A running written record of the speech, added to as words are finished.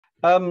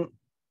Um,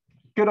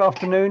 good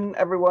afternoon,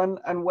 everyone,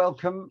 and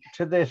welcome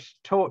to this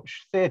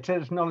Torch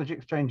Theatre's Knowledge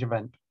Exchange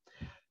event,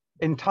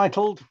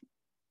 entitled,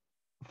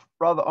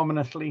 rather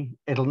ominously,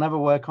 It'll Never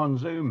Work on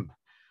Zoom,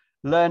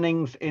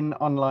 Learnings in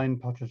Online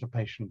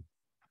Participation.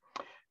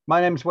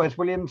 My name's Wes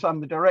Williams. I'm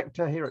the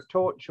director here at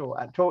Torch,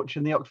 or at Torch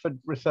in the Oxford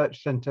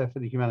Research Centre for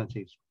the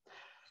Humanities.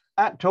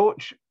 At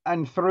Torch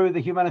and through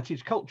the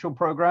Humanities Cultural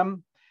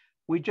Programme,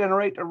 we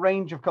generate a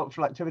range of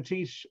cultural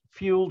activities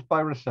fueled by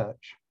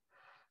research.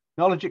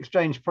 Knowledge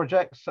exchange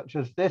projects such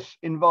as this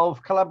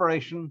involve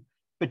collaboration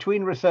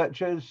between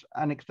researchers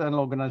and external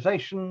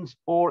organizations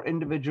or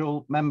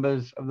individual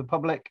members of the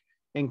public,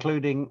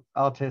 including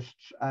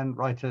artists and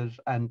writers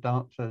and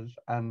dancers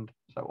and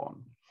so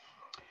on.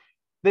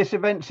 This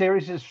event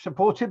series is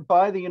supported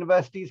by the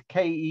university's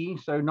KE,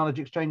 so Knowledge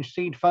Exchange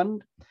Seed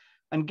Fund,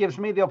 and gives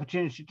me the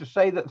opportunity to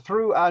say that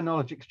through our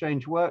knowledge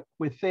exchange work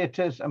with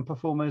theatres and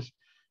performers,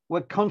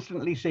 we're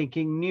constantly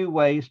seeking new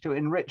ways to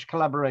enrich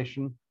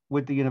collaboration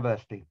with the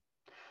university.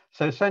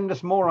 So send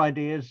us more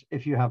ideas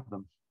if you have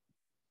them.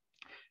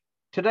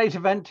 Today's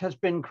event has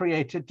been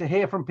created to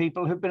hear from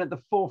people who've been at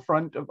the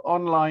forefront of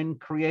online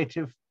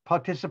creative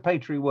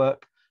participatory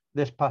work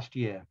this past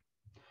year.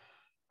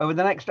 Over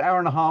the next hour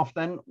and a half,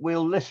 then,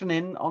 we'll listen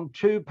in on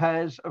two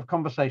pairs of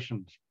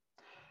conversations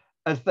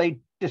as they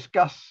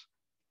discuss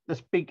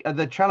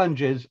the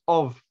challenges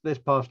of this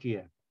past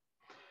year.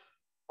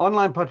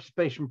 Online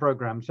participation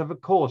programs have,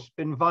 of course,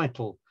 been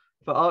vital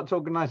for arts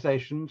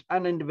organizations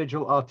and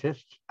individual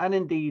artists, and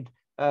indeed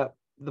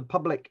the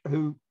public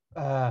who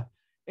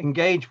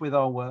engage with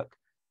our work,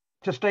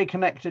 to stay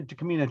connected to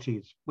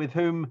communities with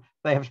whom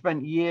they have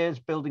spent years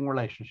building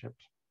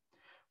relationships.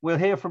 We'll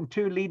hear from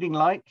two leading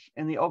lights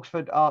in the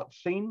Oxford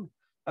arts scene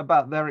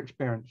about their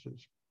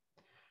experiences.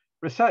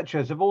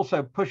 Researchers have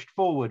also pushed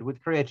forward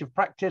with creative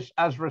practice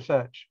as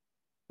research,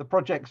 the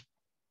project's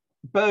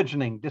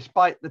burgeoning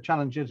despite the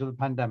challenges of the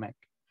pandemic.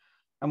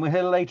 And we'll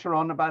hear later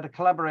on about a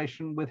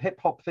collaboration with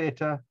hip-hop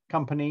theatre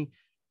company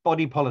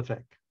Body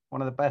Politic,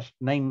 one of the best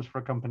names for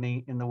a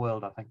company in the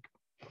world, I think.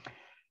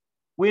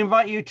 We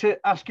invite you to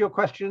ask your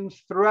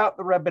questions throughout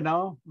the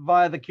webinar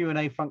via the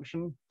Q&A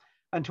function.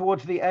 And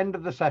towards the end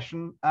of the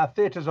session, our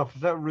theatres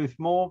officer, Ruth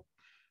Moore,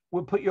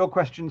 will put your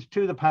questions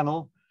to the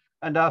panel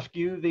and ask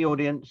you, the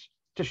audience,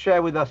 to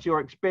share with us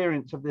your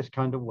experience of this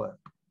kind of work.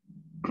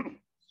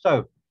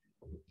 So,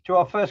 to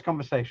our first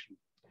conversation.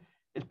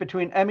 It's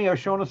between Emmy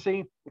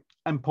O'Shaughnessy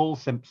and Paul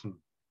Simpson.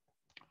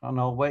 And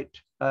I'll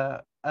wait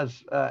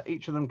as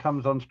each of them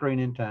comes on screen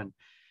in turn.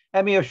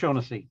 Emmy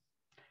O'Shaughnessy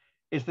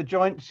is the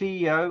joint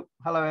CEO,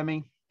 hello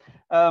Emmy,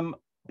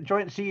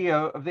 joint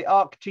CEO of the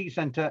Ark-T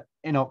Centre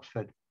in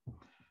Oxford.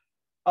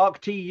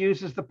 Ark-T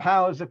uses the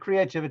powers of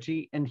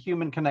creativity and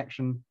human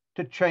connection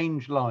to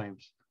change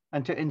lives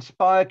and to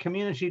inspire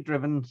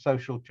community-driven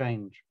social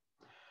change.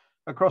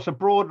 Across a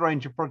broad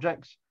range of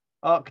projects,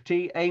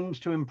 Ark-T aims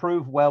to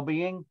improve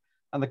well-being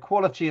and the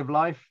quality of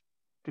life,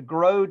 to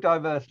grow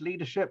diverse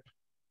leadership,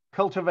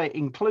 cultivate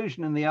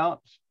inclusion in the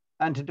arts,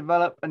 and to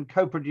develop and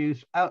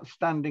co-produce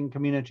outstanding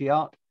community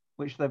art,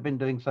 which they've been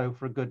doing so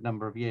for a good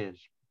number of years.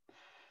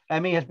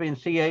 Emmy has been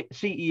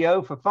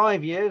CEO for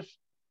 5 years,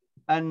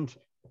 and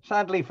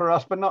sadly for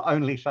us, but not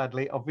only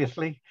sadly,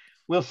 obviously,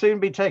 will soon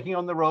be taking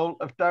on the role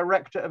of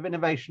Director of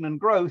Innovation and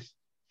Growth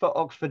for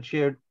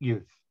Oxfordshire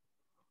Youth.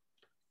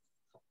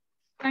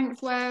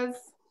 Thanks, Wes.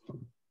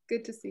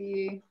 Good to see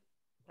you.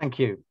 Thank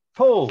you.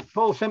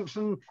 Paul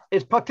Simpson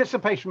is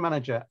Participation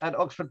Manager at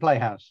Oxford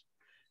Playhouse.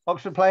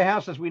 Oxford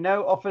Playhouse, as we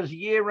know, offers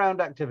year-round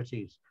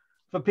activities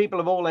for people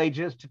of all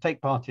ages to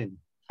take part in,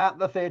 at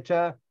the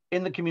theatre,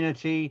 in the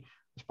community,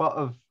 as part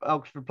of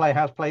Oxford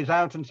Playhouse Plays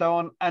Out and so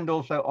on, and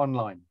also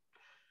online.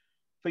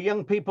 For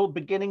young people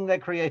beginning their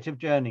creative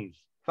journeys,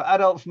 for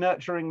adults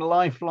nurturing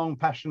lifelong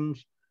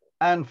passions,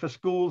 and for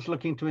schools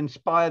looking to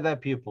inspire their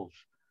pupils,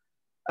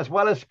 as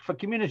well as for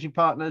community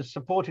partners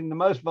supporting the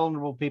most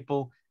vulnerable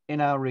people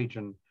in our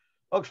region.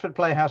 Oxford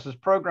Playhouse's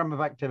programme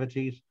of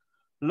activities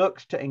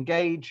looks to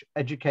engage,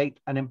 educate,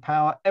 and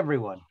empower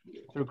everyone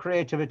through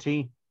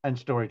creativity and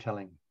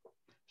storytelling.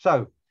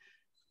 So,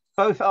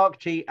 both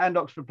Ark-T and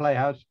Oxford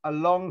Playhouse are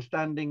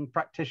long-standing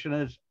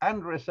practitioners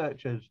and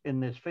researchers in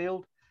this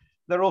field.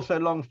 They're also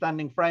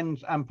long-standing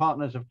friends and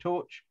partners of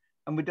Torch,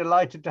 and we're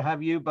delighted to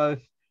have you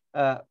both,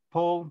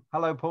 Paul.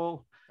 Hello,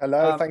 Paul.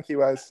 Hello, thank you,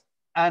 Wes.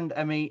 And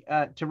Emmy,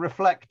 to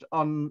reflect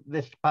on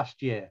this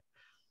past year.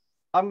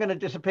 I'm going to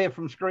disappear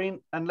from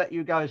screen and let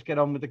you guys get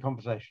on with the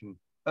conversation.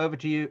 Over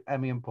to you,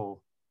 Emmy and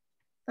Paul.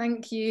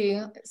 Thank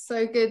you. It's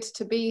so good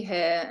to be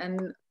here.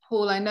 And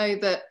Paul, I know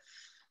that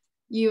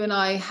you and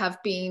I have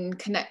been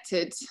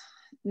connected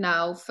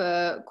now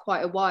for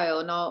quite a while,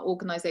 and our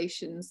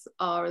organisations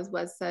are, as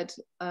Wes said,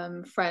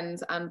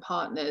 friends and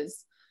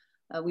partners.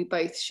 We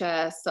both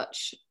share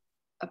such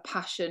a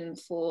passion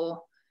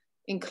for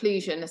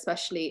inclusion,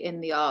 especially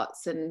in the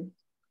arts. And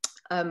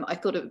I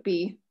thought it would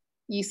be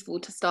useful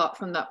to start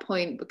from that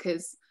point,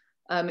 because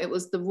it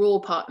was the raw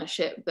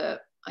partnership that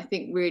I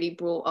think really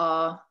brought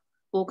our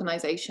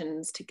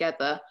organisations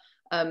together.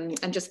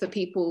 And just for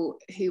people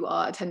who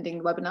are attending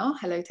the webinar,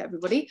 hello to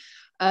everybody.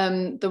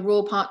 The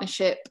Raw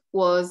Partnership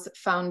was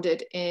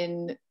founded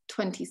in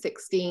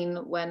 2016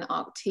 when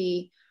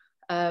Ark-T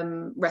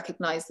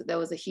recognised that there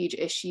was a huge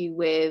issue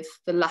with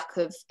the lack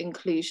of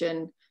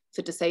inclusion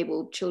for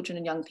disabled children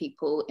and young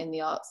people in the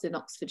arts in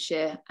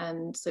Oxfordshire.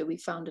 And so we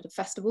founded a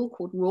festival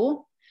called Raw,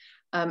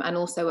 and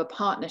also a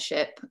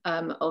partnership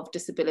of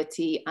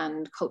disability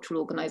and cultural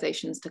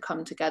organisations to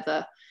come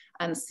together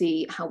and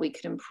see how we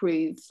could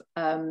improve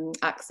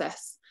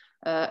access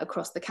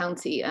across the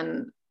county.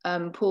 And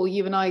Paul,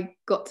 you and I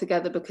got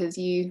together because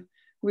you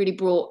really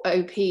brought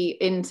OP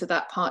into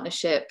that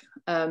partnership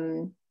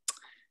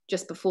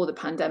just before the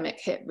pandemic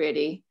hit,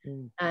 really.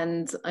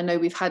 And I know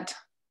we've had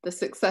the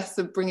success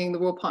of bringing the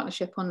Raw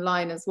Partnership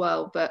online as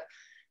well, but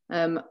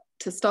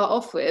to start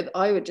off with,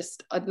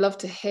 I'd love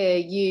to hear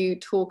you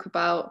talk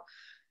about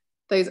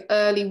those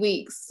early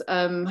weeks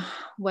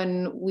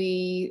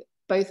when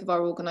both of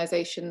our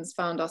organisations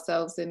found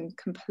ourselves in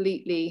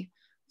completely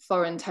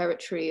foreign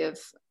territory of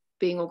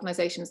being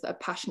organisations that are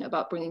passionate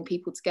about bringing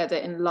people together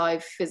in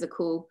live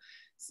physical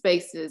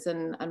spaces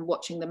and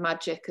watching the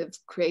magic of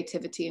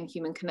creativity and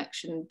human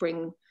connection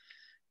bring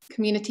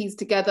communities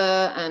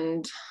together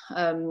and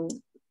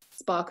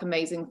spark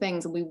amazing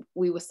things. And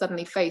we were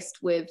suddenly faced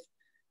with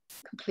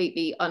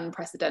completely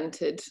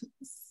unprecedented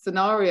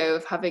scenario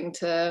of having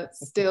to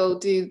still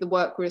do the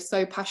work we're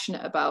so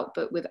passionate about,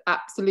 but with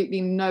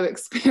absolutely no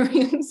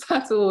experience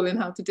at all in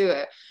how to do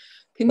it.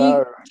 Can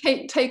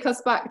you take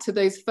us back to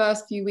those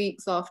first few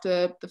weeks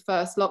after the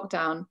first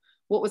lockdown?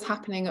 What was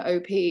happening at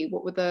OP?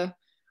 What were the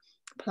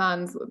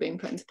plans that were being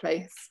put into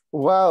place?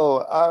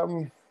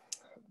 Well,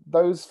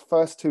 those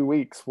first 2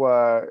 weeks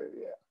were,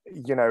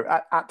 you know,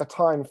 at the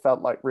time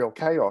felt like real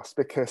chaos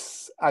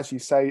because, as you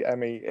say,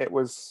 Emmy, it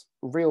was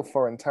real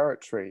foreign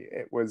territory.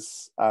 It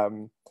was,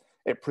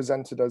 it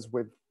presented us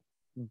with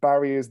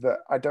barriers that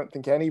I don't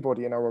think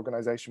anybody in our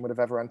organization would have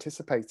ever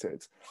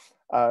anticipated.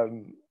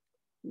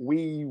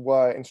 We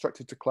were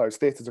instructed to close,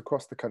 theatres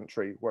across the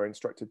country were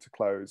instructed to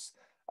close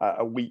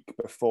a week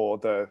before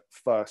the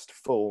first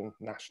full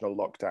national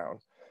lockdown.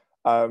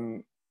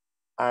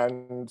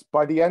 And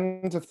by the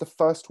end of the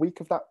first week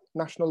of that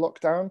national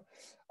lockdown,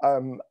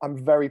 I'm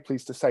very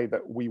pleased to say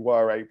that we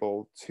were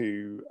able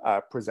to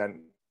present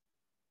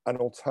an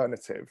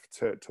alternative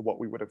to what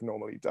we would have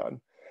normally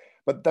done.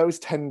 But those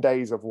 10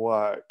 days of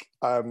work,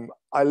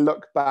 I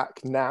look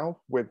back now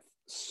with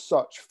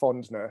such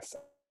fondness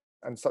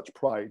and such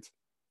pride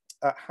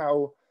at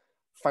how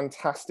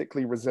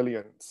fantastically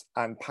resilient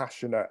and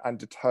passionate and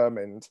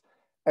determined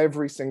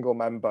every single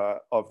member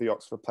of the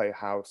Oxford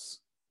Playhouse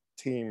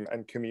team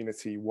and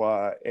community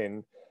were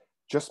in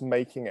just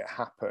making it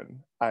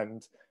happen.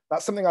 And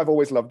that's something I've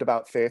always loved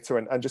about theatre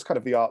and just kind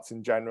of the arts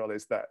in general,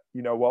 is that,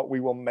 you know what, we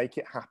will make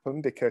it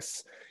happen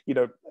because, you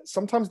know,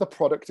 sometimes the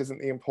product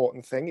isn't the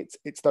important thing.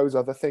 It's those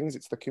other things.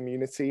 It's the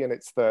community and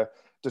it's the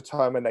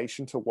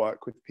determination to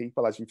work with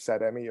people, as you've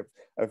said, Emmy,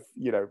 of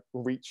you know,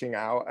 reaching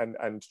out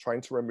and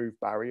trying to remove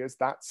barriers.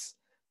 That's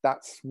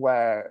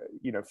where,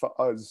 you know, for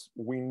us,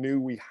 we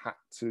knew we had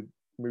to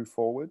move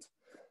forward.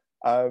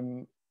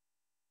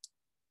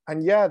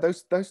 And yeah,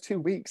 those 2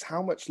 weeks,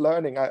 how much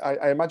learning.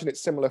 I imagine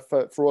it's similar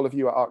for all of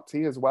you at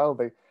Ark-T as well.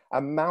 The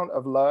amount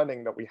of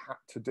learning that we had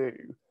to do.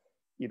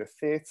 You know,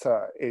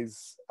 theatre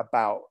is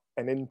about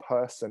an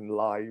in-person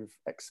live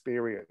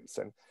experience.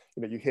 And,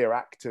 you know, you hear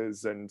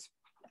actors and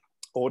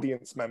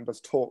audience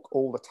members talk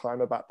all the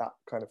time about that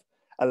kind of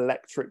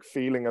electric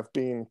feeling of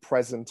being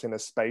present in a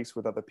space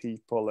with other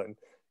people and,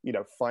 you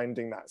know,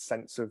 finding that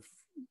sense of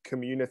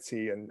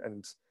community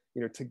and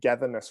you know,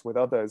 togetherness with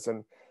others.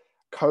 And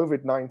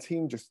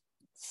COVID-19 just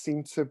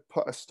seemed to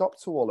put a stop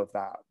to all of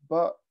that.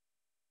 But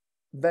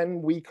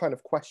then we kind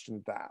of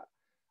questioned that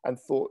and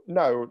thought,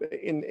 no,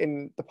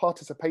 in the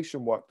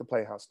participation work the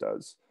Playhouse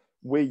does,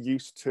 we're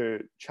used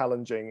to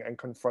challenging and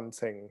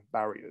confronting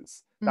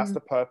barriers. That's the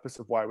purpose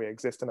of why we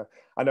exist. And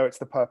I know it's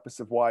the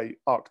purpose of why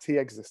Ark-T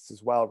exists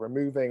as well,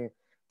 removing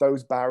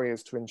those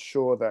barriers to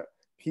ensure that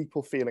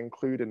people feel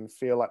included and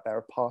feel like they're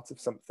a part of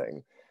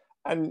something.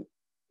 And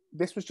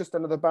this was just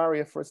another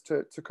barrier for us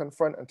to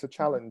confront and to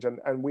challenge.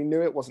 And we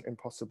knew it wasn't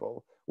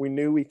impossible. We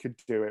knew we could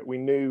do it. We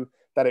knew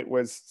that it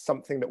was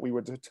something that we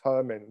were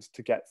determined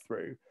to get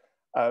through.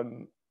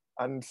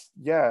 And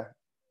yeah,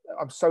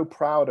 I'm so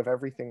proud of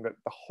everything that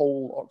the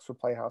whole Oxford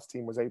Playhouse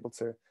team was able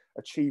to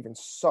achieve in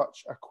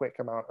such a quick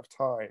amount of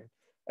time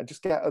and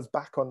just get us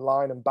back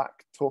online and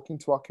back talking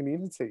to our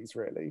communities,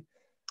 really.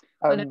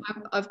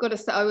 I've got to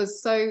say, I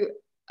was so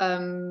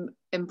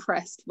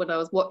impressed when I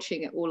was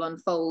watching it all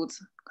unfold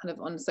kind of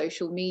on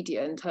social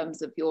media in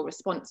terms of your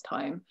response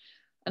time.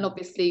 And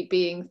obviously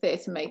being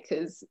theatre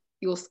makers,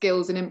 your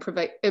skills in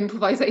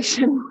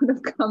improvisation would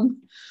have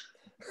come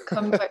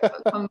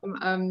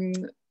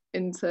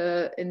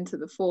into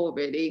the fore,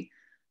 really.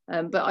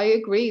 But I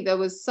agree, there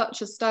was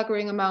such a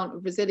staggering amount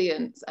of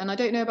resilience. And I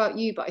don't know about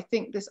you, but I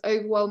think this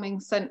overwhelming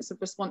sense of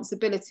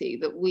responsibility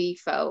that we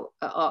felt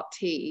at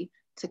Ark-T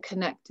to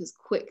connect as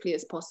quickly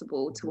as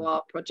possible to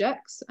our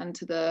projects and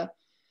to the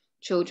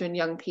children,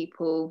 young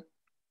people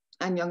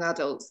and young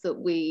adults that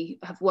we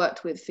have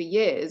worked with for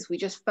years, we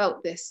just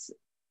felt this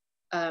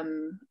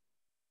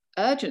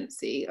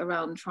urgency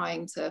around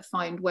trying to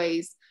find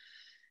ways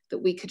that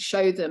we could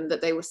show them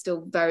that they were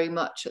still very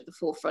much at the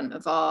forefront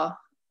of our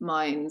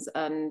minds,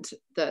 and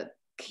that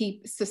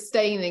keep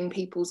sustaining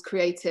people's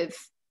creative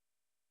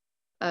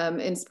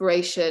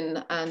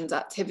inspiration and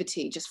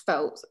activity just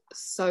felt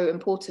so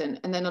important.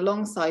 And then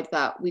alongside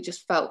that, we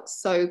just felt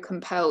so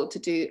compelled to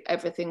do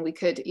everything we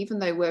could, even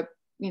though we're,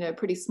 you know, a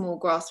pretty small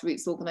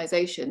grassroots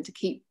organization, to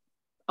keep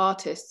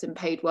artists in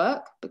paid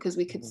work, because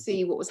we could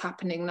see what was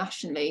happening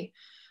nationally,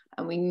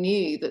 and we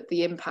knew that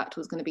the impact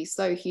was going to be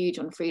so huge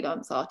on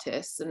freelance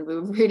artists, and we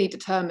were really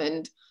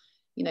determined,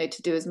 you know,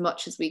 to do as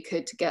much as we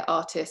could to get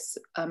artists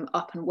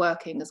up and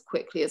working as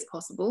quickly as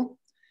possible.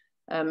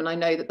 And I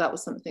know that that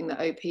was something that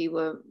OP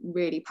were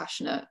really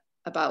passionate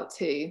about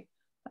too,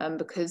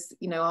 because,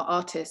 you know, our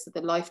artists are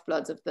the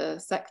lifebloods of the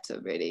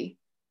sector, really.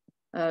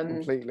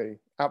 Completely,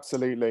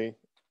 absolutely.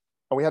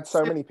 And we had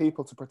so many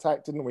people to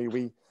protect, didn't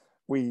we?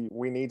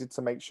 We needed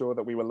to make sure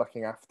that we were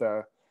looking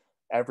after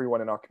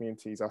everyone in our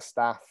communities, our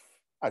staff,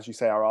 as you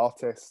say, our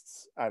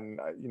artists, and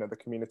you know, the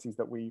communities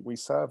that we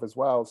serve as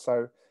well.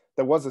 So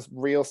there was a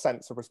real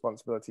sense of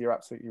responsibility. You're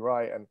absolutely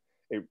right, and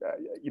it,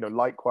 you know,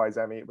 likewise,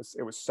 Emmy, it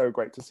was so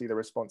great to see the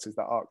responses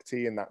that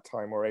Ark-T in that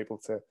time were able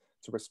to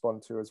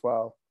respond to as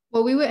well.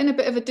 Well, we were in a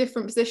bit of a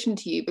different position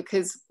to you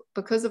because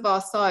of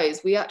our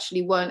size, we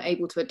actually weren't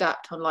able to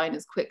adapt online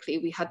as quickly.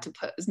 We had to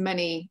put as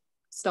many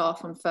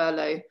staff on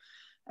furlough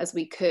as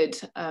we could,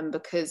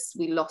 because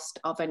we lost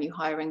our venue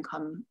hire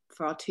income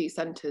for our 2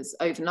 centres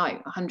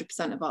overnight.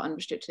 100% of our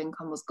unrestricted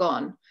income was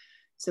gone.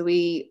 So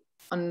we,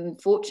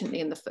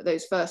 unfortunately, in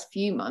those first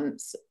few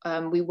months,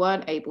 we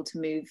weren't able to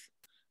move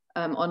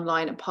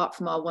online, apart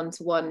from our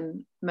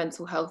one-to-one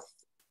mental health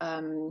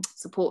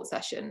support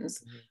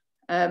sessions.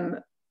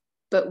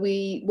 But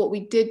what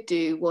we did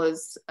do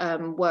was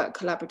work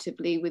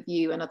collaboratively with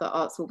you and other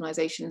arts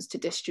organisations to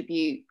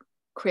distribute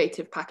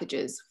creative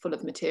packages full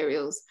of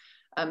materials,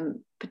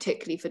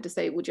 particularly for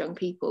disabled young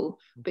people.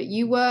 But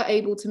you were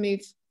able to move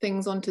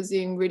things onto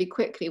Zoom really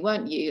quickly,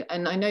 weren't you?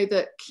 And I know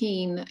that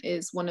Keen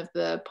is one of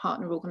the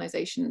partner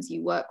organisations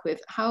you work with.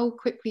 How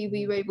quickly were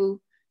you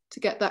able to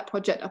get that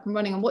project up and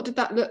running, and what did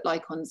that look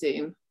like on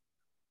Zoom?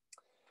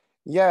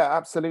 Yeah,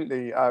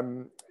 absolutely.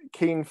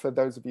 Keen, for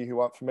those of you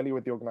who aren't familiar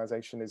with the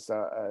organisation, is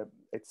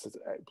it's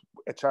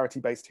a charity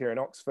based here in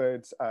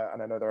Oxford,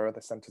 and I know there are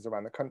other centres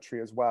around the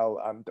country as well,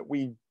 that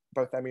we,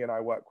 both Emmy and I,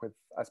 work with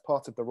as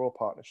part of the Raw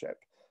partnership.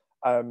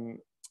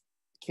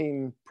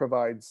 Keen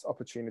provides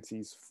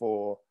opportunities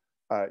for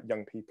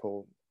young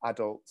people,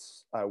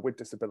 adults with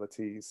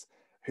disabilities,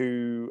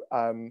 who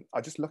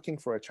are just looking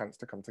for a chance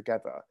to come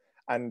together.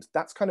 And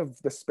that's kind of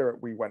the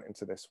spirit we went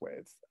into this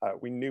with.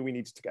 We knew we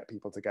needed to get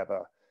people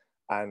together,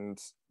 and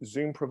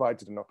Zoom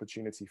provided an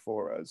opportunity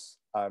for us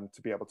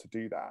to be able to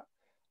do that.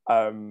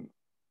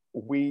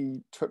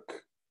 We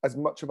took as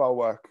much of our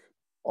work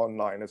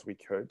online as we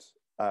could.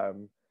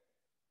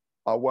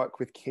 Our work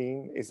with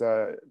Keen is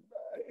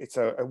it's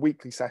a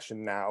weekly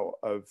session now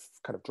of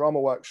kind of drama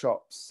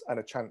workshops and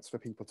a chance for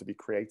people to be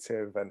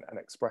creative and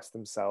express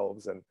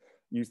themselves and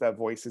use their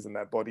voices and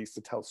their bodies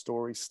to tell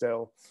stories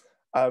still.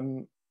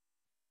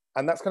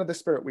 And that's kind of the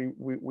spirit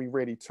we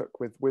really took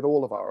with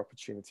all of our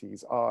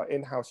opportunities, our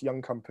in-house young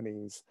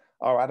companies,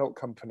 our adult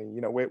company.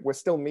 You know, we're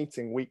still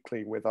meeting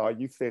weekly with our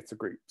youth theatre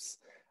groups.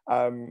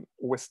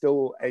 We're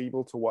still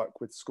able to work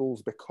with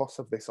schools because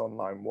of this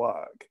online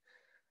work.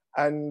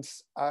 And,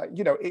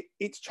 you know,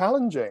 it's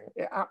challenging.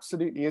 It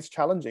absolutely is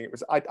challenging.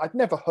 I'd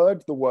never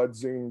heard the word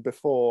Zoom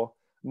before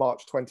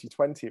March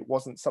 2020. It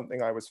wasn't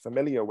something I was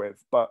familiar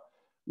with, but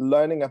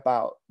learning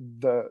about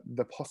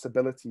the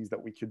possibilities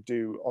that we could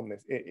do on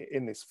this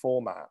in this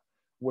format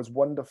was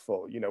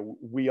wonderful. You know,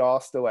 we are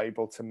still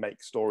able to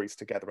make stories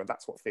together, and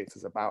that's what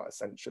theatre's about,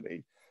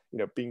 essentially. You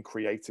know, being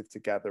creative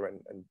together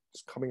and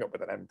just coming up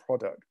with an end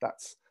product.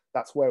 That's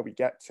where we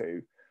get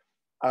to.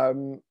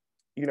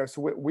 You know,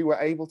 so we were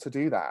able to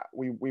do that.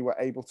 We were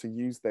able to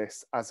use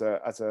this as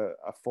a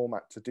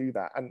format to do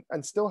that,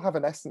 and still have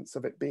an essence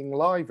of it being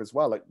live as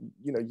well. Like,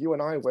 you know, you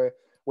and I,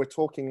 we're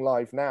talking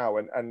live now,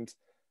 and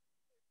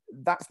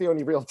that's the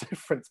only real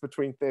difference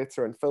between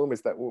theatre and film,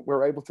 is that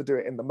we're able to do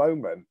it in the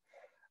moment.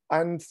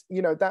 And,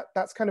 you know,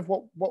 that's kind of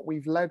what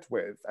we've led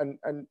with.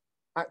 And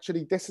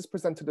actually, this has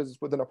presented us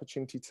with an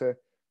opportunity to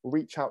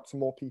reach out to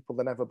more people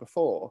than ever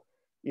before.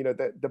 You know,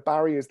 the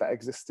barriers that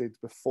existed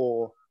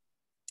before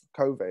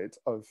COVID,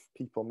 of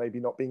people maybe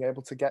not being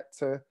able to get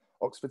to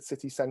Oxford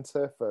city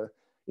centre for,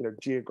 you know,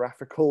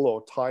 geographical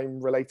or time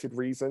related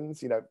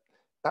reasons, you know,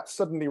 that's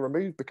suddenly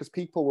removed because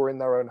people were in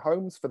their own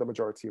homes for the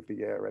majority of the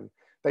year, and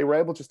they were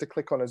able just to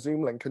click on a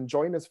Zoom link and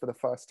join us for the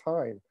first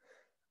time.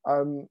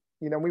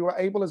 You know, we were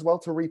able as well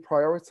to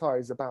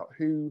reprioritize about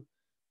who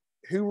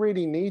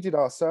really needed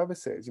our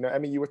services. You know,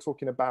 Emmy, you were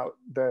talking about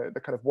the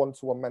kind of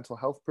one-to-one mental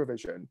health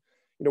provision.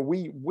 You know,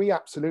 we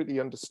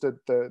absolutely understood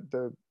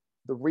the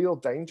real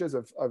dangers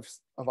of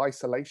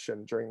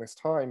isolation during this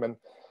time, and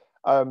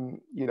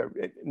you know,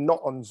 not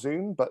on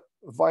Zoom, but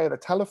via the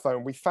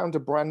telephone. We found a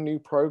brand new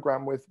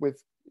program with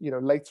you know,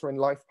 later in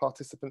life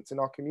participants in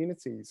our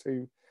communities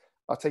who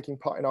are taking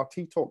part in our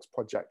Tea Talks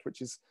project,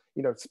 which is,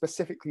 you know,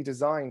 specifically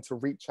designed to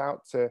reach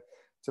out to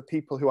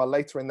people who are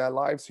later in their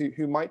lives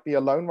who might be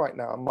alone right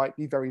now and might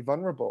be very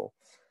vulnerable.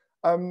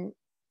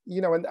 You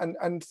know,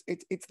 and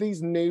it's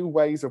these new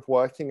ways of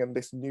working and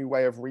this new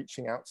way of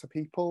reaching out to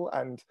people,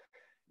 and,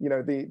 you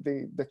know,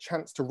 the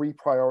chance to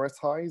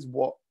reprioritize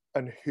what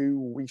and who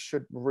we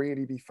should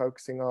really be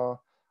focusing our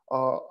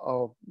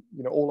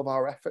you know, all of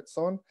our efforts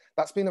on.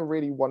 That's been a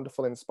really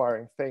wonderful,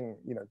 inspiring thing,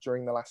 you know,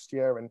 during the last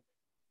year. And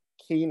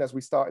Keen, as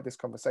we started this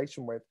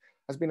conversation with,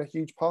 has been a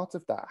huge part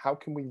of that. How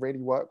can we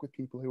really work with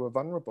people who are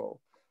vulnerable?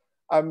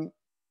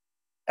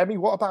 Emmy,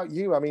 what about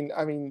you? I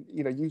mean,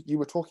 you know, you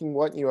were talking,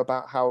 weren't you,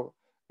 about how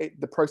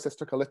the process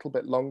took a little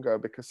bit longer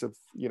because of,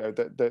 you know,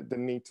 the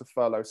need to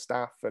furlough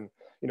staff. And,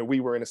 you know,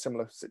 we were in a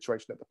similar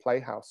situation at the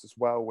Playhouse as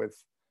well,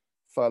 with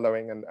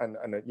furloughing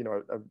and you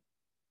know, a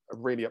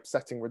really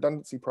upsetting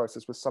redundancy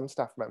process with some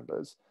staff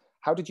members.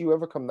 How did you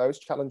overcome those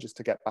challenges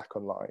to get back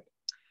online?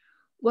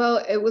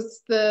 Well, it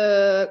was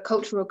the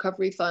Cultural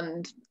Recovery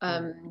Fund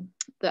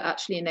that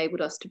actually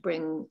enabled us to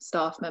bring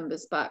staff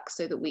members back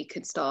so that we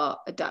could start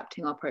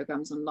adapting our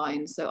programs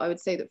online. So I would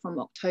say that from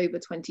October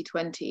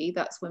 2020,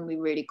 that's when we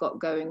really got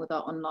going with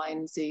our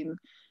online Zoom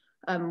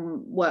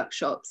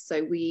workshops.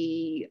 So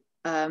we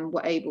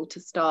were able to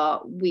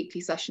start weekly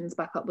sessions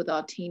back up with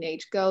our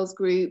teenage girls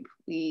group,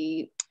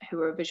 who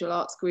are a visual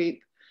arts group,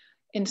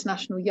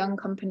 International Young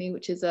Company,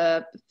 which is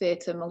a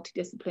theatre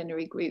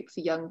multidisciplinary group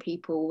for young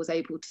people, was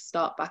able to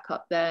start back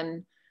up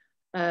then.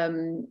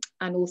 And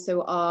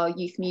also our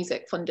youth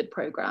music funded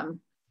programme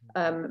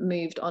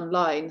moved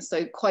online.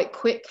 So quite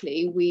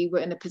quickly, we were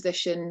in a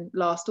position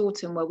last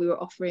autumn where we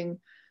were offering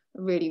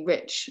a really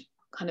rich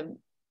kind of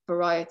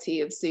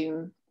variety of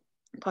Zoom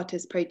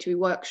participatory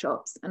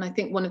workshops. And I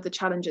think one of the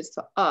challenges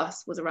for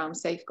us was around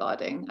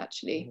safeguarding,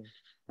 actually,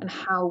 and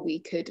how we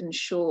could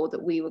ensure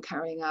that we were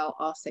carrying out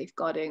our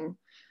safeguarding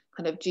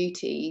kind of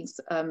duties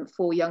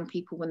for young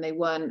people when they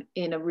weren't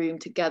in a room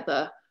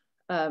together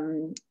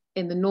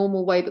in the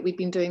normal way that we've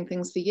been doing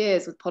things for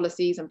years, with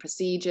policies and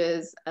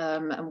procedures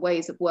and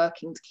ways of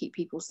working to keep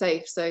people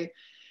safe. So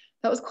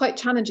that was quite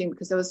challenging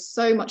because there was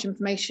so much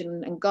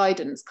information and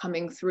guidance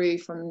coming through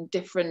from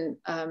different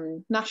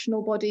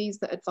national bodies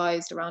that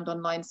advised around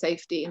online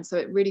safety. And so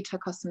it really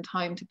took us some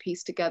time to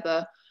piece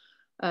together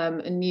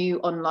a new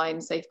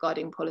online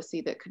safeguarding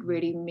policy that could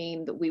really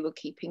mean that we were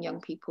keeping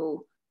young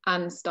people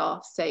and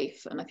staff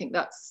safe. And I think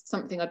that's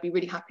something I'd be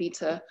really happy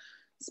to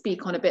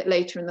speak on a bit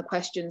later in the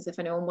questions if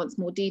anyone wants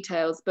more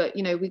details. But,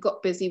 you know, we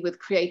got busy with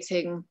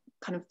creating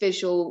kind of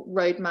visual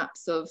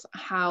roadmaps of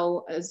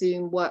how a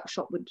Zoom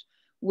workshop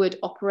would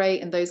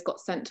operate, and those got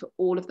sent to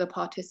all of the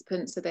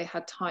participants so they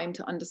had time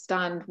to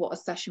understand what a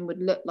session would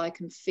look like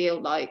and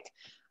feel like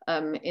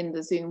in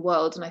the Zoom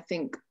world. And I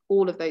think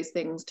all of those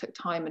things took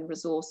time and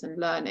resource and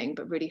learning,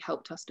 but really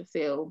helped us to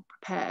feel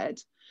prepared.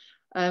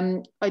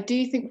 I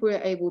do think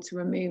we're able to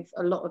remove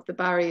a lot of the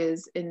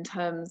barriers in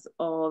terms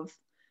of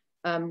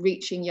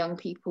reaching young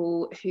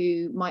people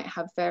who might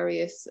have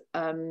various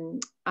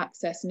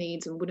access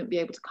needs and wouldn't be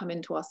able to come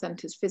into our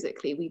centres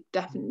physically. We've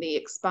definitely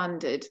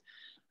expanded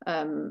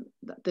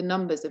the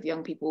numbers of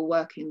young people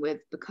working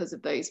with because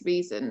of those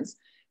reasons.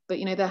 But,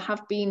 you know, there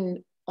have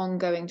been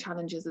ongoing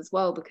challenges as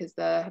well, because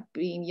there have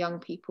been young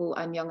people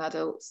and young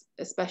adults,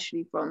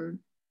 especially from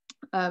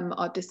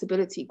our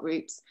disability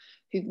groups,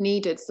 who've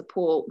needed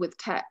support with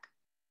tech.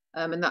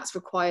 And that's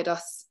required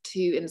us to,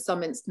 in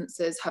some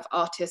instances, have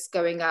artists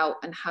going out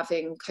and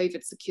having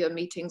COVID secure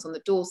meetings on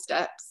the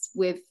doorsteps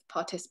with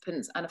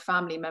participants and a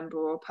family member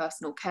or a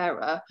personal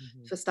carer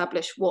to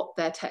establish what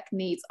their tech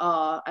needs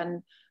are.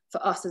 And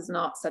for us as an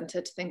arts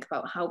centre to think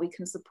about how we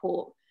can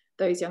support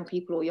those young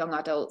people or young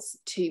adults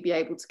to be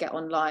able to get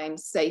online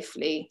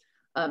safely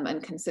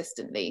and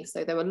consistently.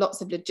 So there were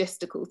lots of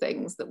logistical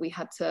things that we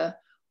had to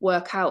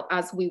work out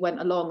as we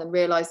went along, and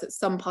realised that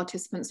some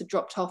participants had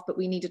dropped off, but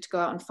we needed to go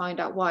out and find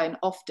out why. And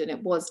often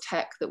it was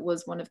tech that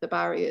was one of the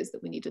barriers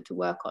that we needed to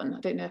work on. I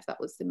don't know if that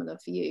was similar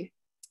for you.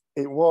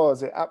 It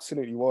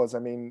absolutely was. I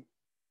mean,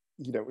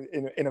 you know,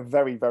 in a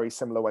very, very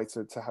similar way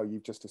to how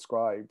you've just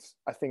described.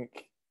 I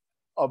think,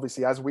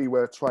 obviously, as we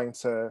were trying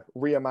to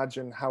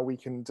reimagine how we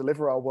can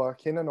deliver our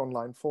work in an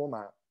online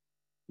format,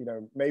 you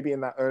know, maybe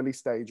in that early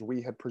stage,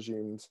 we had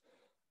presumed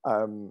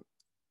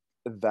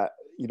that,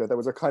 you know, there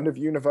was a kind of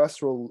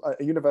universal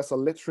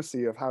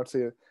literacy of how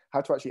to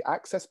actually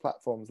access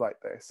platforms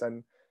like this.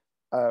 And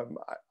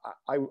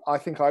I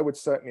think I would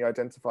certainly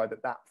identify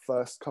that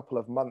first couple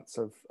of months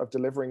of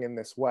delivering in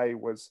this way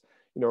was,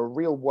 you know, a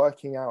real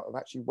working out of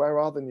actually where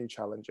are the new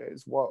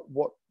challenges,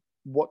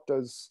 what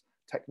does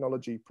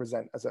technology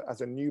present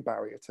as a new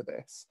barrier to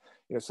this.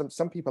 You know,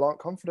 some people aren't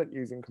confident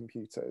using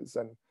computers,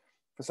 and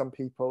for some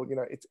people, you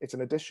know, it's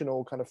an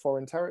additional kind of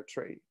foreign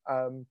territory.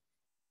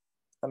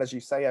 And as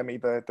you say, Emmy,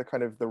 the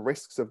kind of the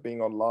risks of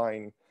being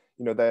online,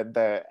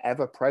 they're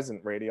ever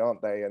present, really,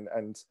 aren't they?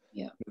 And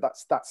yeah,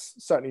 that's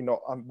certainly not,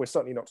 we're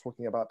certainly not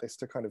talking about this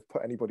to kind of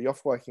put anybody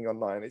off working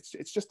online.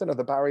 It's just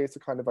another barrier to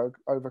kind of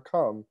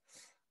overcome.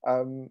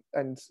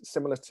 And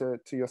similar to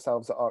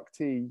yourselves at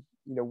Ark-T,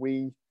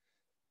 we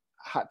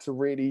had to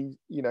really,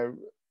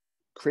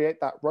 create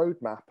that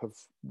roadmap of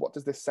what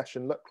does this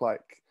session look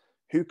like?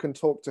 Who can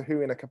talk to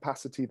who in a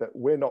capacity that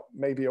we're not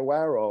maybe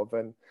aware of?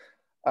 And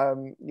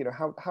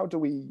how do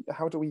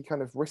we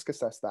kind of risk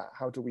assess that?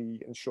 How do we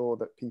ensure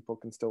that people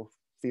can still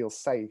feel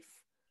safe,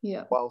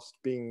 yeah, whilst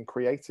being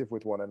creative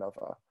with one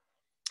another?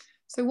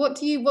 So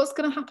what's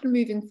going to happen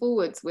moving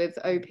forwards with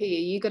OP? Are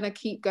you going to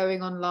keep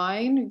going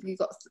online? Have you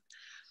got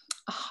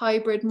a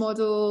hybrid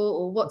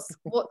model, or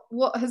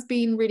what has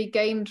been really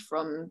gained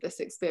from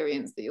this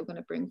experience that you're going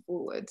to bring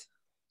forward?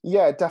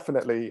 Yeah,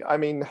 definitely. I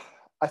mean,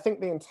 I think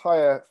the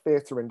entire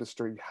theatre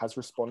industry has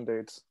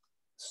responded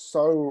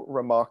so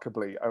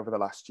remarkably over the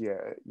last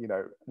year,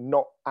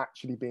 not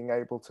actually being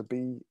able to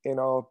be in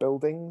our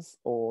buildings,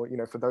 or,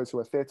 for those who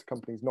are theatre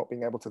companies, not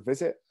being able to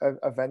visit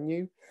a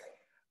venue.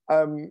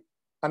 And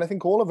I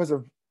think all of us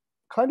have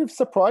kind of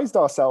surprised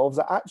ourselves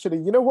that actually,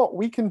 what,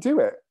 we can do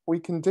it. We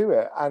can do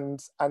it.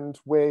 And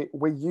we're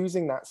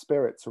using that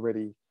spirit to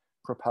really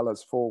propel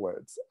us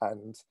forwards.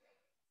 And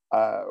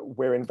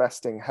we're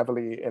investing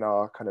heavily in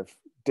our kind of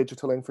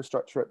digital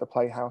infrastructure at the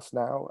Playhouse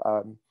now.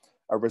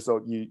 A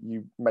result,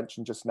 you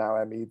mentioned just now,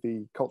 Emmy,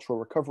 the Cultural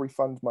Recovery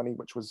Fund money,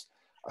 which was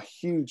a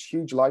huge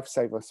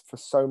lifesaver for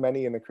so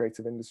many in the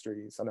creative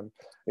industries. And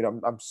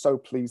I'm so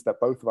pleased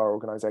that both of our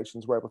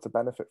organizations were able to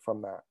benefit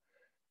from that.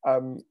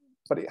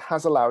 But it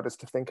has allowed us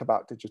to think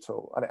about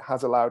digital, and it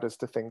has allowed us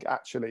to think,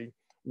 actually,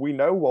 we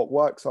know what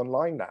works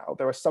online now.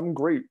 There are some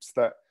groups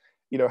that,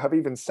 have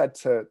even said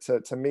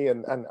to me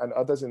and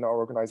others in our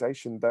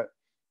organization that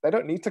they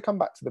don't need to come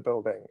back to the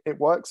building. It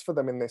works for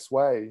them in this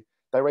way.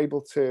 They're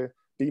able to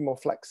be more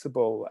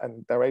flexible,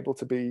 and they're able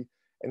to be,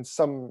 in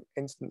some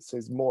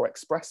instances, more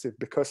expressive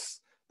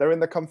because they're in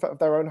the comfort of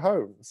their own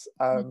homes.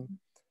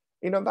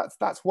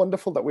 That's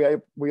wonderful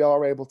that we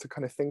are able to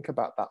kind of think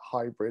about that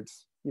hybrid,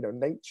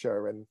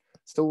 nature, and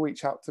still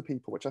reach out to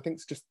people, which I think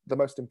is just the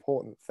most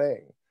important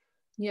thing.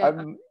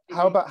 Yeah.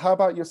 How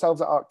about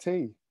yourselves at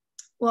Ark-T?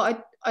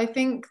 Well, I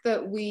think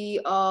that we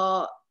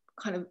are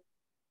kind of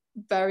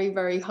very,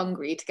 very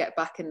hungry to get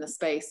back in the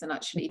space and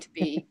actually to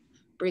be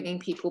bringing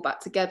people back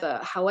together.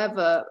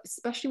 However,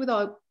 especially with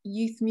our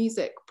youth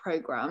music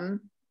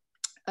program,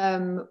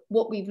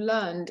 what we've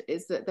learned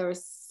is that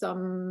there's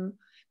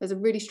a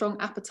really strong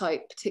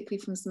appetite,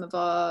 particularly from some of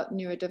our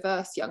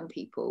neurodiverse young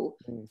people,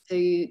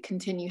 to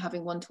continue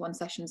having one-to-one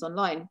sessions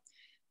online,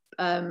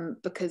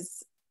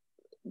 because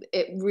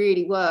it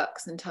really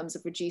works in terms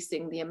of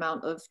reducing the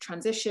amount of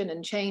transition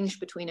and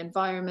change between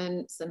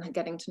environments and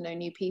getting to know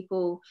new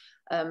people.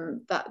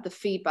 That the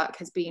feedback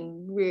has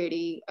been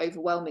really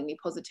overwhelmingly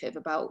positive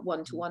about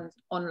one-to-one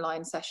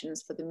online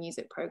sessions for the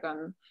music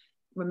program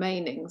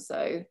remaining.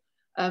 So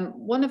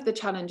one of the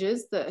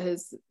challenges that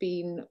has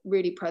been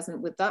really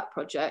present with that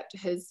project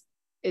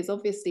is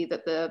obviously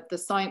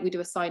that we do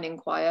a signing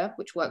choir,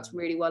 which works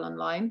really well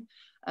online,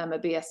 a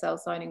BSL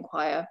signing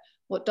choir.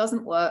 What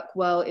doesn't work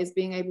well is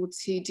being able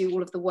to do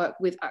all of the work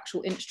with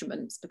actual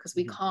instruments, because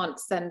we can't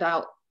send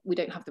out, we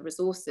don't have the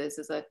resources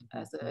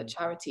as a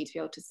charity to be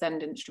able to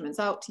send instruments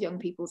out to young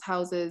people's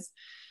houses.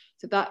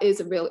 So that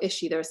is a real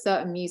issue. There are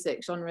certain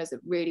music genres it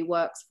really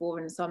works for,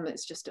 and some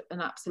it's just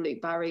an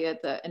absolute barrier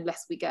that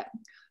unless we get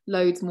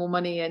loads more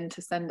money in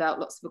to send out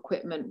lots of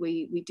equipment,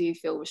 we do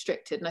feel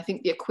restricted. And I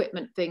think the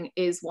equipment thing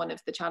is one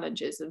of the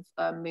challenges of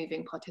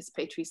moving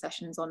participatory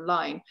sessions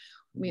online.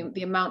 I mean,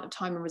 the amount of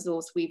time and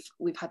resource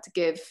we've had to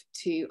give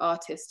to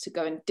artists to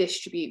go and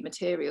distribute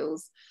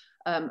materials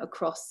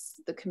across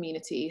the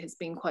community has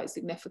been quite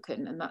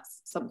significant, and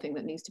that's something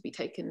that needs to be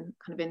taken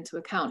kind of into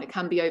account. It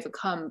can be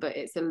overcome, but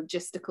it's a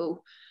logistical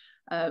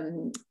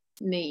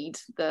need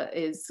that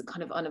is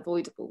kind of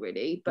unavoidable,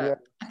 really. But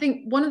I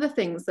think one of the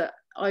things that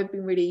I've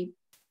been really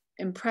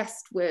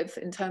impressed with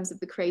in terms of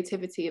the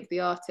creativity of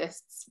the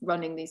artists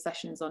running these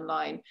sessions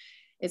online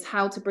is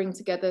how to bring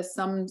together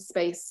some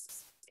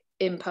space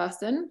in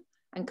person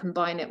and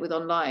combine it with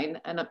online.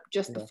 And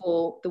just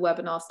before the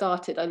webinar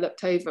started, I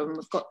looked over and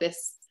we've got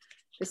this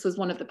was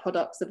one of the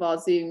products of our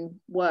Zoom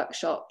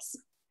workshops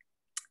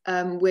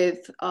with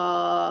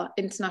our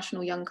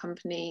International Young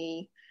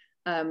Company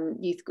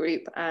youth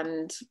group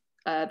and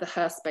the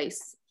Her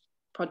Space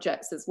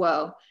projects as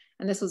well.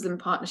 And this was in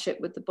partnership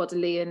with the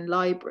Bodleian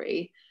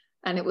Library,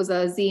 and it was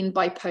a zine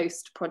by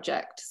post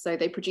project. So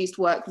they produced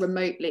work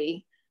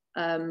remotely,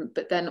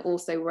 but then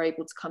also were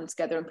able to come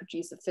together and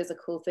produce a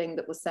physical thing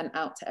that was sent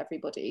out to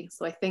everybody.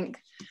 So I think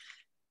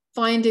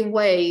finding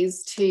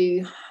ways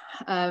to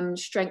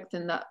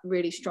strengthen that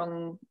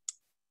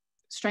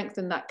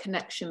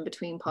connection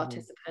between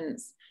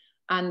participants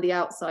and the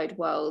outside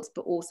world,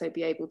 but also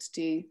be able to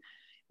do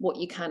what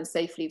you can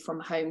safely from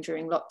home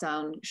during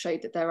lockdown,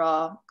 showed that there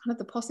are kind of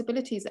the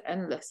possibilities are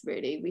endless,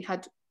 really. We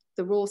had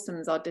the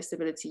Rawsons, our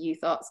disability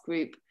youth arts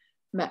group,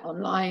 met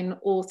online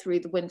all through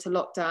the winter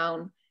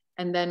lockdown,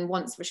 And then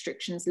once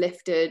restrictions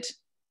lifted,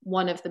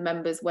 one of the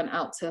members went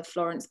out to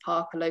Florence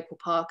Park, a local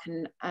park,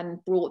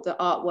 and brought the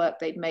artwork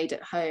they'd made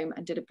at home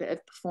and did a bit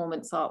of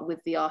performance art with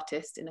the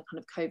artist in a kind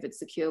of COVID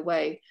secure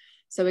way.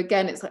 So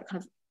again, it's like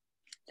kind of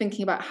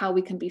thinking about how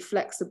we can be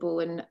flexible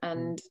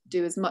and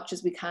do as much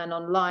as we can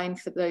online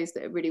for those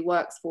that it really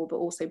works for, but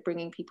also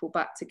bringing people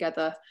back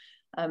together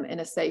in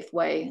a safe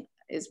way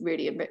is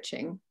really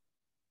enriching.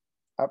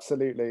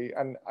 Absolutely.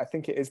 And I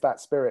think it is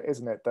that spirit,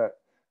 isn't it, that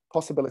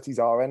possibilities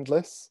are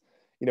endless.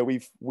 You know,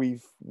 we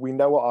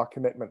know what our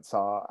commitments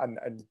are,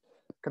 and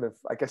kind of,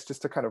 I guess,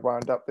 just to kind of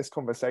round up this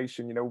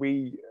conversation, you know,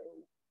 we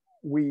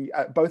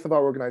both of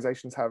our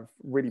organizations have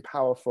really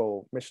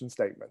powerful mission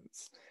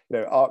statements. You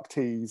know,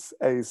 Ark-T's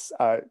is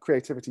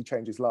creativity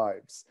changes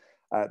lives.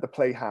 The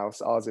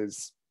Playhouse, ours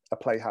is a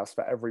playhouse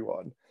for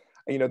everyone.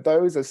 And, you know,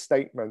 those are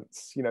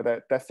statements, you know,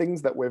 they're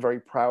things that we're very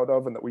proud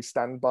of and that we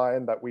stand by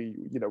and that we,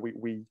 you know,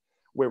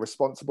 we're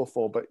responsible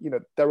for. But, you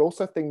know, they're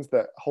also things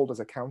that hold us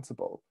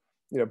accountable.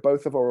 You know,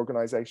 both of our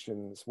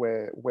organizations,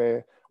 where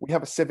we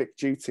have a civic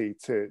duty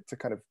to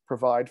kind of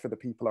provide for the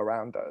people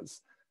around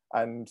us.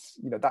 And,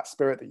 you know, that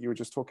spirit that you were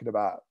just talking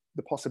about,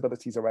 the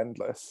possibilities are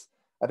endless.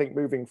 I think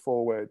moving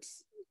forward,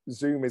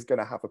 Zoom is going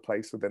to have a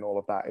place within all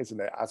of that, isn't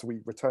it? As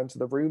we return to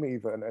the room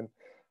even.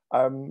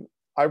 And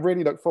I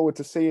really look forward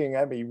to seeing,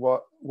 Emmy,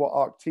 what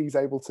Ark-T is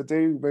able to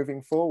do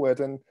moving forward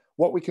and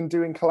what we can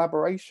do in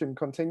collaboration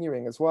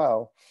continuing as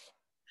well.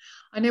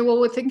 I know,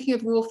 well, we're thinking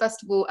of Raw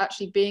Festival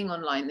actually being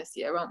online this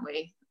year, aren't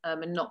we?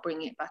 And not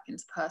bringing it back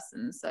into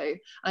person. So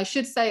I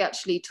should say,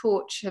 actually,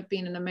 Torch have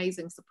been an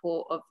amazing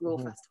support of Raw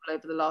Festival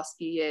over the last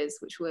few years,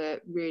 which we're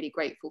really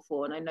grateful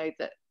for. And I know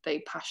that they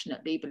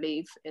passionately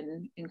believe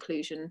in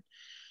inclusion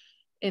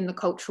in the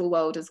cultural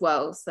world as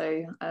well.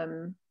 So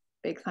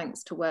big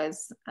thanks to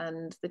Wes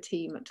and the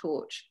team at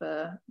Torch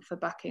for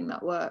backing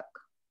that work.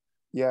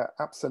 Yeah,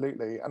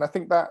 absolutely. And I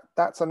think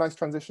that's a nice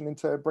transition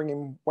into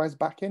bringing Wes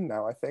back in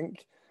now, I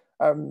think.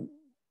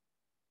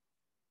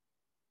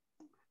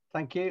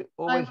 Thank you.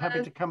 Always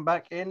happy to come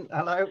back in.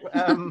 Hello.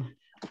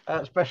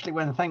 Especially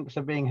when thanks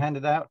are being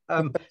handed out.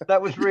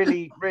 That was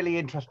really, really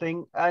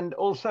interesting. And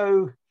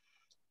also,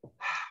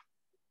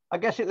 I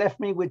guess it left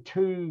me with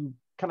two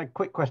kind of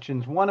quick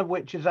questions, one of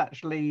which is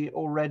actually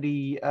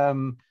already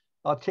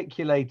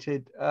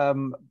articulated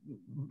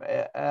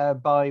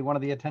by one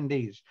of the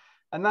attendees.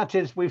 And that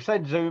is, we've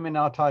said Zoom in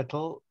our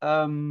title.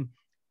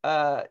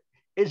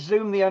 Is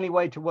Zoom the only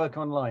way to work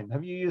online?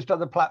 Have you used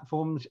other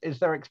platforms? Is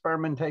there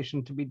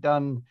experimentation to be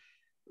done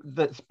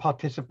that's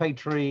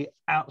participatory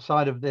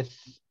outside of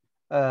this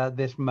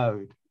this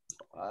mode?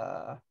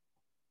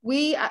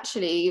 We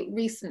actually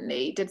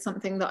recently did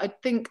something that I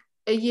think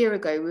a year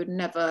ago we would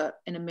never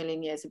in a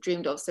million years have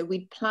dreamed of. So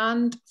we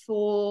planned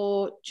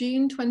for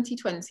June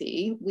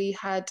 2020, we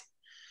had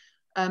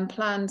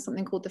planned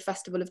something called the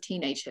Festival of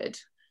Teenagehood,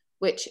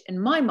 which in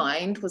my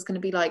mind was going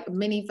to be like a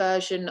mini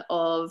version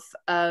of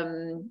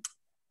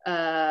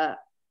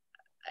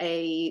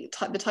the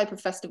type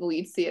of festival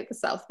you'd see at the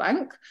South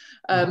Bank,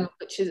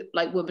 which is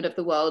like Women of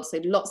the World.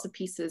 So lots of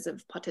pieces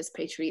of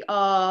participatory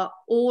art,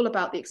 all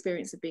about the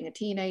experience of being a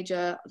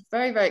teenager. I was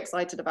very, very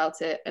excited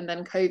about it. And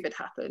then COVID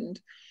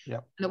happened.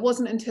 And it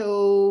wasn't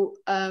until,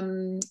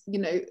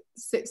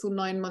 6 or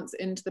 9 months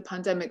into the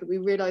pandemic that we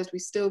realized we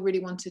still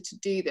really wanted to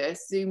do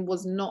this. Zoom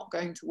was not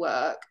going to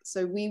work.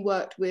 So we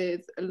worked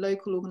with a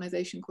local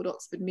organization called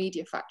Oxford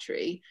Media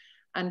Factory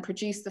and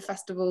produced the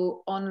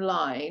festival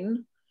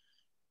online,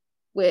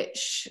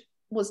 which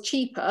was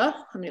cheaper.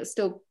 I mean,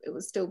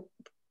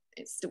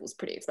 it was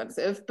pretty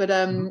expensive, but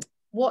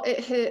what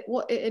it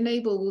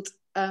enabled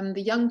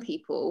the young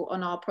people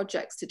on our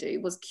projects to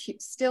do was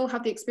still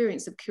have the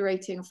experience of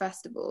curating a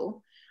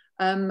festival,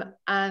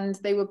 and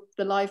they were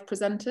the live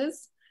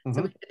presenters.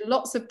 So we did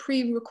lots of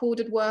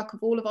pre-recorded work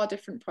of all of our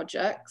different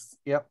projects.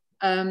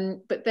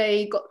 But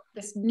they got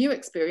this new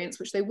experience,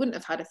 which they wouldn't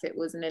have had if it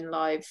was an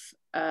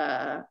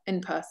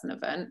in-person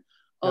event,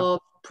 of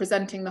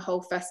presenting the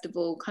whole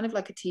festival kind of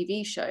like a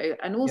TV show.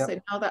 And also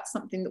now that's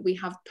something that we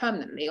have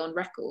permanently on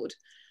record.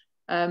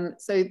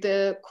 So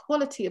the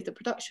quality of the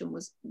production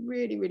was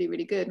really, really,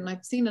 really good. And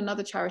I've seen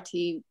another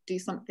charity do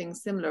something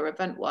similar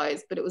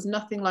event-wise, but it was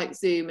nothing like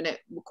Zoom, and it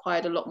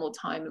required a lot more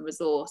time and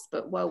resource,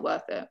 but well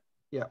worth it.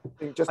 I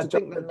think just to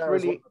jump in there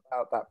really... as well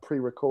about that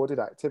pre-recorded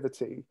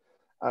activity,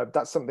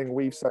 that's something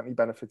we've certainly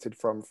benefited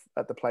from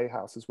at the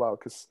Playhouse as well,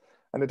 because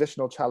an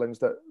additional challenge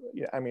that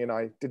Emmy and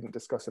I didn't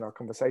discuss in our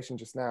conversation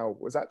just now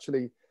was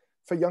actually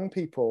for young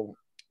people,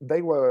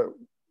 they were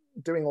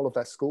doing all of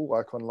their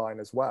schoolwork online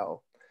as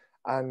well.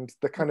 And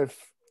the kind of,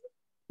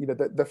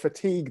 the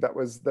fatigue that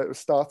was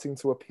starting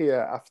to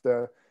appear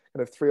after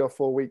kind of 3 or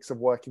 4 weeks of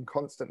working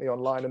constantly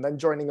online and then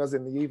joining us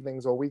in the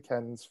evenings or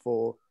weekends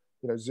for,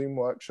 Zoom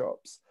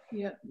workshops.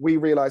 We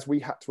realized we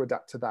had to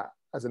adapt to that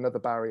as another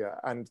barrier,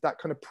 and that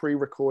kind of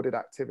pre-recorded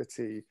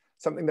activity,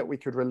 something that we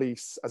could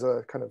release as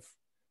a kind of,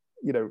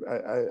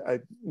 a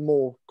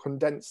more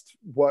condensed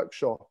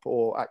workshop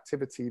or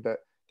activity that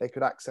they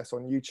could access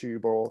on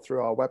YouTube or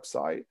through our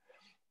website.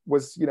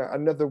 was, you know,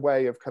 another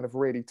way of kind of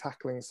really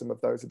tackling some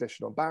of those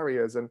additional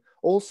barriers, and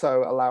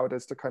also allowed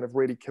us to kind of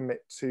really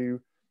commit to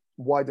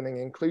widening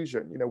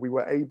inclusion. You know, we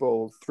were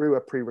able, through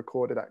a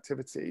pre-recorded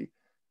activity,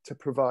 to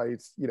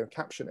provide, you know,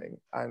 captioning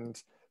and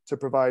to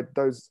provide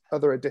those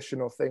other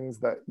additional things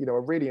that, you know,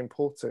 are really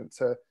important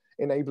to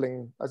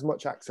enabling as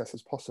much access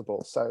as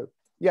possible. So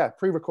yeah,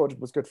 pre-recorded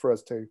was good for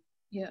us too.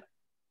 Yeah.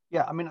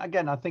 Yeah, I mean,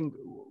 again, I think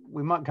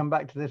we might come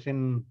back to this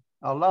in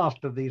our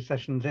last of these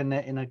sessions in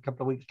a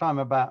couple of weeks' time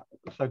about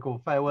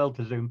so-called farewell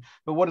to Zoom.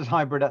 But what does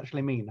hybrid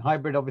actually mean?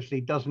 Hybrid obviously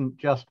doesn't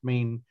just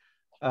mean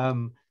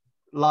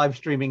live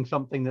streaming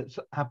something that's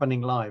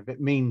happening live.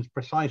 It means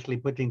precisely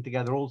putting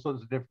together all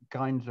sorts of different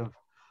kinds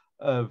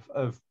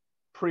of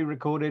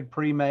pre-recorded,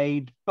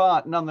 pre-made,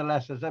 but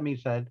nonetheless, as Emmy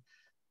said,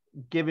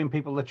 giving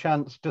people the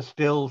chance to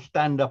still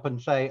stand up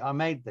and say, I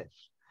made this.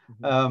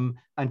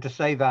 And to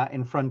say that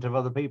in front of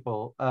other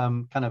people,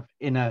 kind of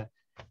in a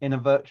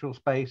virtual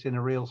space, in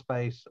a real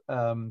space,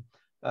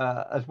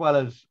 as well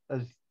as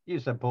you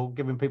said, Paul,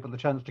 giving people the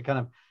chance to kind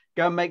of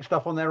go and make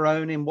stuff on their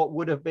own in what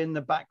would have been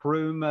the back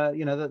room,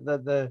 you know,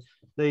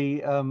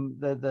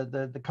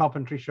 the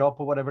carpentry shop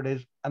or whatever it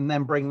is, and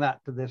then bring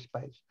that to this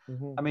space.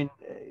 I mean,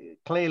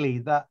 clearly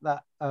that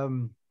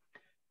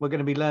we're going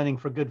to be learning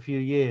for a good few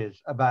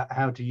years about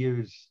how to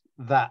use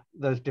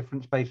those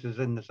different spaces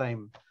in the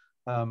same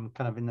kind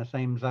of in the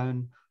same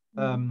zone.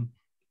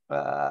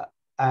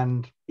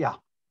 And yeah,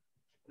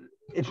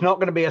 it's not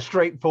going to be a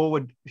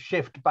straightforward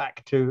shift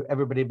back to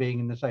everybody being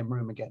in the same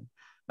room again,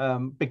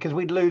 because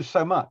we'd lose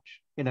so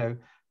much, you know.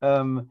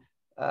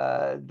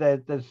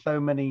 There's so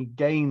many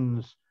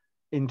gains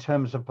in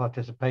terms of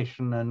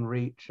participation and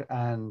reach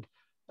and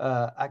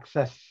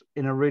access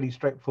in a really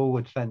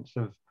straightforward sense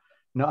of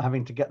not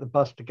having to get the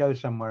bus to go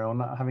somewhere or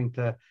not having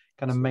to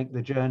kind of make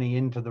the journey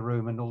into the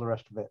room and all the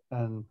rest of it.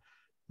 And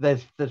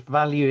there's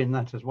value in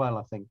that as well,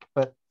 I think.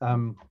 But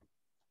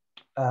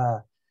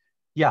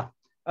yeah,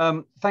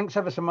 thanks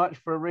ever so much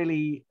for a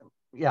really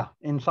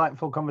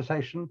insightful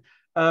conversation.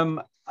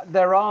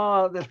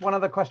 There's one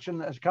other question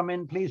that has come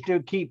in. Please do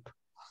keep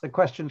the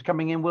questions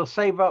coming in. We'll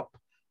save up,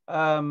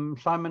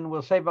 Simon,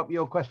 we'll save up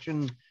your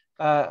question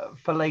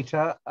for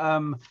later,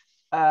 and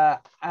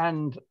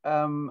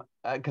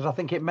because I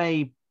think it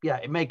may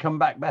come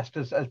back best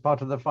as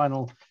part of the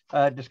final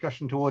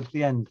discussion towards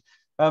the end.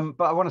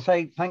 But I want to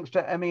say thanks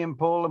to Emmy and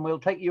Paul, and we'll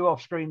take you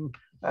off screen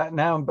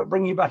now, but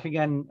bring you back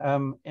again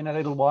in a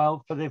little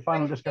while for the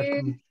final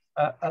discussion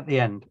at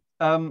the end.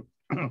 And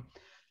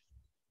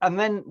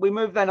then we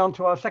move then on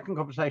to our second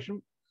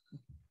conversation,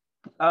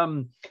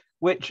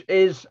 which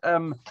is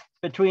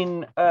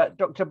between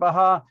Dr.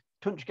 Bahar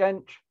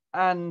Tunçgenç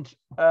and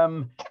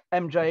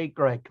MJ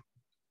Gregg.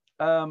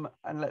 And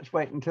let's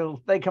wait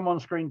until they come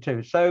on screen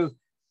too. So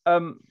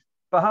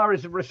Bahar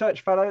is a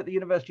research fellow at the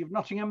University of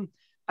Nottingham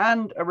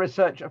and a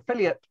research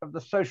affiliate of the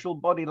Social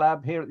Body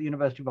Lab here at the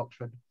University of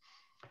Oxford.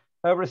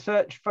 Her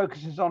research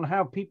focuses on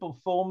how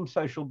people form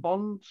social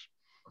bonds,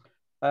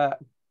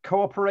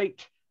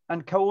 cooperate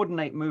and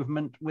coordinate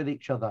movement with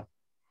each other.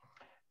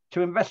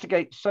 To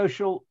investigate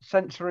social,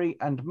 sensory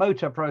and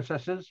motor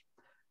processes,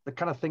 the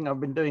kind of thing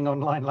I've been doing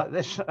online like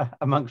this,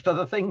 amongst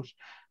other things,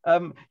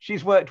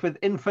 she's worked with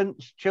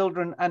infants,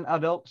 children and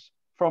adults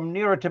from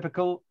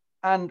neurotypical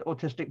and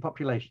autistic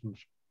populations.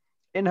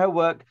 In her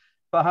work,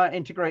 Bahar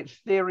integrates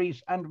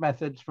theories and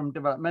methods from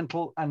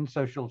developmental and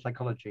social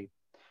psychology,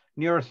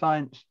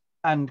 neuroscience,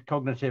 and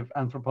cognitive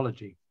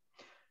anthropology.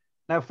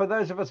 Now, for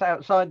those of us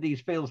outside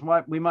these fields,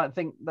 we might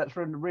think that's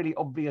a really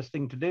obvious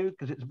thing to do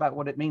because it's about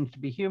what it means to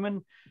be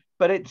human,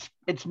 but it's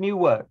new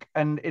work.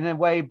 And in a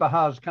way,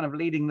 Bahar's kind of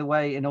leading the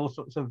way in all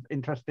sorts of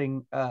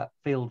interesting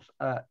fields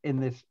in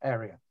this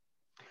area,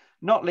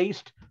 not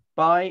least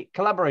by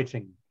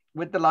collaborating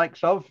with the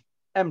likes of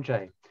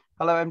MJ.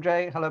 Hello,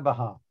 MJ. Hello,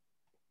 Bahar.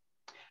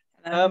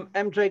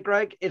 MJ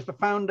Gregg is the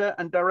founder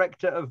and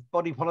director of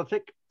Body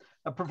Politic,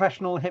 a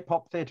professional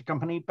hip-hop theatre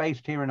company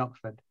based here in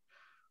Oxford.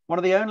 One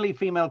of the only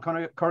female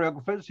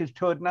choreographers who's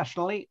toured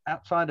nationally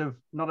outside of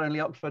not only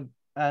Oxford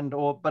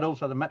but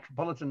also the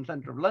Metropolitan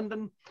Centre of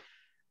London.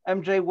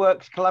 MJ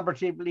works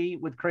collaboratively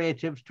with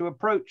creatives to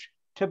approach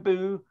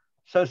taboo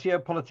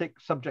socio-politic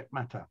subject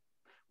matter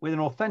with an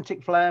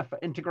authentic flair for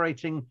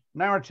integrating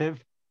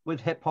narrative with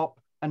hip-hop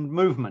and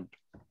movement.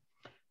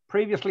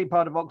 Previously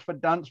part of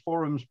Oxford Dance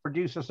Forum's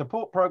producer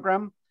support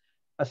programme,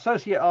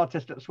 associate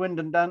artist at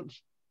Swindon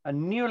Dance,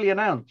 and newly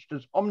announced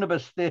as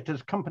Omnibus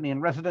Theatre's company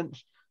in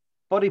residence,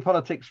 Body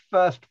Politic's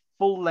first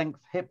full-length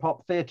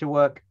hip-hop theatre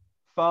work,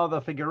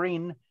 Father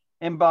Figurine,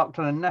 embarked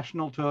on a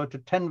national tour to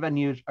 10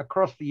 venues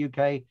across the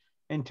UK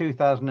in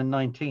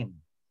 2019.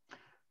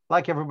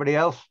 Like everybody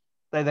else,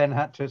 they then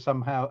had to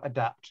somehow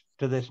adapt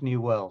to this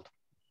new world.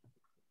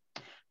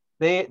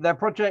 Their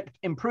project,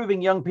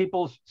 Improving Young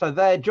People's, so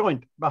their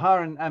joint,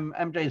 Bahar and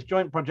MJ's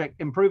joint project,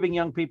 Improving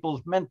Young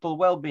People's Mental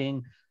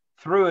Wellbeing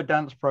through a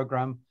Dance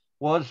Programme,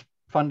 was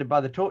funded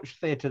by the Torch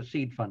Theatre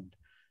Seed Fund.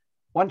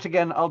 Once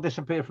again, I'll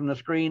disappear from the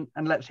screen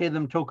and let's hear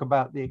them talk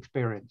about the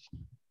experience.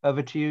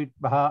 Over to you,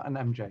 Bahar and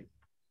MJ.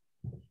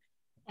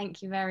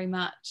 Thank you very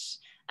much.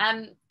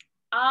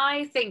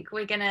 I think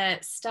we're going to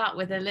start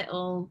with a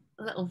little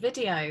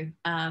video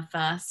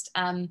first,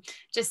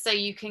 just so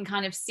you can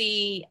kind of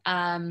see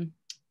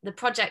the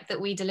project that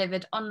we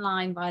delivered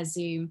online via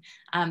Zoom,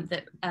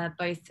 that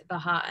both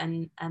Bahar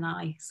and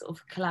I sort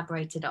of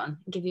collaborated on,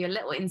 give you a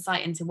little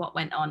insight into what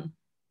went on.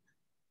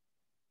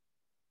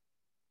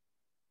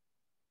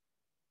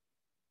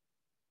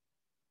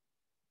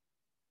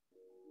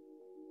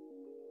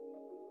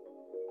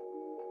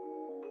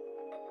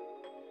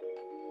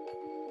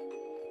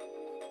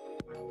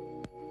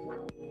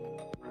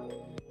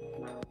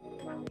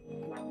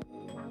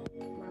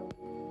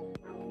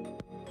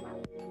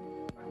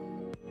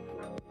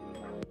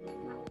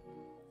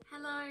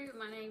 Hello,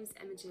 my name's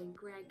Emmy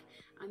Greg.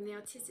 I'm the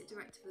Artistic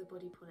Director for the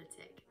Body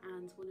Politic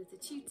and one of the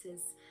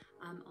tutors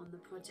on the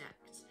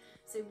project.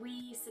 So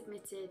we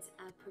submitted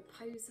a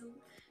proposal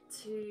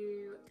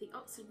to the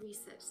Oxford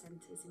Research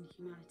Centres in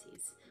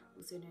Humanities,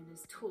 also known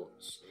as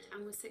Torch,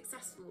 and was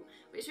successful,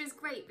 which was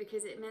great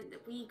because it meant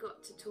that we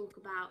got to talk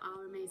about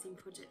our amazing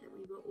project that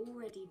we were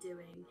already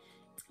doing,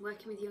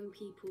 working with young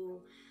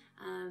people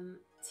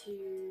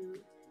to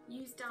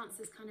use dance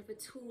as kind of a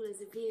tool,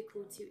 as a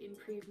vehicle to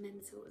improve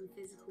mental and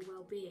physical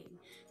well-being.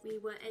 We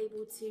were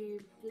able to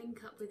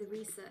link up with a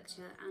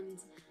researcher and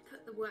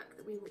put the work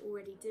that we were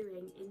already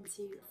doing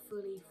into a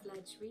fully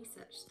fledged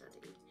research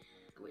study,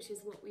 which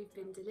is what we've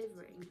been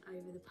delivering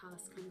over the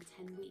past kind of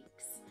 10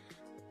 weeks.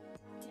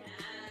 Yeah,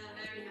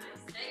 very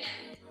nice.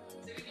 Again,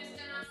 so we're just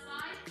going to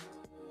slide,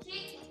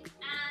 kick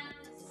and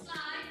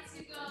slide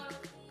to go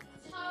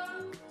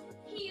toe,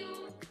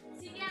 heel,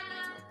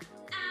 together,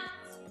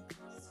 out,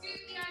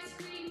 scoop the ice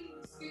cream,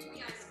 scoop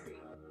the ice cream.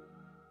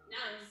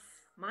 Nice.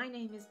 My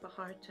name is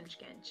Bahar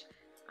Tunçgenç.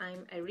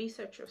 I'm a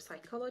researcher of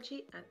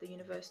psychology at the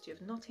University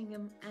of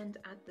Nottingham and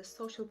at the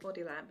Social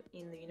Body Lab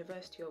in the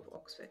University of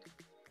Oxford.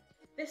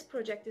 This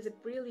project is a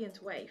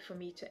brilliant way for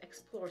me to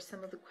explore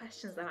some of the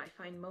questions that I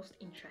find most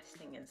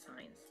interesting in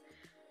science.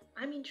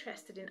 I'm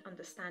interested in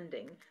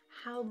understanding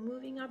how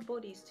moving our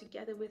bodies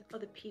together with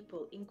other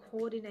people in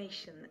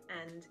coordination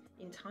and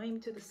in time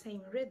to the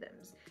same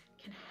rhythms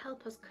can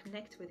help us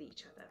connect with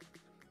each other.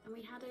 And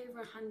we had over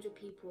 100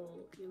 people,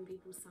 young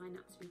people, sign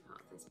up to be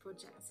part of this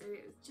project. So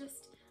it was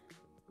just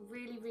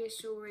really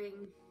reassuring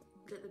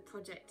that the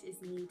project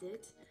is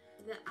needed,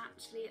 that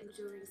actually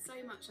during so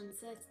much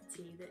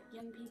uncertainty that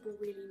young people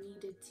really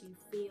needed to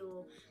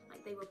feel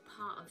like they were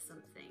part of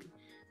something,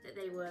 that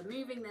they were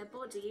moving their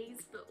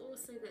bodies, but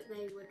also that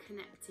they were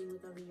connecting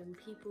with other young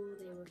people,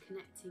 they were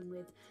connecting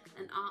with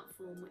an art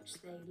form which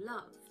they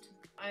loved.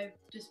 I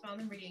just found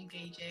them really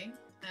engaging,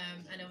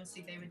 and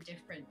obviously they were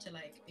different to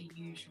like a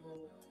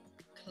usual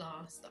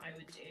class that I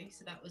would do,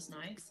 so that was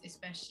nice,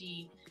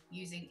 especially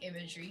using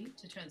imagery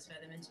to transfer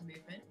them into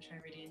movement, which I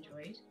really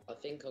enjoyed. I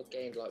think I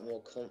gained like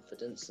more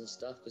confidence and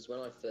stuff, because when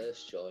I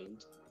first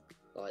joined,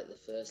 like the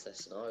first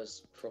lesson, I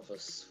was proper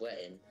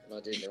sweating and I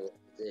didn't know what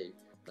to do.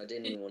 I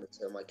didn't even want to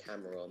turn my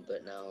camera on,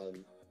 but now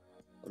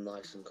I'm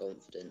nice and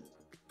confident.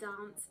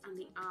 Dance and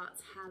the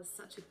arts has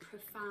such a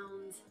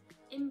profound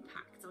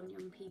impact on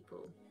young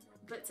people,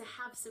 but to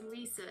have some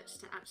research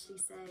to actually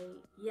say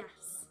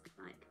yes,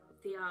 like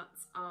the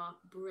arts are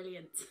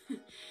brilliant,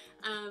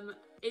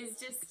 is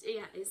just,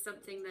 yeah, is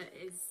something that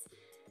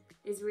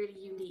is really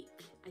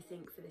unique, I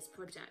think, for this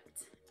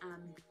project,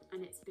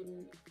 and it's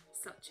been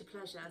such a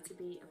pleasure to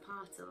be a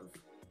part of.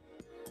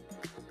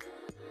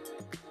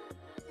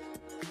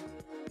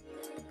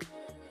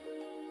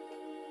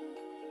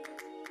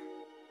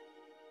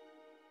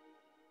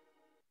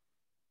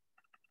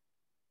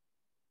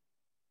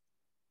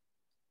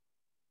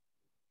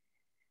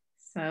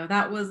 So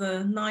that was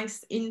a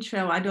nice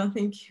intro. I don't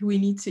think we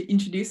need to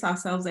introduce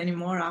ourselves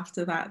anymore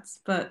after that.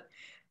 But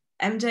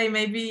MJ,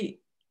 maybe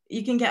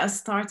you can get us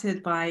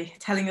started by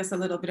telling us a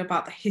little bit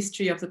about the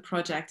history of the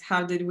project.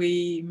 How did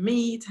we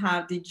meet?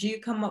 How did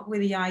you come up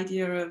with the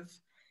idea of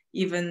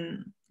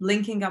even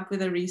linking up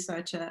with a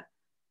researcher?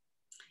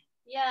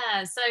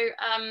 Yeah, so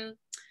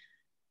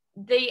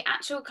the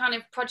actual kind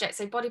of project,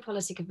 so Body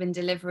Politic have been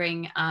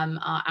delivering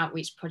our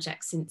outreach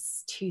project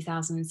since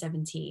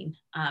 2017,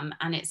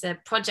 and it's a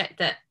project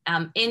that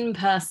in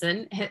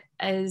person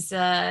is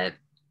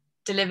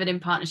delivered in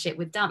partnership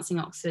with Dancing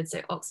Oxford,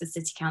 so Oxford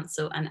City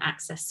Council and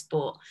Access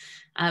Sport,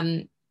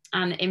 and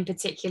in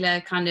particular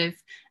kind of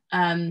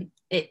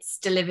it's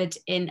delivered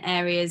in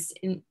areas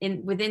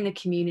within the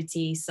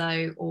community,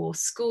 so, or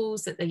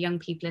schools that the young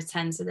people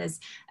attend. So there's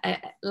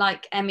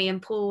like Emmy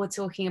and Paul were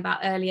talking about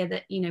earlier,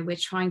 that, you know, we're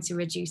trying to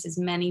reduce as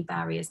many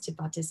barriers to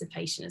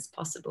participation as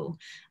possible.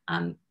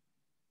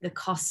 The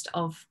cost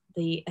of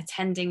the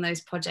attending those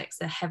projects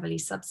are heavily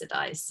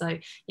subsidized, so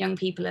young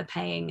people are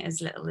paying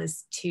as little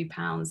as £2,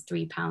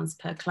 £3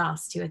 per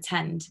class to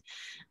attend.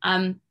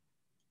 And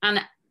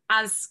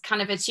as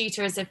kind of a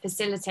tutor, as a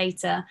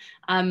facilitator,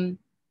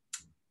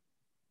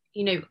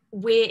 you know,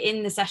 we're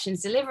in the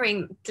sessions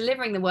delivering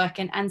the work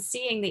and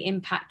seeing the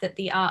impact that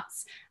the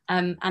arts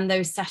and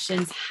those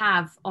sessions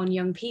have on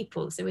young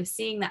people. So we're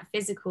seeing that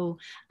physical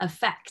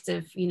effect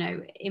of, you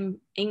know,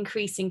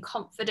 increasing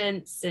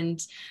confidence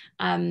and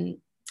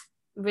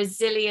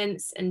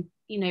resilience and,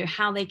 you know,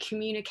 how they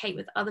communicate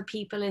with other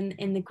people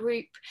in the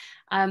group.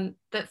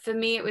 But for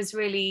me, it was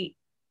really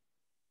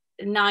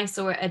nice,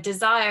 or a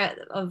desire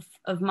of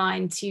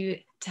mine, to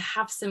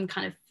have some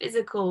kind of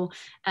physical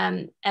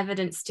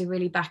evidence to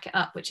really back it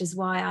up, which is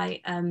why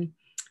I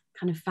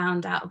kind of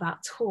found out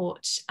about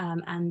Torch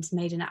and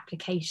made an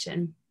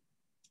application.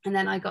 And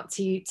then I got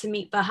to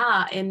meet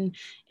Bahar in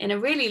a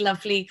really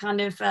lovely kind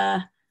of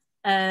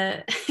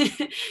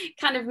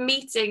kind of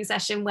meeting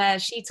session where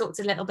she talked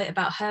a little bit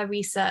about her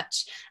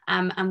research,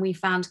 and we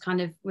found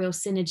kind of real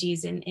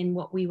synergies in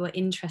what we were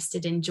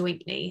interested in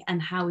jointly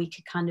and how we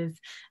could kind of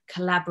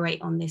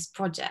collaborate on this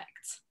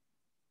project.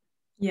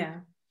 Yeah,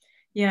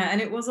 and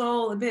it was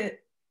all a bit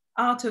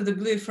out of the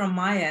blue from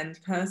my end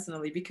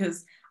personally,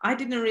 because I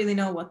didn't really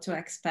know what to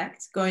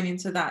expect going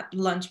into that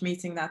lunch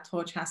meeting that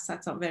Torch has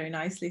set up, very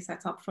nicely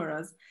set up for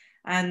us.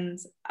 And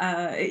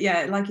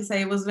yeah, like you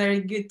say, it was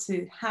very good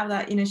to have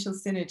that initial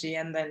synergy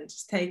and then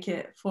just take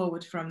it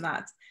forward from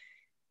that.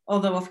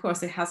 Although, of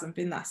course, it hasn't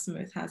been that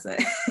smooth, has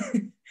it?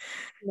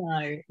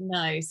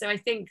 No. So I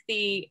think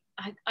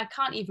I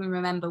can't even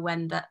remember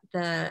when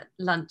the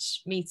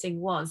lunch meeting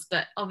was,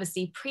 but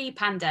obviously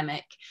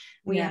pre-pandemic,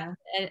 we had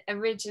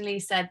originally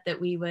said that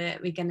we're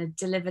going to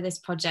deliver this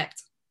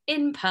project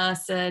in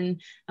person,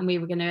 and we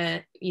were going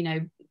to, you know,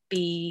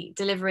 be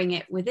delivering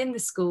it within the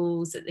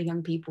schools that the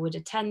young people would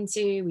attend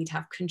to. We'd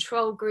have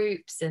control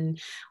groups and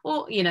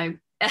all, you know,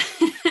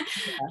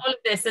 all of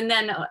this. And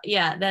then,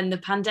 then the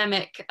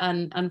pandemic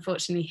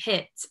unfortunately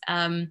hit.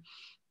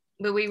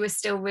 But we were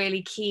still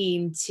really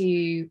keen to,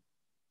 you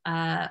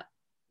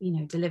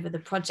know, deliver the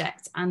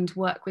project and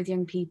work with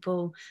young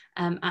people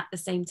at the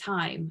same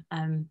time.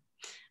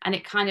 And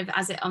it kind of,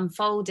 as it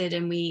unfolded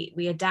and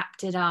we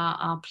adapted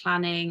our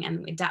planning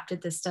and we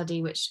adapted the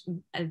study, which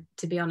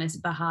to be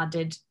honest, Bahar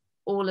did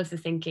all of the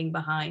thinking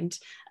behind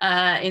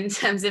in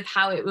terms of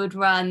how it would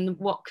run,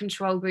 what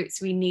control groups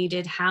we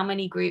needed, how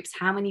many groups,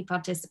 how many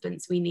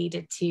participants we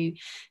needed to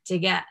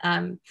get.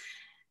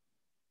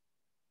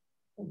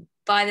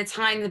 By the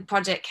time the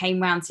project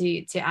came round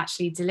to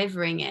actually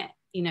delivering it,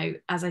 you know,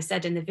 as I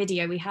said in the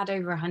video, we had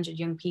over 100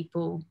 young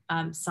people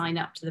sign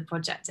up to the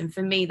project. And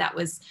for me, that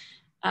was,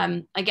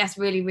 I guess,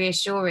 really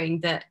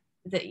reassuring that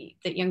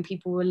young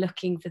people were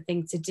looking for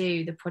things to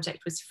do. The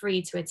project was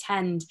free to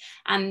attend.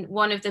 And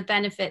one of the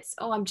benefits,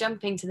 I'm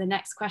jumping to the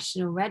next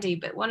question already,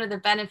 but one of the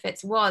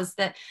benefits was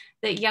that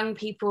young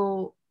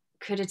people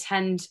could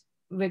attend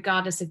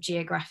regardless of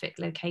geographic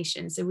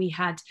location. So we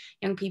had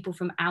young people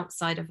from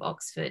outside of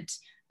Oxford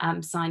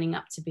signing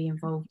up to be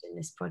involved in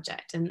this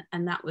project.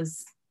 And that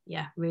was,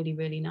 really,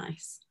 really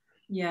nice.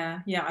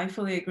 Yeah, I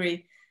fully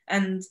agree.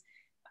 And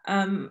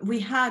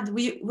we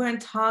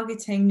weren't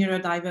targeting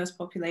neurodiverse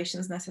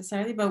populations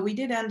necessarily, but we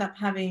did end up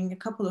having a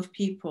couple of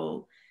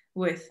people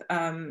with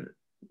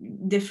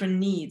different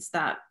needs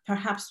that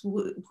perhaps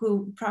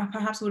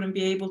wouldn't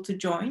be able to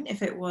join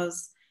if it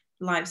was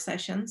live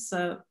sessions.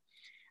 So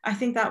I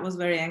think that was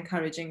very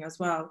encouraging as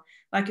well.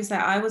 Like you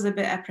said, I was a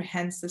bit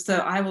apprehensive. So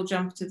I will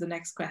jump to the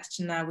next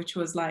question now, which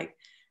was like,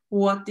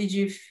 what did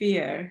you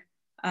fear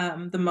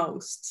the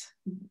most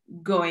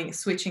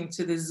switching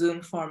to the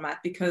Zoom format?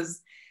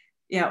 Because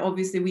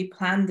obviously we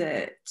planned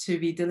it to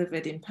be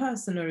delivered in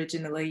person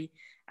originally.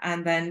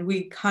 And then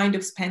we kind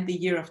of spent the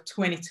year of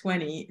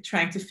 2020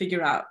 trying to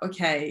figure out,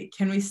 okay,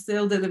 can we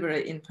still deliver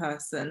it in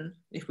person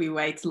if we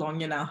wait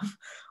long enough?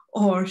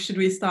 Or should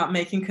we start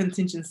making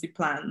contingency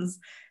plans?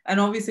 And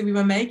obviously we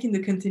were making the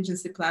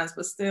contingency plans,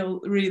 but still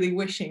really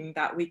wishing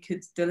that we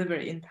could deliver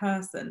it in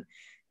person.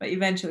 But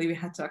eventually we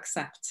had to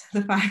accept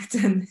the fact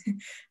and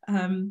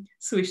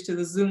switch to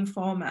the Zoom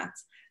format.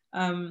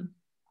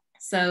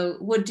 So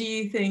what do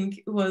you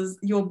think was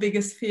your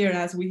biggest fear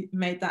as we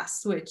made that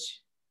switch?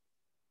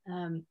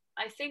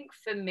 I think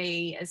for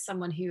me, as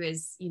someone who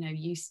is, you know,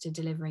 used to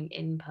delivering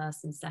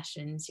in-person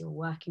sessions, you're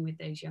working with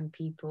those young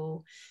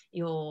people,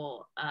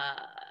 you're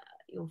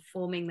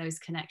forming those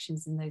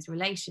connections and those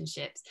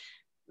relationships.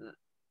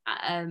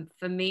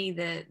 For me,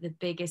 the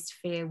biggest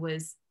fear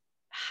was,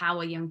 how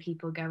are young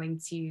people going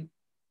to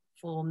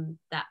form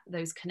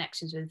those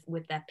connections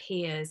with their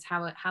peers?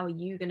 How are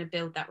you going to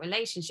build that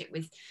relationship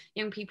with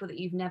young people that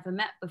you've never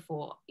met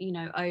before, you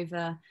know,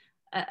 over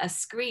a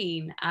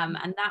screen? And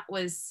that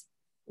was,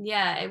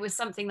 it was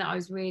something that I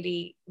was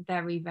really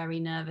very, very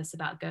nervous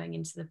about going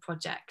into the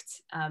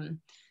project.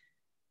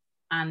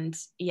 And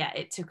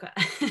it took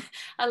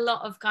a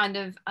lot of kind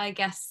of, I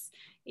guess,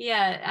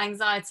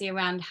 anxiety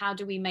around how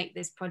do we make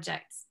this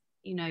project,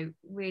 you know,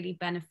 really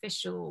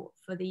beneficial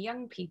for the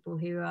young people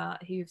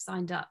who've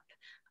signed up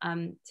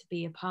to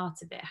be a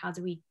part of it. How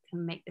do we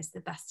can make this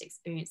the best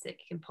experience that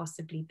it can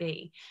possibly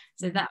be?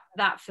 So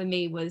that for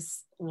me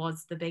was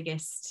the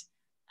biggest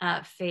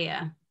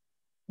fear.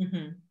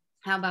 Mm-hmm.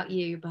 How about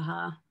you,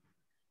 Bahar?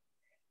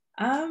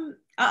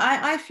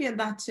 I feared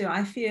that too.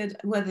 I feared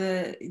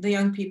whether the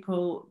young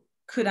people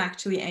could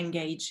actually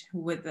engage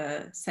with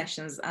the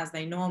sessions as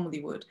they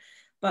normally would.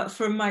 But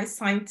from my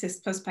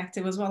scientist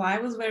perspective as well, I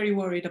was very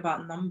worried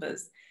about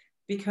numbers,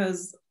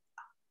 because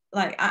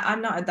like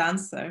I'm not a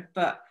dancer,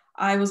 but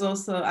I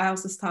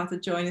also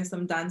started joining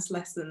some dance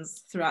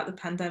lessons throughout the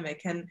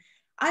pandemic, and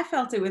I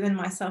felt it within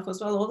myself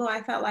as well. Although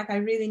I felt like I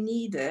really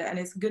need it and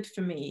it's good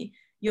for me,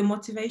 your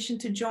motivation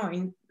to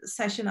join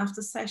session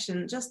after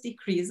session just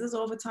decreases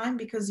over time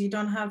because you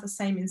don't have the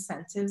same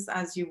incentives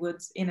as you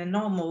would in a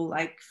normal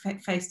like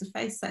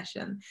face-to-face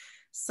session.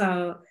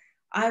 So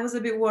I was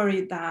a bit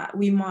worried that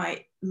we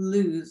might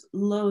lose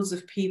loads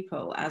of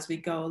people as we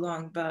go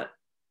along, but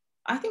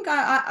I think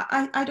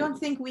I don't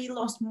think we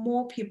lost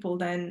more people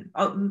than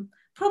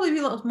probably we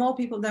lost more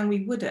people than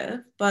we would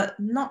have, but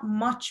not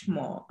much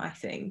more. I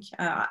think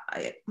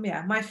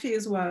yeah, my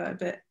fears were a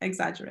bit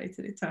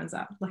exaggerated. It turns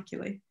out,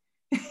 luckily.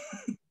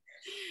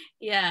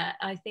 Yeah,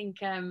 I think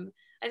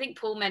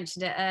Paul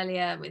mentioned it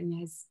earlier in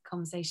his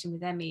conversation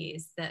with Emmy,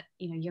 is that,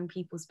 you know, young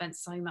people spent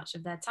so much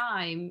of their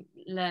time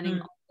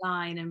learning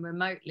online and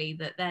remotely,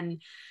 that then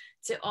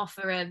to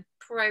offer a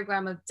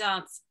program of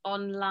dance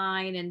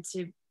online and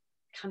to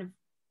kind of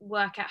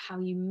work out how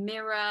you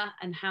mirror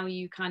and how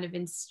you kind of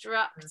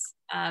instruct,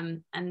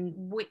 and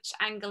which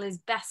angle is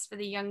best for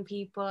the young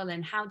people,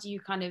 and how do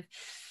you kind of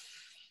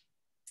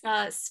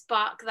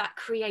spark that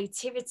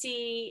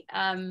creativity.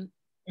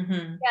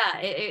 Yeah,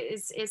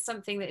 it's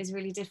something that is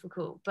really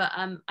difficult, but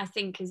I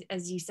think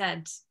as you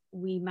said,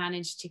 we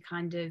managed to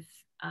kind of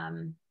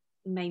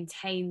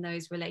maintain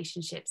those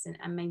relationships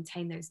and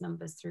maintain those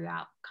numbers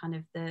throughout kind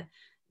of the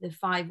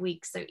 5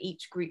 weeks. So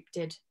each group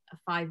did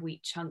a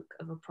 5-week chunk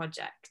of a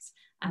project,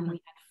 and we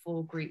had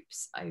 4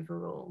 groups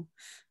overall.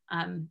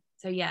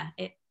 So yeah,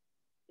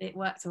 it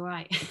worked all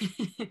right.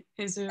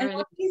 And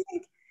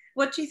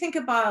what do you think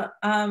about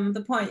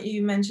the point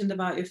you mentioned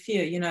about your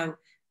fear, you know,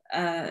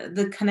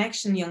 the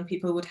connection young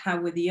people would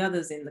have with the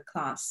others in the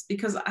class?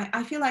 Because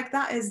I feel like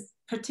that is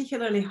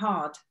particularly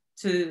hard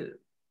to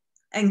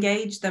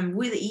engage them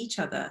with each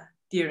other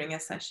during a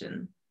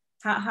session.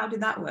 How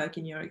did that work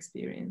in your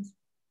experience?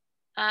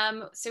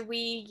 So we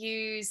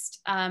used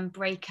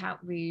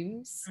breakout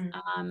rooms,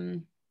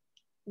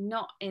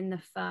 not in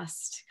the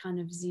first kind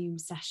of Zoom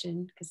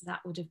session, because that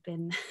would have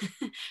been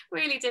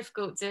really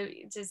difficult to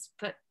just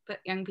put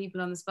young people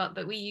on the spot.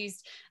 But we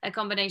used a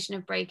combination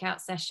of breakout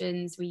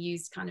sessions. We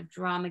used kind of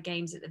drama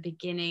games at the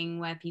beginning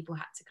where people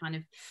had to kind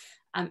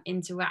of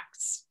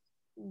interact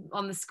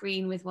on the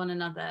screen with one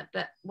another.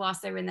 But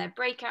whilst they were in their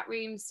breakout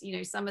rooms, you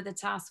know, some of the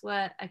tasks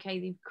were, okay,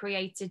 they've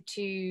created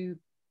to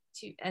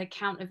a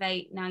count of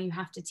 8, now you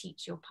have to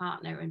teach your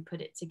partner and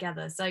put it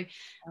together. So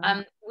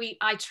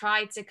I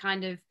tried to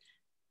kind of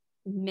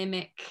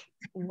mimic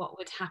what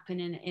would happen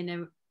in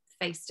a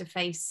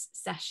face-to-face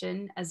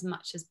session as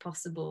much as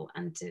possible,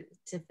 and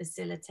to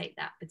facilitate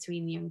that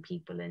between young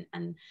people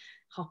and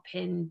hop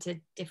into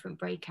different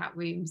breakout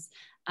rooms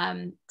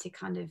to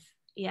kind of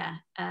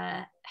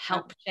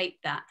help shape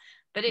that.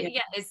 But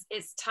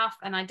it's tough,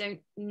 and I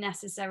don't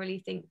necessarily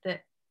think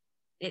that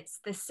it's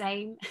the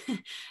same.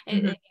 I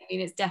mean,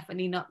 it's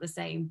definitely not the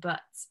same,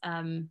 but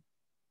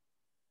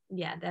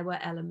there were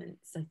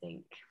elements, I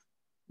think.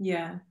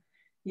 Yeah,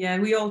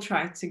 we all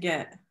tried to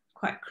get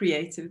quite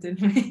creative,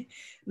 didn't we?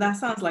 That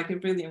sounds like a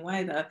brilliant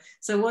way though.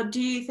 So what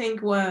do you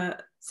think were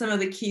some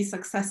of the key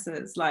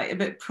successes? Like a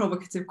bit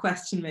provocative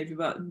question maybe,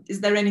 but is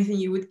there anything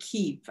you would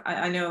keep?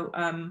 I know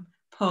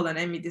Paul and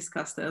Emmy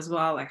discussed it as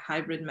well, like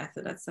hybrid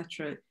method,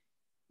 etc.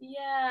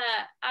 Yeah,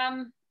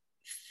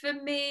 for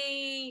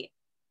me,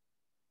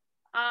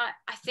 I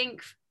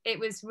think it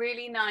was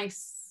really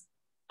nice.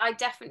 I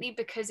definitely,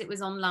 because it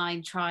was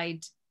online,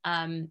 tried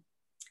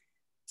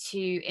to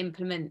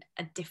implement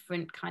a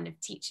different kind of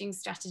teaching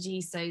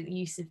strategy. So the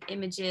use of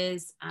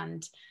images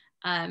and,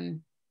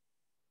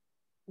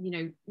 you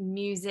know,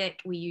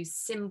 music. We use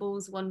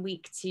symbols one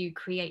week to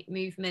create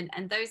movement.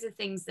 And those are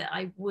things that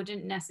I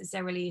wouldn't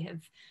necessarily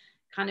have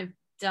kind of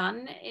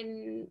done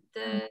in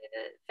the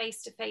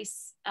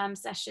face-to-face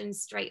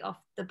sessions straight off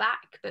the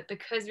back. But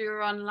because we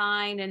were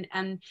online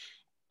and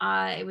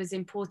it was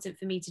important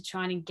for me to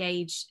try and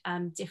engage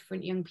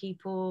different young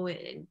people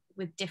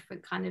with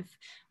different kind of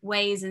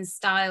ways and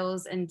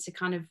styles, and to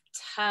kind of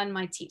turn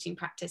my teaching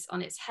practice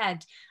on its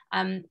head.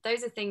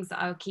 Those are things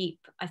that I'll keep.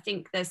 I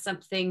think there's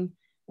something,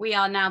 we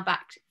are now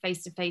back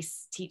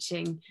face-to-face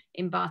teaching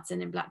in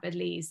Barton and Blackbird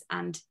Leys,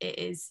 and it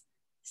is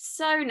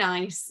so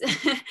nice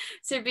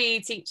to be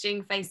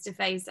teaching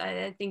face-to-face.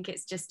 I think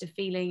it's just a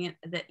feeling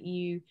that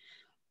you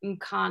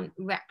can't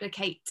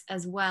replicate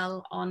as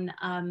well on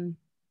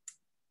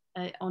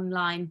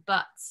online,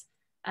 but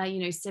you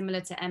know,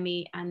 similar to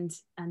Emmy and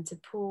to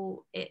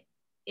Paul, it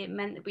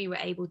meant that we were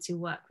able to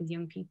work with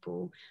young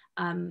people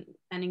and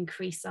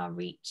increase our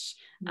reach.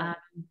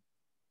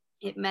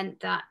 It meant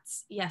that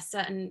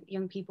certain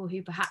young people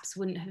who perhaps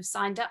wouldn't have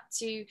signed up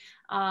to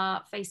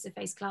our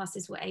face-to-face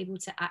classes were able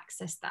to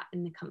access that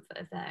in the comfort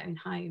of their own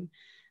home.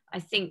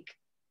 I think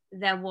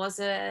there was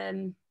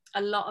a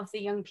lot of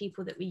the young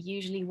people that we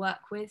usually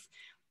work with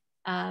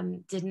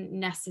didn't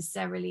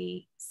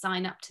necessarily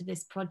sign up to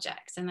this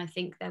project, and I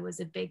think there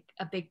was a big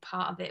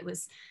part of it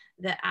was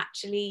that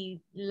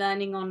actually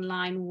learning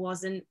online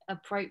wasn't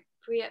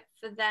appropriate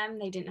for them.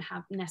 They didn't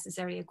have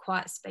necessarily a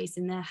quiet space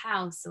in their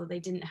house, or they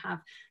didn't have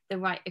the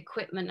right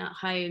equipment at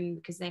home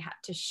because they had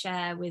to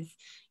share with,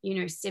 you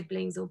know,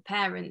 siblings or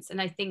parents.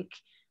 And I think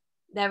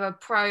there are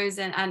pros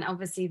and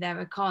obviously there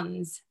are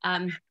cons,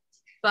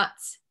 but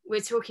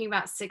we're talking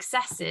about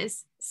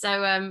successes.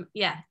 So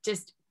yeah,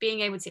 just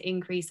being able to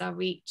increase our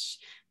reach,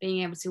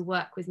 being able to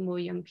work with more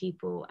young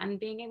people, and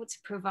being able to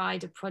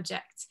provide a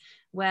project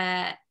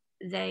where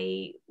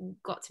they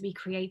got to be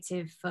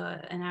creative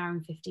for an hour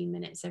and 15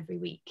 minutes every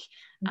week,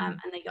 and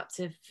they got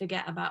to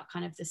forget about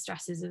kind of the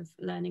stresses of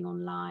learning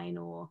online,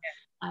 or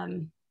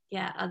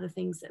yeah, other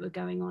things that were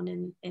going on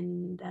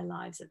in their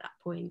lives at that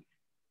point.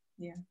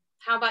 Yeah.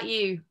 How about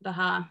you,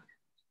 Bahar?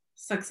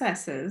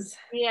 Successes?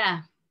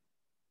 Yeah.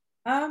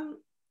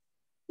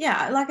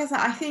 Yeah, like I said,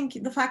 I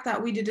think the fact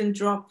that we didn't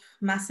drop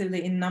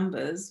massively in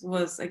numbers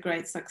was a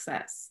great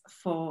success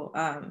for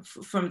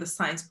from the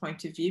science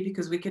point of view,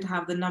 because we could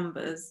have the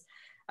numbers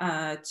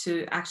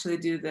to actually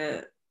do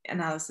the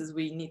analysis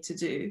we need to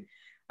do.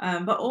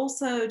 But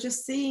also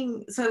just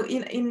seeing, so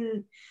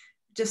in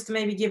just to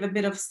maybe give a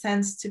bit of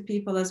sense to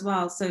people as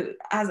well. So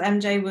as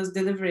MJ was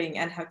delivering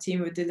and her team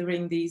were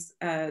delivering these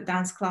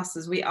dance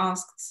classes, we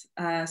asked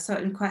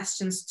certain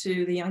questions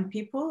to the young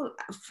people,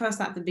 first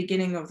at the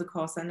beginning of the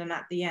course and then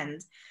at the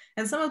end.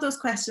 And some of those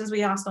questions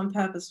we asked on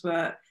purpose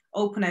were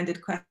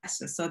open-ended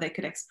questions so they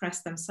could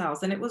express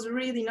themselves. And it was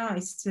really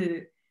nice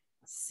to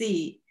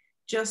see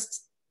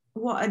just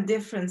what a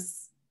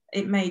difference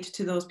it made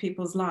to those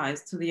people's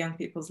lives, to the young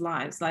people's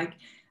lives. Like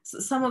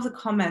some of the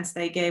comments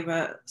they gave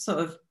were sort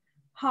of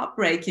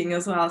heartbreaking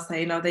as well,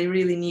 saying, you know, they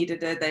really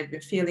needed it, they've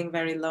been feeling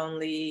very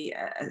lonely,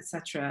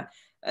 etc.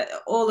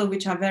 All of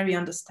which are very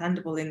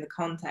understandable in the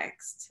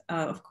context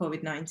of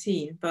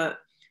COVID-19. But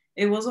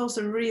it was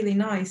also really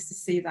nice to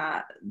see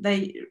that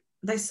they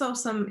saw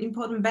some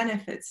important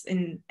benefits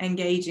in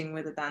engaging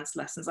with the dance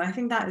lessons. I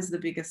think that is the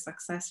biggest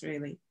success,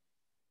 really.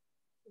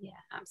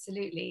 Yeah,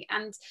 absolutely.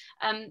 And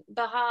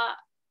Bahar,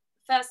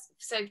 first,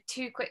 so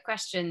 2 quick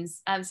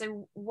questions.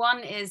 So one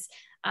is,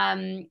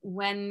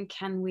 when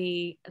can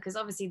we, because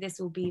obviously this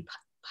will be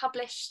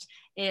published,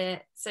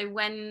 so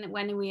when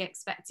are we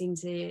expecting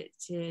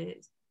to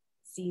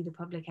see the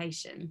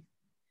publication?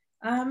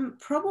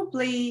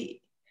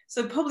 Probably,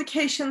 so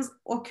publications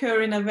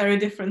occur in a very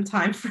different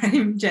time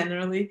frame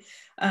generally.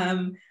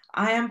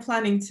 I am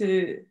planning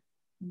to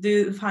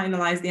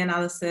finalize the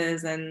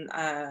analysis and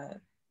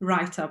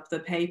write up the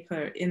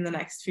paper in the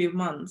next few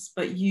months,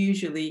 but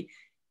usually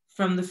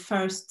from the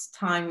first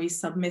time we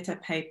submit a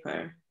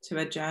paper to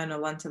a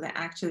journal until it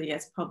actually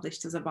gets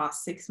published is about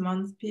a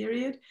 6-month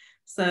period.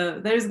 So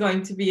there's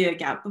going to be a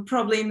gap, but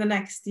probably in the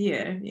next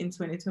year, in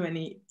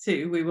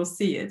 2022, we will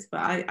see it,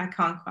 but I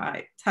can't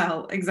quite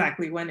tell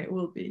exactly when it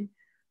will be.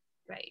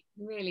 Great,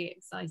 really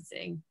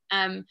exciting.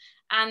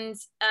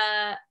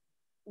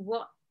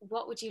 What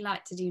would you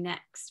like to do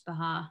next,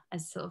 Bahar,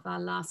 as sort of our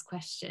last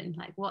question?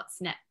 Like,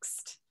 what's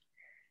next?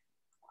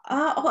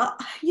 Well,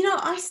 you know,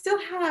 I still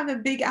have a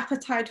big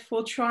appetite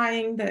for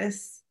trying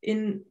this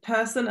in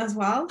person as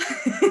well,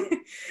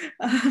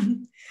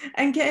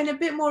 and getting a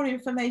bit more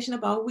information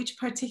about which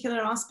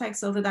particular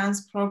aspects of the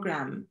dance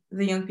program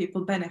the young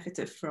people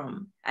benefited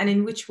from, and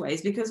in which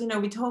ways, because, you know,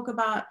 we talk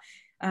about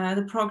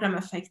the program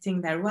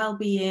affecting their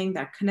well-being,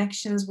 their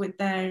connections with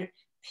their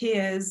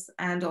peers,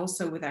 and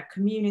also with their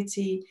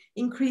community,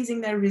 increasing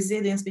their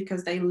resilience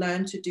because they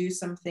learn to do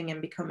something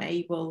and become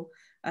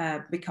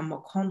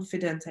more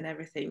confident and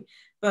everything.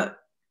 But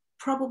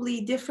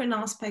probably different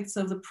aspects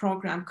of the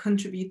program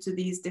contribute to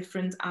these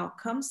different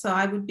outcomes. So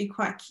I would be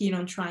quite keen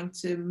on trying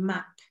to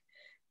map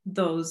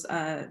those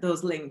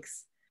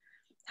links.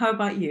 How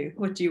about you?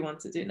 What do you want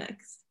to do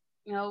next?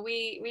 Well,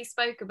 we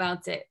spoke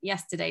about it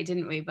yesterday,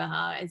 didn't we,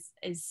 Bahar?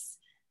 Is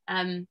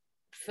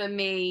for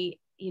me,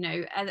 you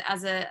know,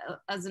 as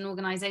an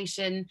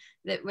organization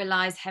that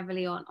relies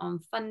heavily on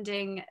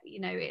funding,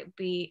 you know, it would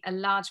be a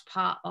large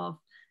part of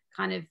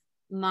kind of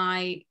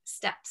my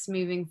steps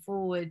moving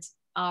forward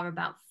are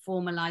about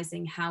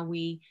formalizing how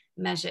we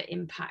measure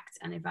impact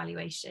and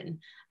evaluation.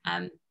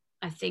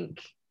 I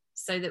think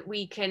so that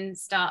we can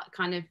start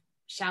kind of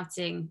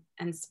shouting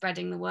and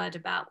spreading the word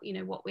about, you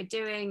know, what we're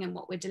doing and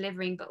what we're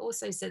delivering, but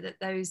also so that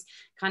those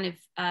kind of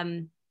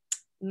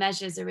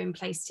measures are in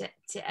place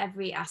to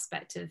every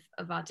aspect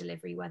of our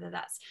delivery, whether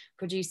that's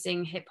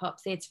producing hip hop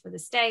theatre for the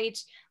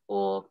stage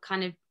or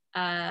kind of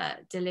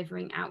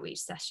delivering outreach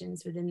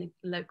sessions within the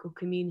local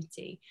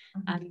community.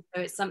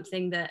 So it's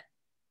something that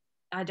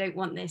I don't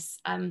want this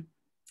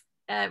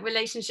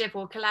relationship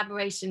or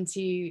collaboration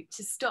to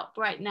stop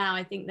right now.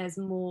 I think there's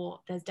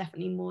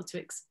definitely more to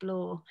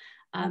explore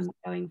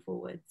going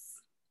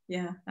forwards.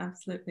 Yeah,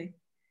 absolutely.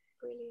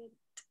 Brilliant.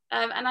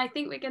 And I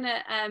think we're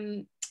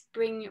gonna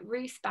bring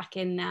Ruth back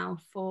in now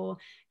for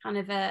kind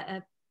of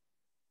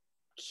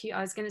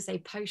I was going to say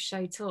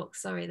post-show talk.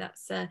 Sorry,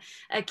 that's a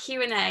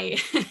Q&A.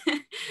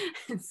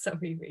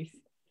 Sorry, Ruth.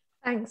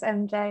 Thanks,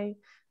 MJ.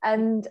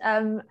 And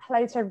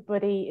hello to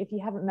everybody. If you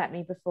haven't met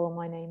me before,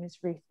 my name is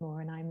Ruth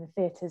Moore and I'm the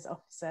Theatres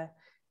Officer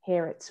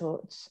here at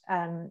Torch.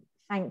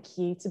 thank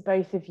you to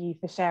both of you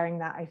for sharing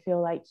that. I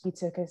feel like you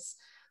took us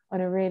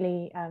on a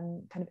really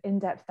kind of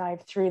in-depth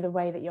dive through the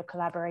way that your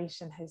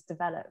collaboration has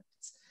developed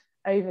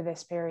over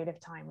this period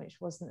of time,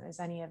 which wasn't as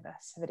any of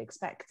us had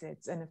expected.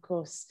 And of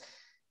course,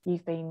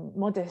 you've been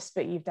modest,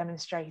 but you've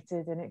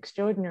demonstrated an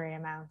extraordinary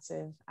amount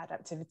of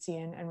adaptivity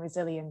and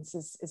resilience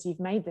as you've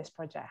made this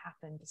project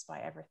happen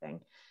despite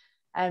everything.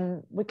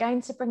 We're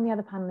going to bring the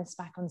other panelists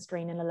back on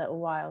screen in a little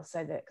while, so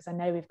that, because I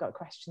know we've got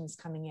questions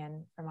coming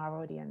in from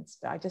our audience,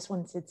 but I just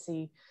wanted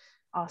to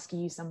ask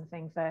you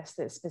something first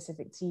that's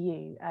specific to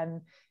you.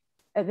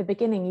 At the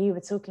beginning, you were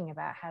talking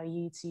about how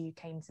you two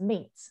came to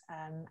meet,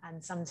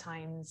 and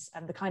sometimes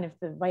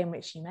the way in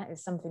which you met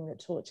is something that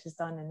Torch has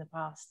done in the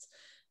past.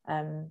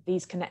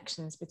 These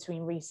connections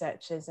between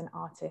researchers and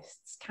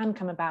artists can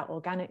come about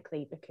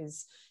organically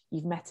because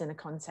you've met in a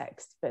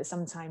context, but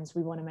sometimes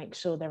we want to make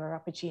sure there are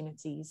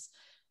opportunities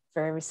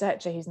for a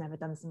researcher who's never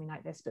done something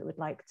like this but would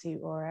like to,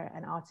 or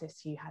an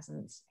artist who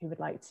hasn't, who would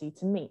like to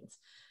meet.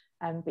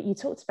 But you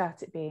talked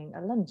about it being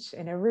a lunch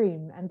in a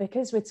room, and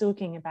because we're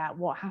talking about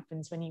what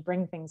happens when you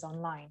bring things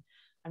online,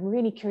 I'm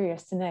really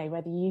curious to know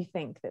whether you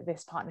think that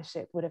this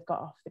partnership would have got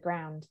off the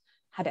ground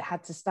had it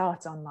had to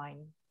start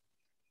online.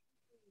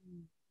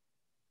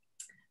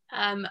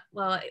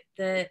 Well,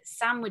 the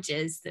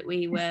sandwiches that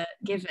we were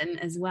given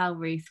as well,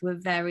 Ruth, were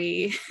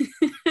very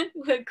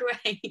were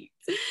great.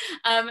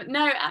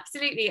 No,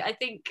 absolutely. I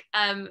think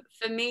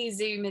for me,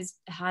 Zoom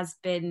has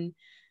been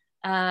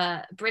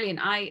brilliant.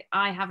 I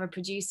have a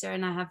producer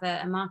and I have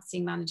a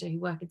marketing manager who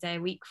work a day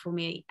a week for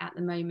me at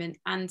the moment,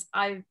 and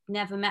I've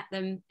never met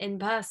them in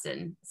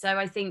person. So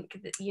I think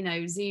that, you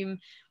know, Zoom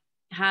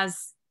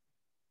has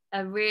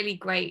a really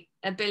great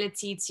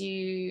ability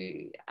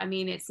to, I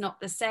mean, it's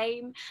not the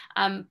same,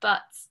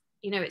 but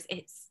you know,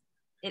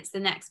 it's the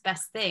next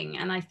best thing.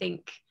 And I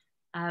think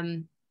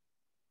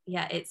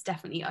yeah, it's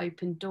definitely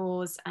opened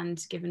doors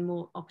and given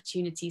more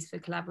opportunities for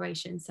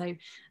collaboration. So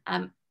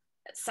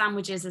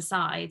sandwiches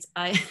aside,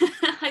 I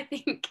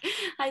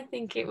I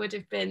think it would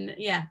have been,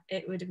 yeah,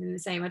 it would have been the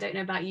same. I don't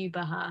know about you,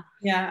 Bahar.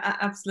 Yeah,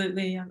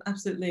 absolutely. I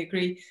absolutely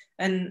agree.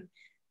 And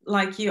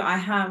like you, I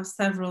have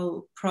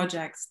several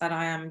projects that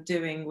I am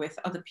doing with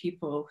other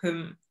people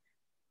whom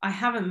I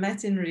haven't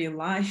met in real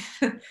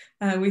life.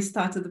 We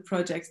started the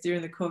projects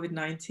during the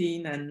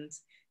COVID-19 and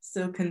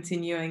still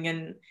continuing.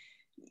 And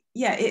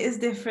yeah, it is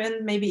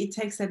different. Maybe it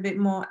takes a bit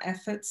more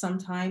effort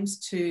sometimes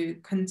to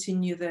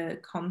continue the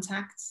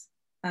contact,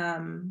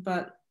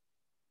 but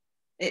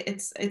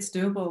it's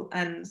doable.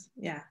 And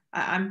yeah,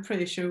 I'm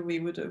pretty sure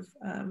we would have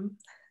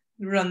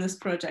run this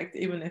project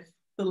even if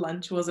the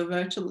lunch was a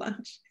virtual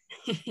lunch.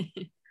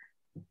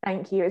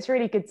 Thank you. It's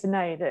really good to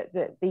know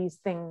that these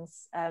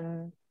things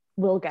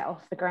will get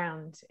off the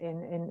ground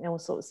in all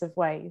sorts of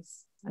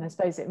ways. And I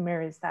suppose it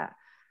mirrors that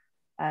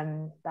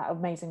that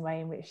amazing way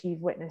in which you've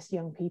witnessed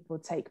young people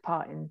take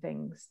part in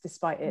things,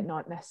 despite it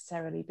not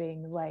necessarily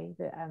being the way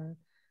that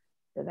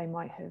that they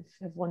might have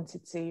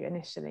wanted to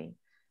initially.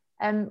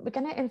 We're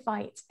going to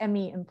invite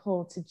Emmy and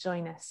Paul to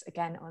join us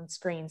again on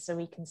screen so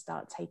we can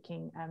start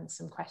taking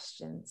some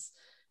questions.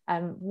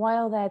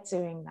 While they're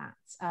doing that,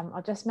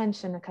 I'll just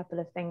mention a couple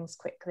of things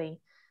quickly.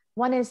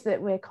 One is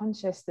that we're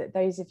conscious that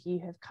those of you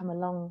who have come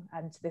along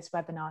to this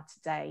webinar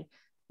today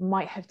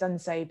might have done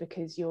so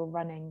because you're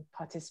running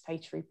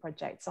participatory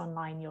projects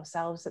online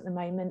yourselves at the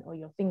moment, or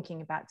you're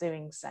thinking about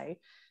doing so.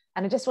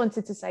 And I just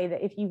wanted to say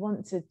that if you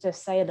want to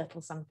just say a little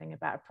something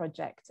about a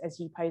project as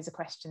you pose a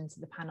question to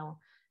the panel,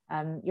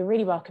 you're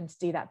really welcome to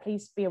do that.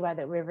 Please be aware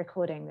that we're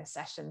recording this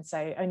session,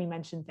 so only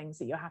mention things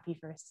that you're happy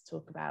for us to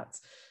talk about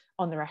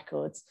on the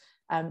records,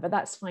 but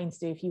that's fine to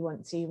do if you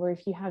want to, or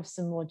if you have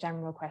some more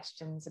general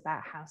questions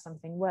about how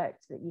something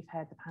worked that you've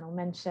heard the panel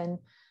mention,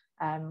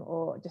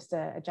 or just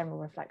a general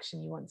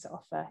reflection you want to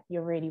offer,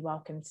 you're really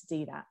welcome to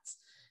do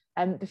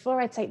that. Before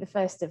I take the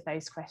first of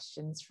those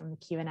questions from the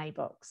Q&A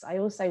box, I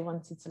also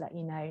wanted to let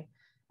you know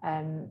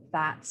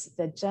that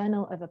the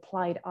Journal of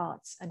Applied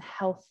Arts and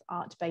Health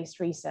Art-Based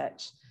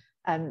Research,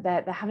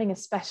 they're having a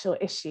special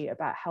issue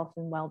about health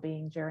and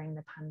well-being during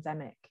the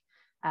pandemic.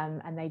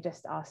 And they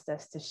just asked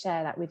us to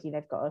share that with you.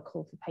 They've got a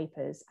call for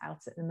papers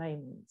out at the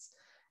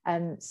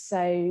moment.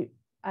 So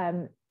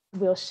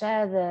we'll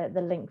share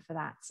the link for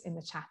that in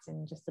the chat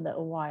in just a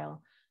little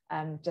while,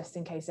 just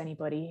in case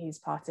anybody who's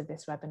part of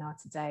this webinar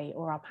today,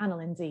 or our panel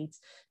indeed,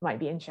 might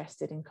be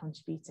interested in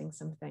contributing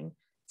something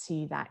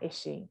to that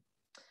issue.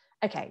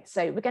 Okay,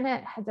 so we're going to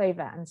head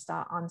over and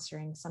start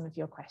answering some of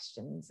your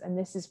questions. And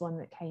this is one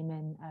that came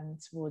in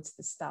towards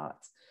the start.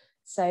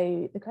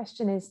 So the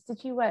question is,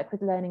 did you work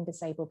with learning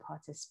disabled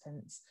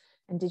participants,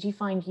 and did you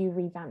find you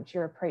revamped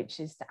your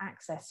approaches to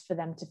access for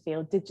them to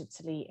feel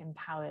digitally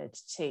empowered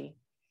too?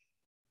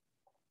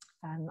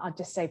 I'll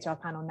just say to our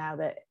panel now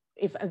that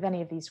if of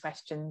any of these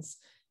questions,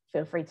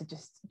 feel free to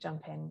just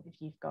jump in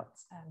if you've got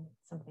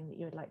something that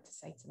you would like to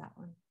say to that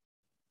one.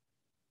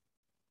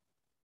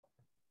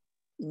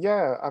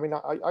 Yeah, I mean,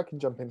 I can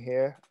jump in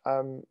here.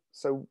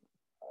 So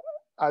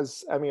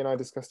as Emmy and I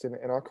discussed in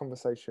our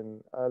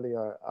conversation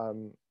earlier,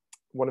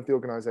 one of the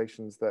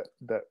organisations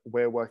that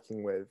we're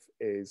working with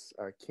is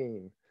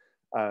Keen.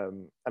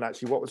 And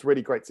actually what was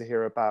really great to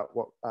hear about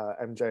what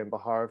MJ and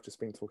Bahar have just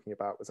been talking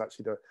about was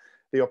actually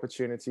the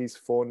opportunities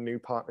for new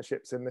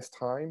partnerships in this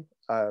time,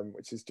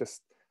 which is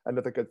just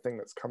another good thing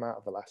that's come out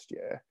of the last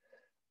year.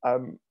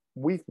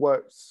 We've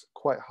worked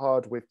quite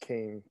hard with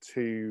Keen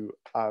to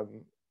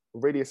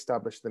really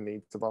establish the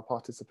needs of our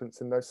participants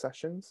in those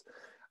sessions,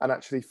 and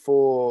actually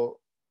for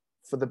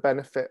the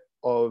benefit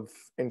of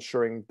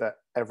ensuring that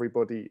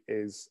everybody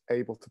is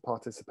able to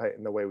participate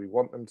in the way we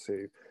want them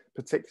to,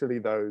 particularly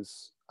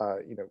those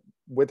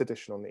with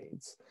additional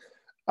needs.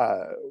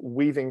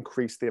 We've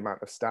increased the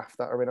amount of staff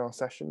that are in our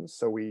sessions,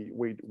 so we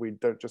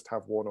don't just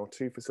have one or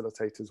two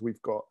facilitators.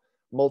 We've got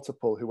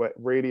multiple who are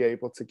really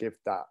able to give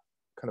that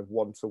kind of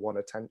one-to-one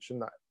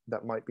attention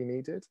that might be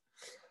needed.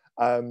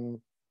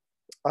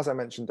 As I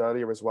mentioned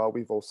earlier as well,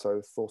 we've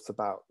also thought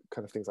about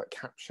kind of things like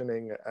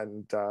captioning,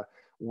 and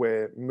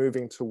we're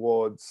moving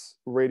towards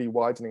really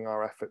widening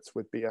our efforts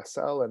with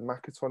BSL and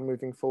Makaton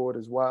moving forward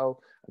as well,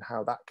 and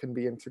how that can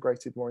be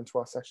integrated more into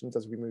our sessions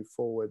as we move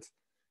forward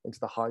into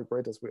the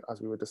hybrid, as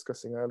we were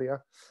discussing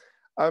earlier.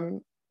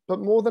 But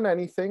more than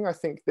anything, I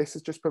think this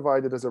has just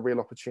provided us a real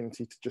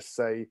opportunity to just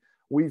say,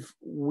 we've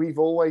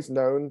always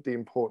known the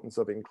importance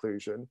of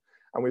inclusion,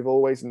 and we've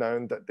always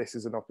known that this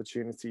is an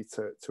opportunity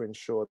to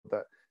ensure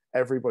that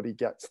everybody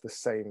gets the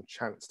same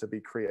chance to be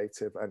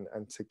creative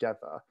and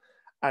together.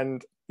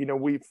 And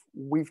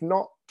we've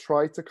not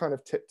tried to kind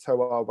of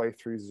tiptoe our way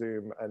through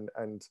Zoom and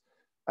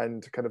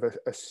kind of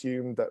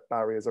assume that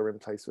barriers are in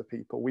place for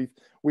people.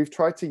 We've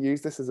tried to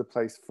use this as a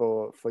place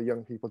for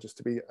young people just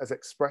to be as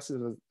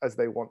expressive as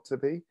they want to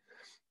be.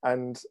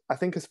 And I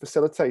think as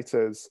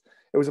facilitators,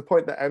 it was a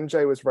point that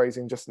MJ was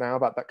raising just now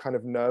about that kind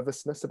of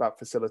nervousness about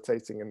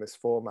facilitating in this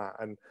format.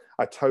 And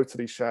I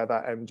totally share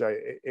that, MJ.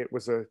 It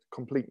was a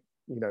complete,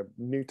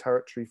 new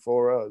territory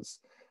for us.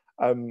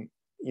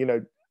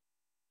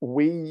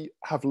 We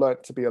have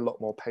learned to be a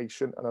lot more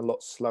patient and a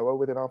lot slower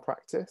within our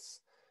practice,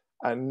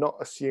 and not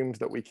assumed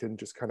that we can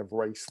just kind of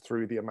race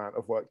through the amount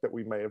of work that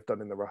we may have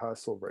done in the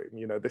rehearsal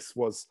room. This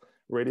was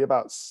really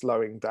about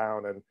slowing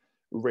down and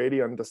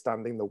really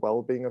understanding the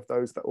well-being of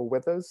those that were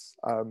with us,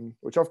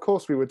 which of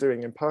course we were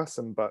doing in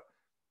person, but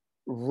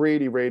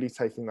really, really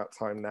taking that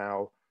time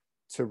now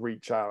to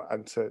reach out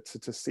and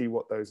to see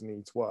what those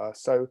needs were.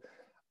 So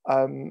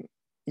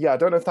yeah, I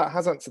don't know if that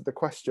has answered the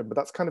question, but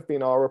that's kind of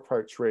been our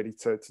approach, really,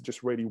 to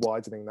just really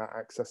widening that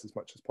access as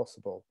much as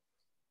possible.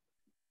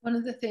 One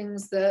of the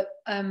things that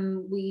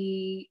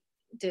we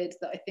did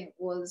that I think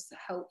was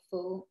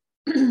helpful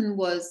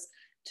was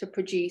to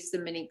produce a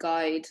mini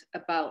guide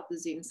about the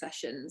Zoom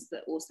sessions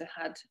that also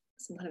had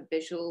some kind of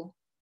visual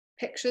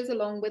pictures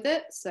along with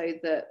it, so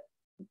that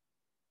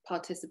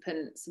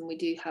participants, and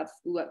we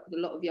work with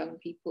a lot of young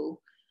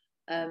people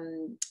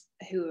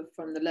who are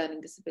from the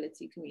learning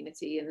disability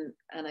community,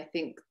 and I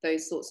think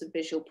those sorts of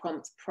visual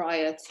prompts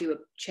prior to a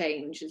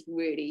change is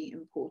really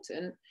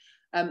important.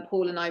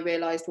 Paul and I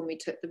realised when we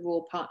took the Raw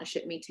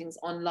partnership meetings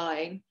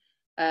online,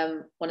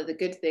 one of the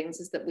good things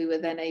is that we were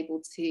then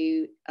able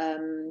to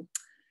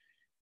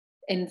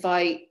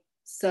invite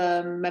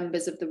some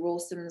members of the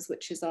Rawsomes,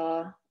 which is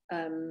our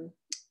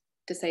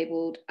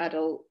disabled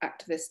adult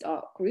activist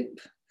art group,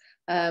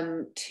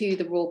 to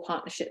the Raw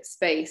partnership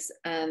space.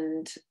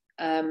 And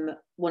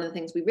one of the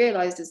things we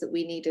realised is that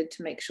we needed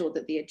to make sure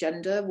that the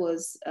agenda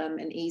was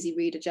an easy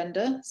read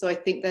agenda. So I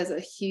think there's a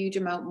huge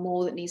amount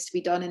more that needs to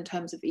be done in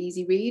terms of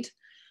easy read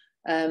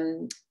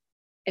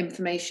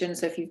information.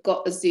 So if you've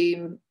got a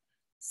Zoom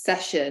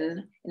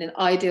session, in an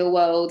ideal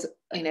world,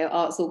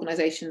 arts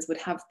organisations would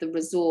have the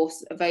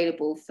resource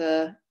available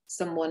for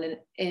someone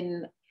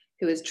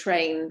who is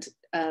trained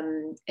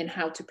in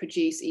how to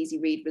produce easy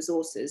read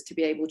resources to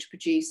be able to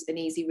produce an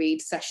easy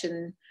read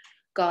session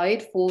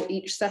guide for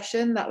each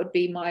session. That would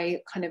be my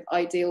kind of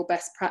ideal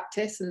best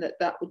practice, and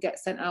that would get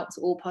sent out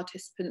to all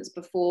participants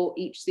before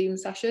each Zoom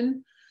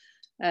session.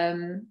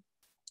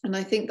 And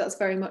I think that's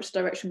very much the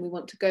direction we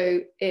want to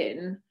go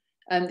in.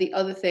 The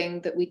other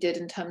thing that we did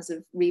in terms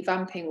of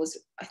revamping was,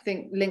 I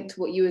think, linked to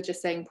what you were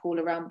just saying, Paul,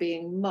 around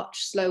being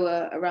much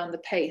slower around the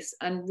pace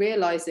and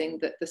realising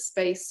that the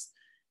space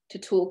to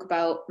talk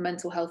about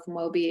mental health and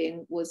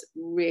well-being was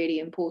really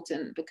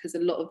important, because a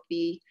lot of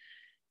the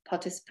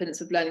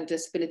participants with learning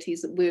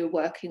disabilities that we were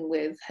working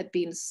with had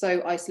been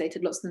so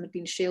isolated. Lots of them had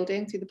been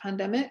shielding through the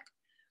pandemic.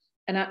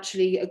 And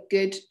actually a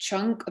good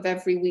chunk of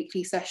every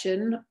weekly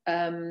session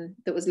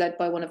that was led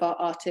by one of our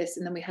artists,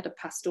 and then we had a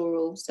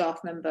pastoral staff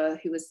member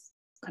who was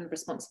kind of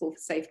responsible for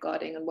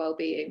safeguarding and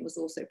well-being, was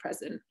also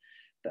present.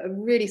 But a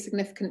really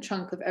significant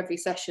chunk of every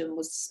session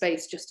was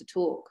space just to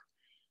talk.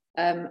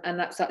 And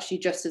that's actually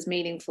just as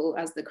meaningful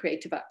as the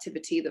creative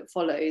activity that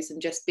follows,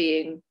 and just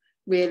being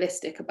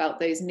realistic about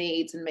those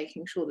needs and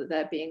making sure that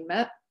they're being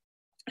met.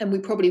 And we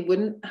probably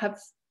wouldn't have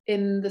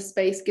in the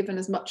space given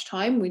as much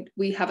time.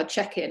 We have a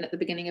check-in at the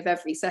beginning of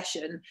every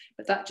session,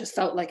 but that just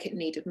felt like it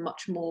needed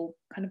much more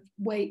kind of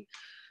weight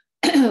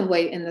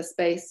in the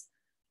space.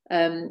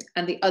 And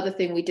the other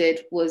thing we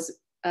did was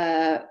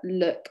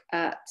look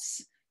at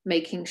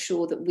making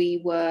sure that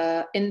we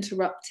were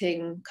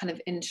interrupting kind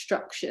of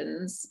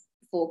instructions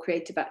for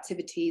creative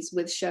activities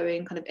with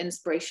showing kind of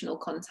inspirational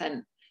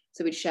content.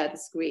 So we'd share the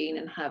screen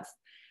and have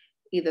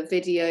either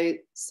videos,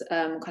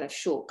 kind of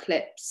short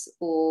clips,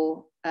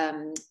 or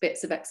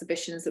bits of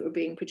exhibitions that were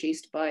being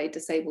produced by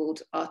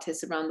disabled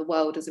artists around the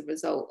world as a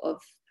result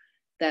of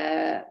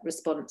their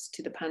response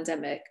to the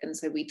pandemic. And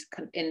so we'd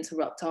kind of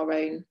interrupt our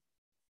own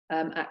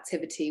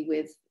activity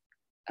with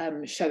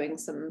showing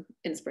some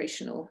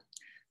inspirational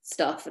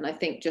stuff. And I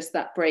think just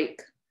that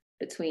break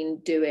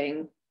between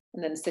doing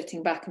and then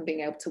sitting back and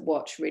being able to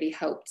watch really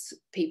helped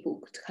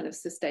people to kind of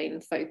sustain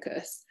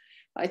focus.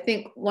 I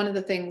think one of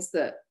the things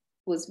that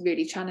was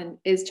really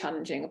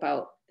challenging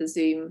about the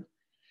Zoom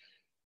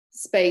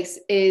space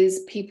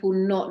is people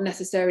not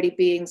necessarily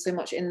being so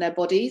much in their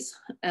bodies.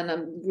 And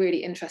I'm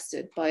really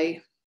interested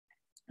by,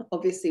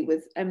 obviously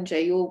with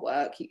MJ, your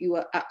work, you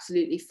were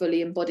absolutely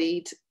fully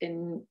embodied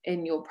in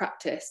your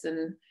practice,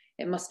 and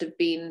it must have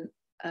been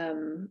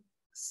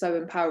so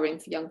empowering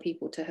for young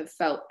people to have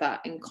felt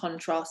that, in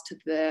contrast to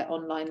their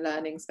online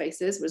learning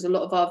spaces. Whereas a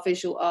lot of our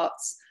visual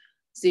arts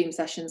Zoom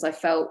sessions, I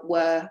felt,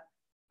 were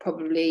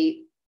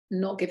probably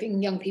not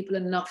giving young people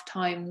enough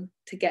time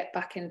to get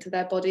back into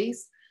their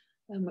bodies,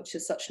 which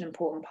is such an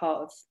important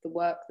part of the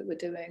work that we're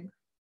doing.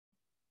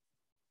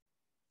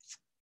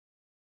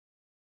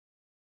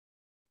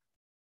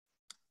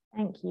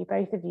 Thank you,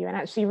 both of you. And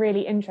actually,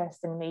 really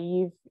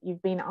interestingly,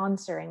 you've been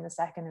answering the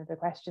second of the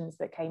questions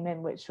that came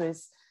in, which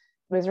was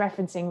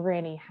referencing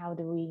really how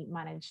do we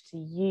manage to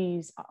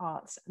use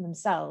arts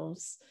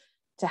themselves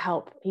to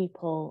help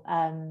people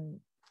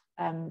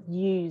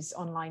use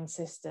online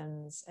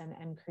systems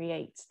and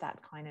create that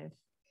kind of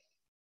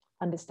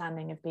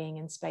understanding of being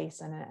in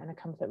space and a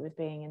comfort with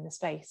being in the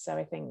space. So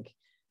I think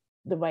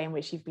the way in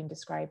which you've been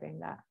describing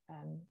that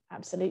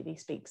absolutely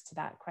speaks to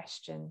that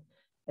question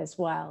as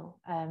well.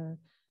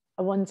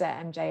 I wonder,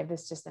 MJ, if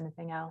there's just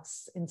anything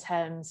else in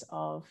terms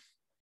of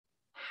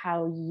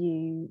how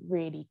you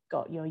really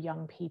got your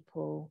young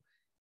people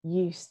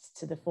used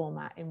to the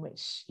format in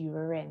which you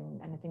were in,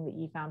 anything that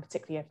you found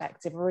particularly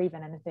effective, or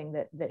even anything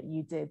that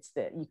you did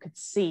that you could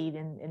see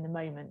in the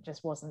moment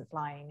just wasn't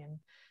flying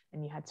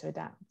and you had to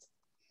adapt.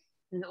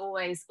 And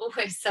always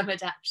some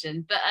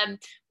adaptation, but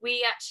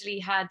we actually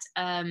had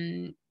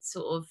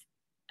sort of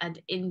an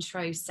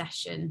intro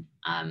session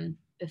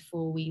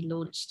before we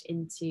launched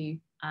into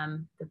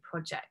the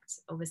project.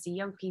 Obviously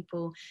young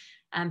people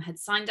had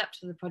signed up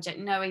to the project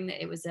knowing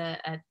that it was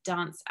a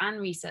dance and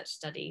research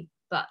study,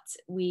 but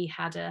we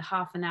had a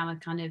half an hour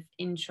kind of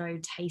intro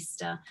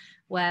taster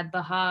where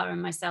Bahar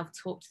and myself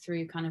talked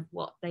through kind of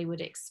what they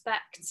would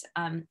expect,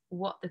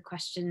 what the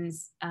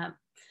questions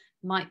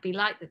might be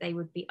like that they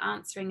would be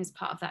answering as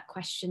part of that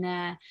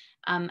questionnaire,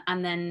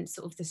 and then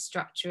sort of the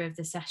structure of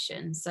the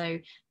session. So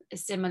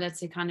similar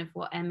to kind of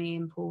what Emmy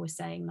and Paul were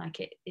saying,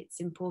 like it's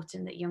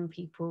important that young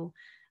people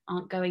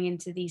aren't going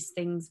into these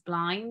things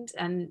blind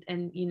and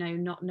you know,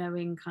 not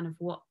knowing kind of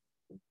what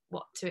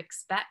to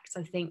expect.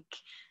 I think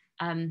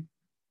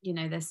you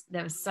know,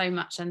 there was so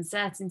much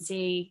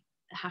uncertainty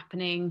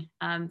happening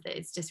that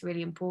it's just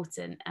really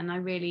important. And I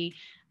really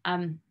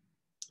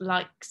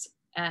liked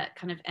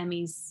kind of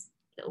Emmy's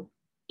little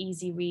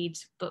easy read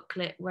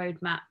booklet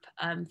roadmap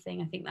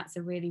thing. I think that's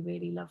a really,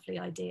 really lovely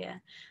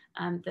idea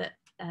that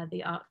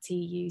the Ark-T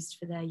used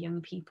for their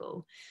young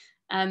people.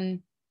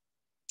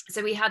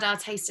 So we had our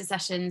taster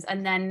sessions,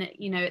 and then,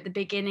 you know, at the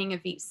beginning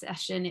of each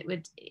session, it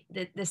would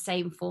the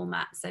same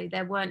format. So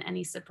there weren't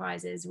any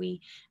surprises.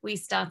 We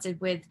started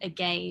with a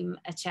game,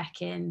 a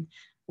check-in.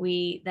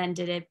 We then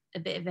did a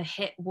bit of a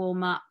HIIT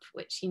warm-up,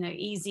 which, you know,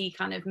 easy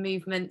kind of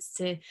movements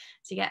to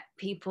get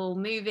people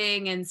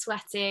moving and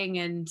sweating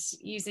and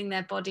using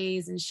their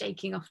bodies and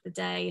shaking off the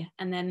day.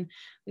 And then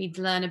we'd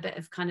learn a bit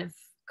of kind of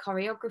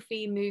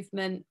choreography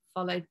movement,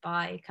 followed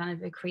by kind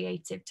of a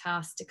creative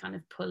task to kind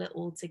of pull it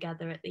all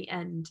together at the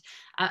end.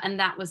 And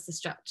that was the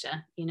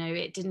structure. You know,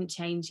 it didn't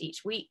change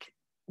each week.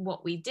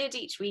 What we did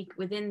each week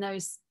within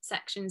those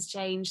sections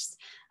changed.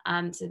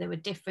 So there were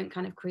different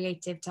kind of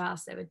creative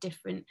tasks, there were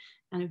different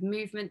kind of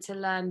movement to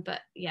learn,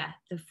 but yeah,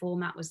 the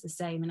format was the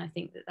same. And I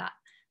think that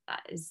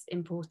is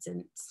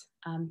important,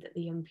 that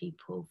the young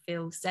people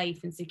feel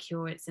safe and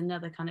secure. It's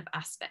another kind of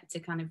aspect to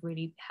kind of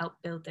really help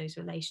build those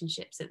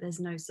relationships, that there's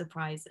no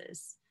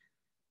surprises.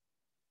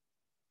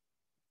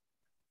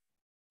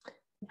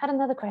 I've had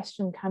another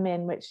question come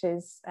in, which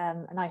is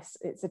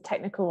it's a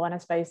technical one, I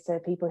suppose, to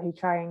people who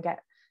try and get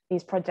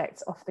these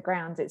projects off the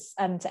ground. It's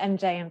to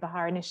MJ and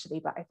Bahar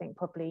initially, but I think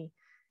probably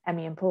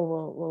Emmy and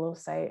Paul will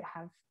also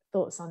have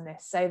thoughts on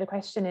this. So the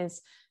question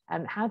is,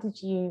 how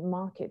did you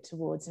market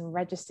towards and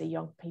register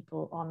young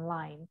people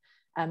online?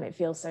 It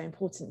feels so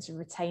important to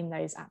retain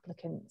those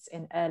applicants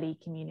in early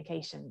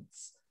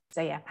communications.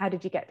 So yeah, how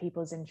did you get the young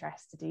people's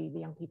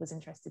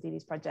interest to do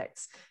these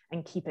projects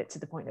and keep it to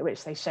the point at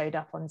which they showed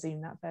up on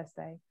Zoom that first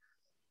day?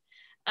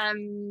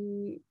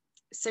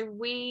 So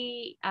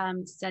we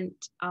sent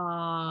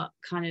our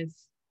kind of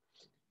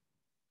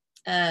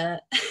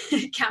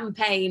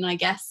campaign, I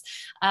guess,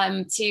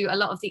 to a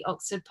lot of the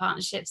Oxford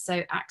partnerships.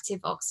 So Active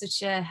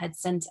Oxfordshire had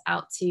sent it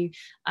out to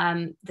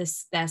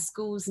their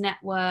schools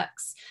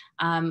networks.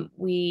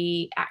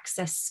 We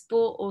Access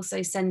Sport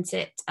also sent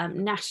it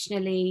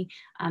nationally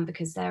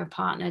because they're a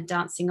partner.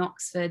 Dancing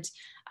Oxford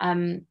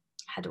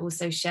had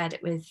also shared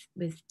it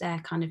with their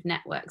kind of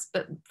networks.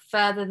 But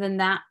further than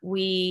that,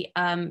 we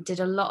did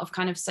a lot of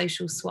kind of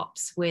social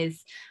swaps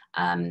with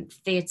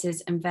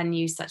theatres and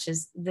venues such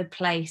as The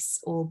Place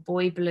or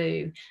Boy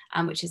Blue,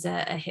 which is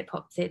a hip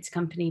hop theatre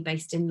company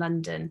based in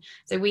London.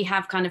 So we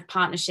have kind of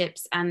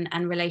partnerships and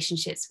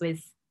relationships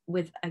with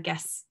I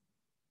guess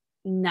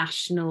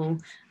national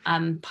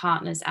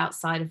partners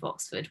outside of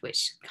Oxford,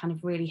 which kind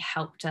of really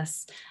helped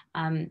us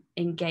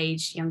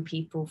engage young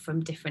people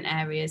from different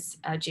areas,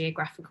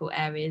 geographical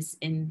areas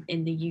in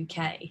the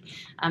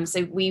UK.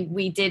 So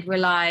we did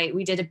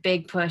a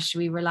big push.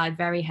 We relied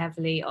very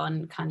heavily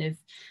on kind of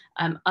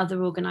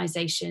other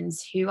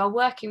organisations who are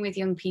working with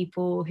young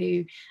people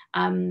who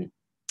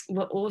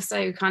were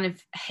also kind of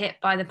hit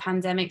by the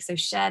pandemic, so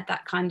shared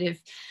that kind of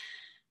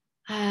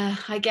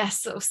I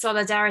guess sort of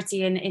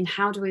solidarity in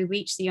how do we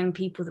reach the young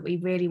people that we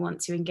really want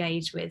to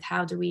engage with?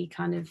 How do we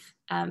kind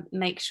of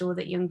make sure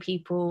that young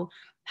people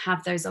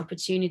have those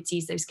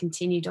opportunities, those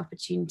continued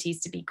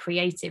opportunities to be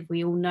creative?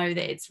 We all know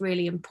that it's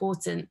really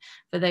important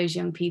for those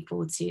young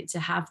people to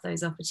have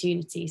those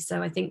opportunities.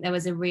 So I think there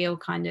was a real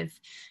kind of,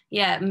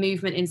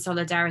 movement in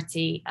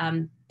solidarity,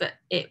 but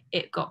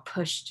it got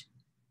pushed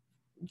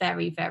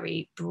very,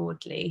 very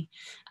broadly.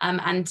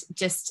 And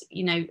just,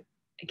 I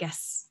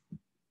guess,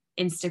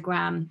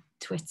 Instagram,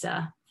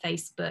 Twitter,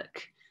 Facebook,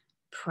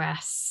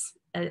 press.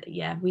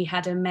 We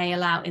had a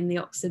mail out in the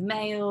Oxford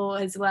Mail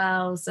as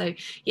well. So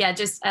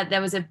just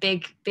there was a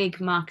big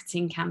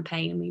marketing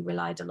campaign. We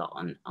relied a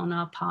lot on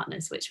our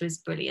partners, which was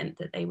brilliant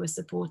that they were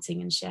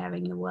supporting and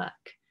sharing the work.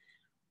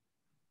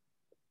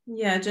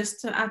 Yeah,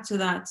 just to add to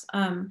that,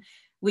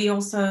 we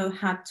also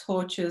had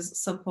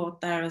Torch's support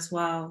there as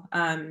well.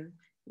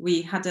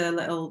 We had a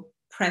little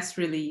press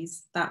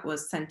release that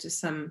was sent to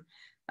some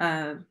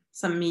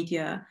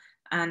media,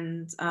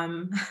 and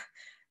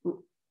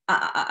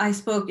I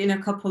spoke in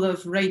a couple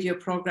of radio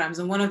programs,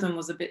 and one of them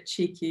was a bit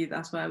cheeky.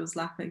 That's why I was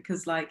laughing,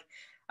 because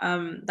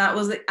that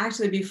was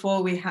actually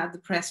before we had the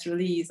press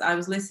release. I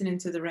was listening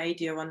to the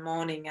radio one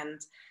morning,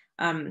 and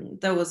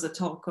there was a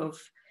talk of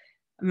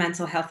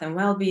mental health and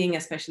well-being,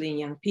 especially in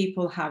young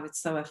people, how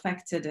it's so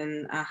affected,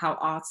 and how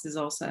arts is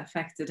also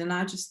affected. And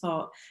I just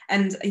thought,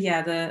 and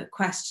the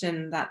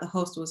question that the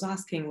host was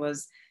asking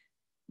was,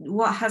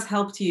 what has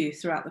helped you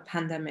throughout the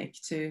pandemic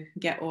to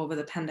get over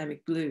the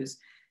pandemic blues?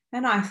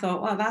 And I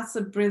thought, well, that's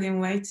a brilliant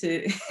way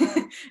to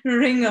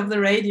ring up the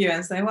radio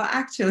and say, well,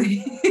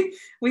 actually,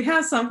 we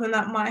have something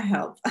that might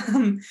help.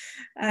 That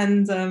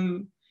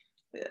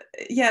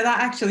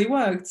actually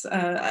worked.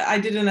 I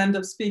didn't end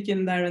up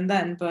speaking there and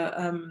then, but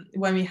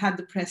when we had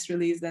the press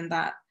release, then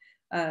that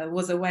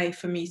was a way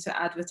for me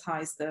to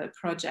advertise the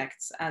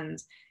projects.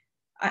 And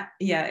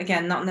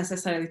again, not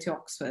necessarily to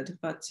Oxford,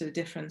 but to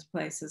different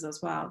places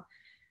as well.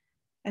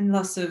 And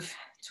lots of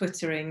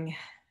Twittering,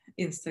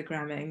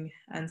 Instagramming,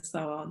 and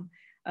so on.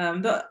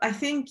 But I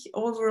think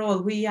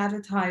overall we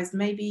advertised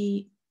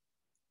maybe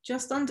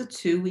just under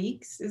 2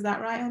 weeks. Is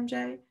that right,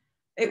 MJ?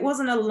 It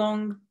wasn't a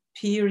long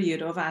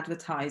period of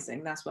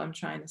advertising. That's what I'm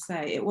trying to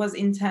say. It was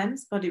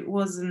intense, but it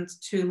wasn't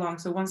too long.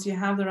 So once you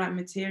have the right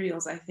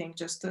materials, I think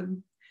just a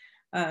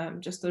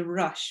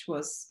rush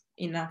was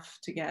enough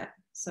to get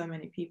so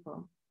many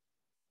people.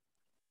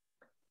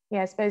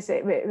 Yeah, I suppose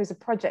it was a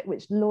project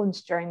which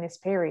launched during this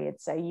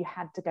period, so you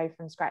had to go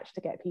from scratch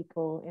to get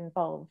people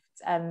involved.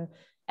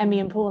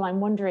 Emmy and Paul, I'm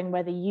wondering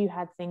whether you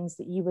had things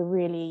that you were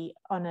really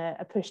on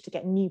a push to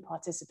get new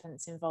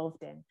participants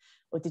involved in,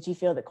 or did you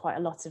feel that quite a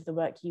lot of the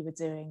work you were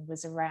doing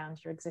was around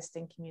your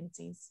existing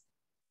communities?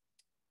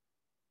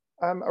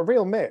 A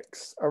real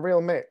mix.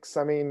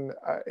 I mean,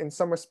 in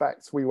some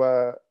respects, we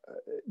were,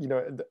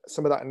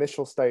 some of that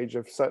initial stage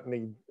of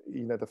certainly,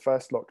 the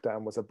first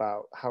lockdown was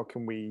about how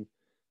can we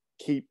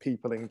keep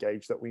people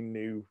engaged that we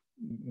knew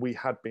we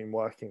had been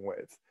working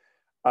with.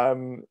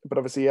 But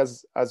obviously,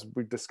 as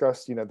we've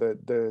discussed,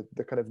 the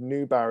kind of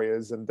new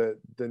barriers and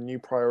the new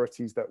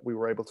priorities that we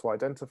were able to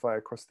identify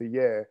across the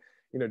year,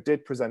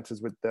 did present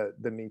us with the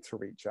need to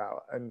reach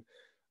out. And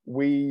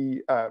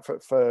we,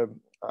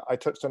 I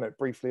touched on it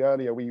briefly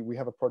earlier, we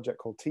have a project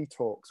called Tea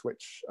Talks,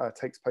 which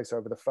takes place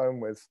over the phone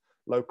with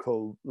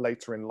local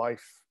later in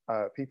life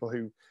people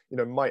who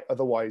might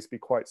otherwise be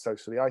quite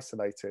socially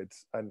isolated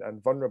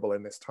and vulnerable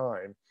in this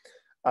time.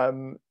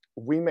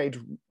 We made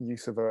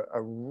use of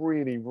a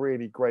really,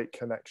 really great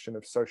connection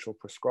of social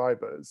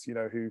prescribers,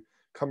 who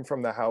come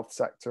from the health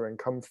sector and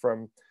come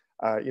from,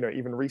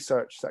 even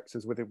research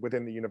sectors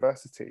within the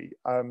university,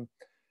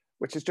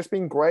 which has just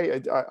been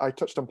great. I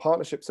touched on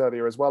partnerships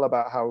earlier as well,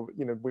 about how,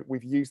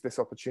 we've used this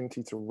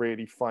opportunity to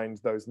really find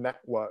those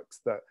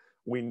networks that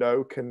we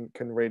know can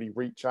really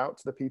reach out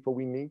to the people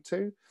we need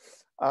to.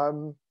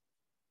 And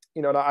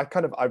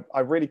I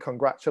really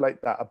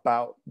congratulate that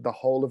about the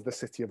whole of the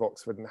city of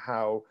Oxford, and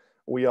how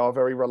we are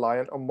very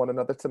reliant on one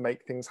another to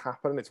make things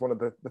happen. It's one of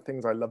the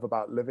things I love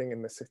about living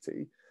in the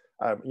city.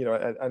 You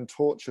know, and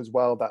Torch as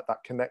well, that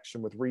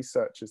connection with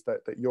researchers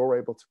that you're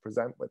able to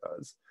present with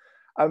us.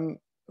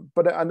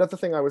 But another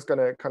thing I was going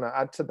to kind of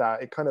add to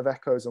that, it kind of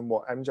echoes on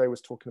what MJ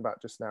was talking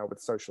about just now with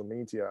social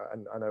media,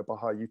 and I know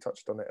Bahar, you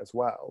touched on it as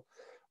well,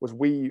 was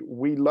we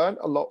learned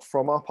a lot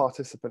from our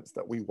participants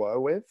that we were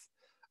with.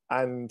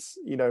 And,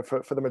 you know,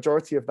 for the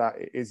majority of that,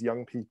 it is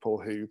young people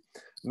who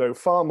know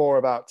far more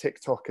about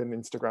TikTok and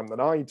Instagram than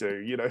I do,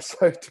 you know,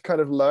 so to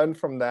kind of learn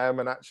from them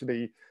and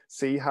actually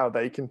see how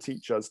they can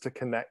teach us to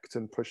connect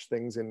and push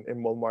things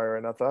in one way or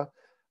another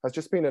has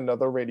just been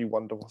another really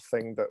wonderful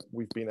thing that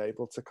we've been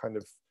able to kind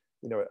of,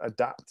 you know,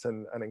 adapt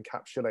and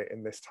encapsulate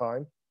in this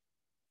time.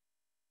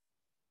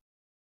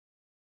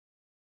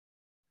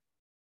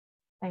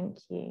 Thank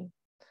you.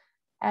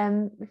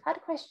 We've had a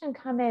question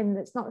come in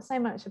that's not so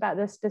much about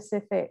the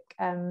specific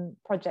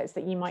projects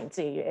that you might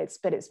do,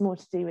 but it's more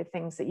to do with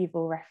things that you've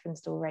all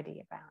referenced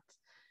already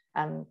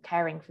about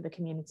caring for the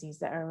communities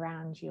that are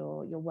around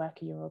your work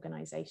or your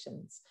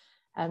organisations.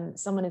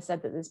 Someone has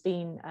said that there's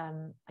been,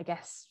 I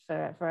guess,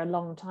 for a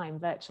long time,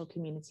 virtual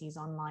communities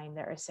online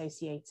that are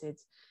associated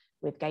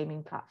with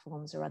gaming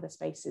platforms or other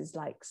spaces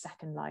like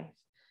Second Life.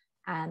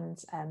 And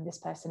this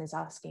person is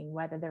asking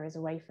whether there is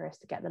a way for us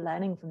to get the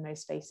learning from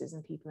those spaces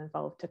and people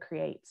involved to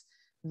create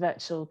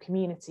virtual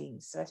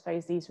communities. So I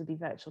suppose these would be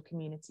virtual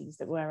communities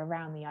that were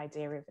around the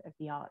idea of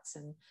the arts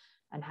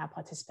and how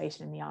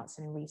participation in the arts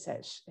and in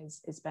research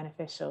is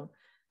beneficial.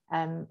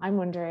 I'm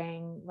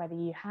wondering whether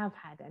you have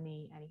had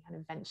any kind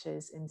of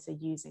ventures into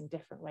using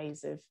different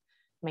ways of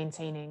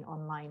maintaining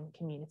online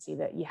community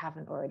that you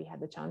haven't already had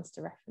the chance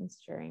to reference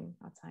during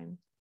our time.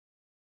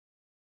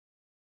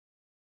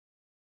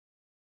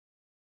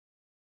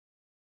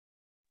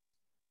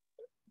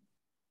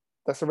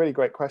 That's a really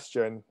great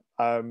question.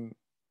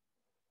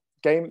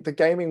 The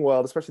gaming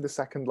world, especially the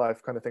Second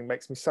Life kind of thing,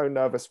 makes me so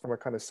nervous from a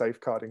kind of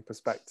safeguarding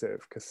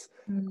perspective, because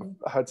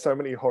I've heard so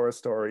many horror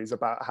stories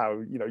about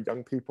how, you know,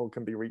 young people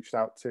can be reached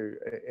out to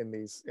in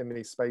these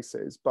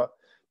spaces. But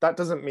that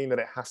doesn't mean that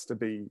it has to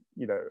be,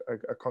 you know,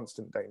 a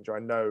constant danger. I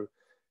know,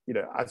 you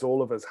know, as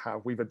all of us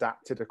have, we've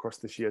adapted across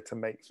this year to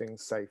make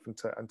things safe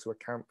and to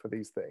account for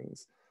these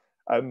things.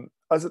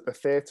 Us at the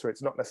theatre,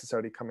 it's not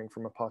necessarily coming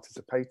from a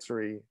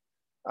participatory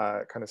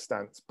kind of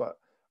stance, but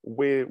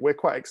we're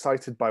quite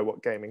excited by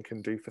what gaming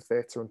can do for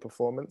theatre and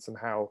performance, and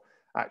how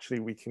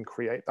actually we can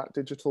create that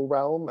digital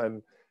realm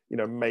and, you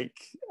know,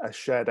 make a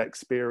shared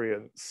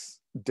experience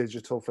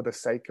digital for the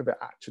sake of it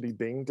actually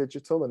being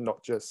digital, and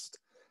not just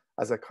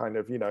as a kind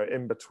of, you know,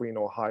 in between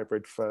or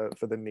hybrid for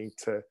the need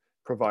to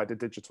provide a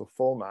digital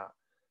format.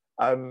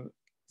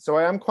 So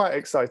I am quite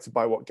excited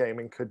by what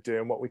gaming could do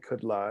and what we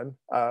could learn,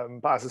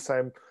 but as I say,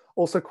 I'm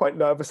also quite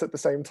nervous at the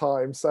same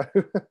time, so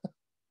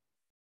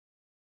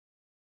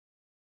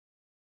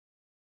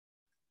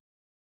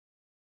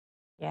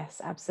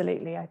Yes,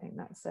 absolutely. I think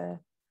that's a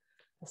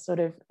sort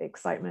of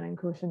excitement and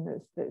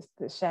caution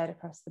that's shared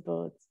across the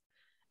board.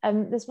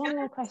 There's one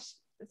more question.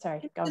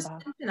 Sorry, go on,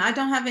 Bahar. I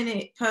don't have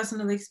any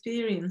personal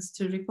experience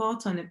to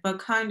report on it, but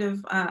kind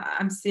of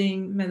I'm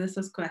seeing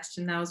Melissa's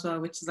question now as well,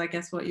 which is, I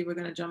guess, what you were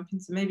going to jump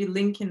into, maybe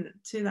linking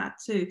to that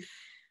too.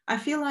 I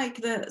feel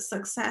like the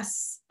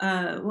success,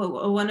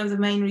 well, one of the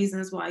main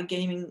reasons why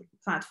gaming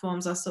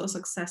platforms are so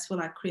successful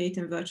at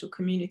creating virtual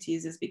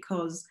communities is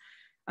because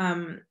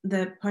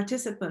the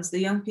participants, the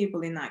young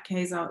people in that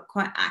case, are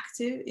quite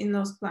active in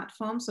those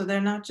platforms. So they're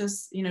not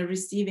just, you know,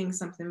 receiving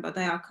something, but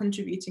they are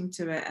contributing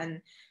to it,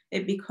 and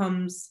it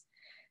becomes,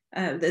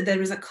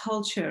 there is a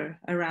culture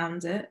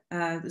around it,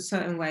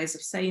 certain ways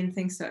of saying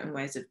things, certain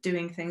ways of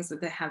doing things,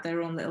 that they have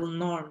their own little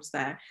norms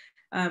there.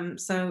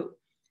 So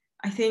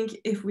I think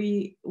if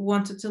we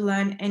wanted to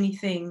learn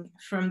anything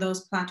from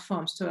those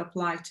platforms to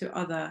apply to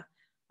other,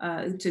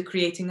 to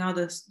creating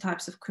other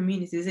types of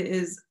communities, it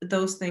is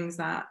those things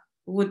that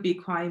would be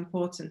quite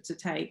important to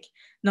take,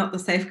 not the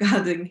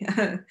safeguarding,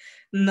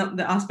 not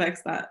the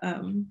aspects that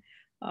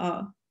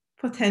are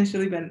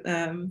potentially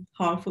been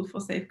harmful for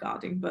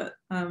safeguarding, but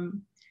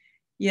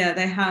yeah,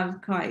 they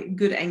have quite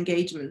good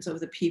engagement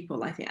of the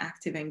people, I think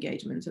active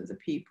engagement of the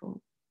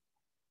people.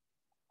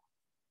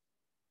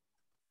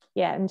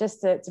 Yeah, and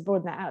just to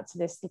broaden that out to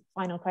this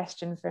final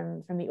question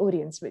from the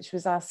audience, which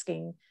was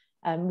asking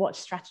what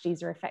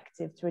strategies are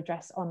effective to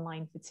address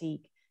online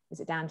fatigue? Is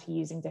it down to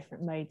using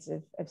different modes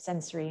of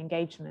sensory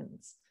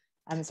engagement?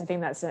 So I think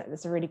that's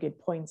a really good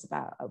point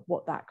about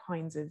what that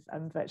kinds of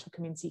virtual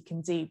community can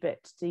do.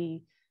 But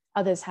do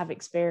others have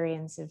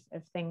experience of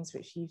things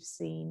which you've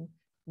seen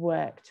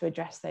work to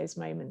address those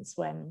moments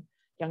when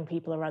young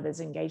people or others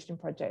engaged in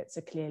projects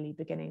are clearly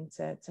beginning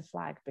to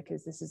flag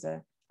because this is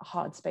a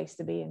hard space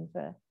to be in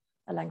for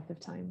a length of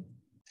time?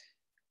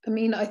 I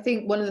mean, I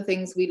think one of the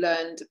things we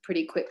learned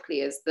pretty quickly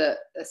is that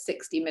a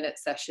 60-minute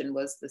session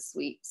was the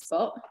sweet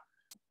spot.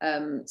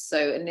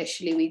 So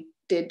initially we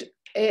did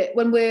it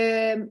when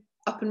we're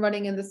up and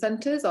running in the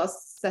centres. Our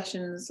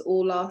sessions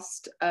all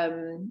last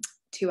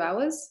 2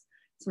 hours.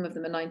 Some of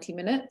them are 90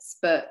 minutes,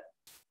 but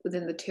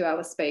within the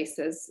 2-hour space,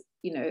 there's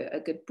you know, a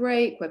good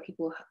break where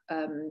people,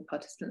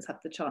 participants have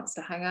the chance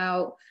to hang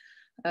out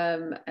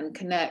and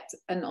connect.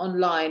 And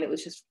online, it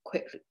was just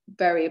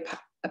very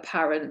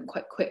apparent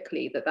quite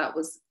quickly that that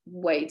was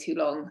way too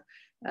long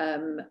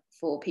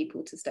for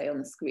people to stay on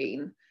the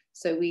screen.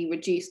 So we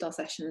reduced our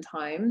session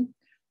time.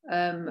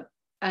 And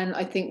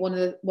I think one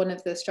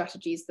of the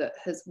strategies that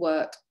has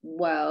worked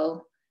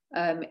well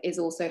is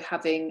also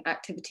having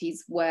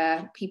activities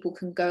where people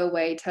can go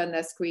away, turn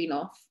their screen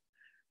off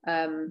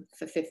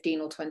for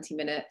 15 or 20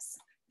 minutes,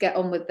 get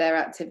on with their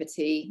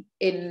activity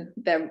in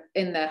their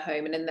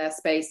home and in their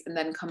space, and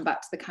then come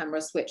back to the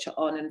camera, switch it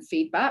on and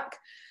feedback.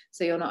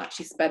 So you're not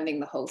actually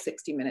spending the whole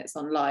 60 minutes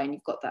online.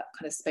 You've got that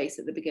kind of space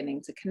at the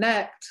beginning to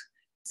connect,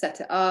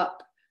 set it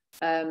up,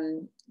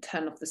 turn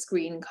off the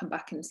screen, come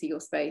back into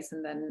your space,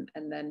 and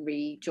then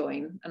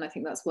rejoin. And I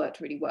think that's worked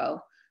really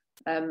well.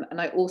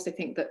 And I also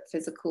think that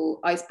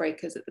physical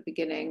icebreakers at the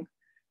beginning,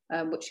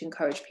 which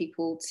encourage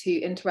people to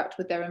interact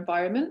with their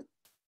environment,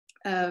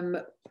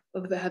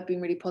 have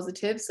been really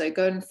positive. So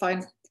go and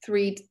find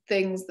 3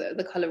 things that are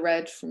the colour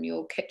red from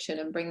your kitchen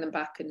and bring them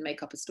back and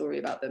make up a story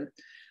about them.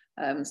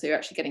 So you're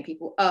actually getting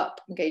people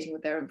up, engaging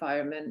with their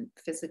environment,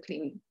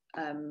 physically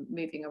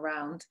moving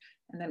around,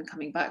 and then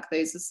coming back.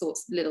 Those are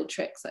sorts of little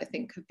tricks that I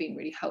think have been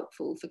really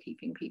helpful for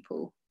keeping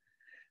people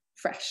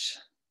fresh.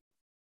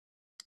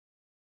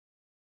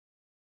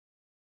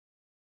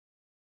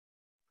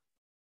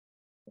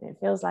 It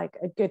feels like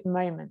a good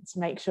moment to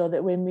make sure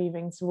that we're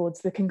moving towards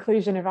the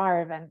conclusion of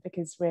our event,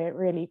 because we're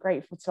really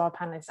grateful to our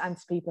panelists and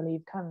to people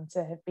who've come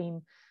to have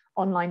been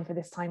online for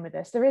this time with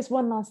us. There is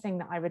one last thing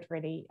that I would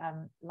really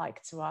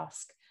like to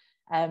ask.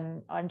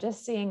 I'm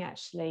just seeing,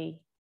 actually,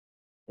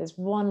 there's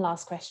one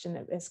last question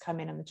that has come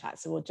in on the chat,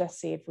 so we'll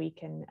just see if we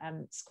can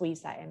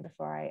squeeze that in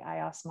before I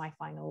ask my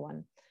final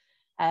one.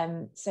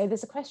 So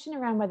there's a question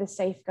around whether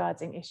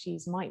safeguarding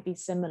issues might be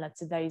similar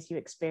to those you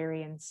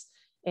experience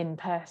in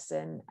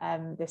person.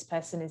 This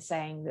person is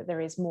saying that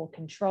there is more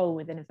control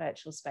within a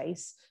virtual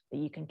space, that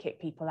you can kick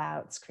people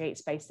out, create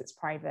space that's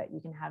private,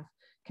 you can have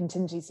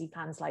contingency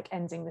plans like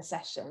ending the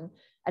session,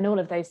 and all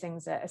of those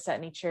things are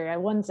certainly true. I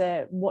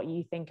wonder what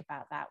you think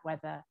about that,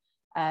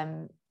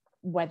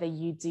 whether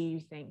you do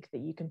think that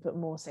you can put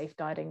more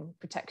safeguarding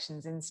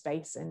protections in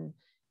space and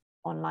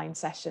online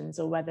sessions,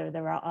 or whether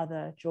there are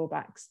other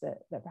drawbacks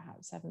that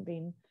perhaps haven't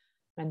been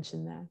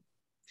mentioned there.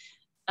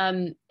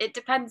 It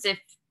depends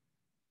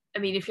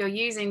if you're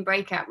using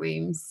breakout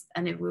rooms,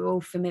 and if we're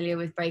all familiar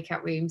with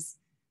breakout rooms,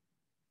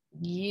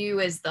 you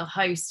as the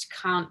host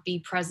can't be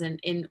present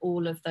in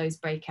all of those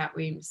breakout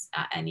rooms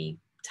at any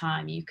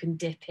time. You can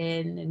dip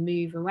in and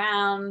move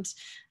around,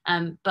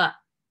 but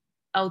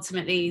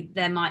ultimately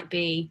there might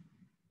be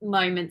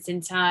moments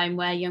in time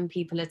where young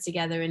people are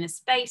together in a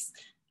space,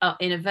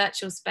 in a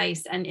virtual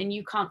space, and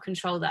you can't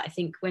control that. I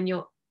think when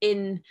you're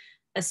in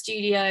a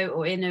studio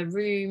or in a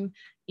room,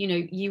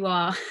 you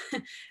are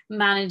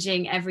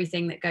managing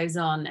everything that goes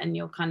on, and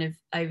you're kind of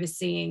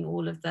overseeing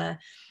all of the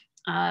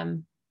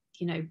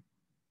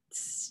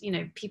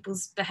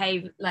people's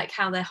behavior, like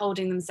how they're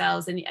holding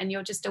themselves, and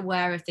you're just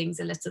aware of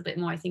things a little bit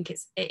more. I think it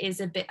is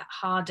a bit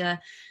harder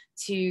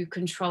to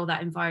control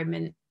that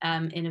environment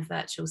in a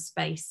virtual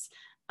space.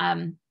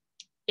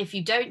 If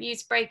you don't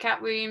use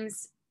breakout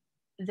rooms,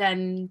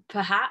 then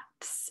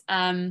perhaps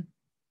haven't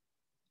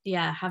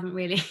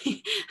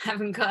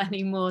got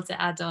any more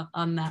to add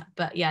on that.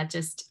 But yeah,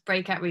 just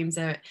breakout rooms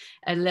are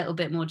a little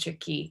bit more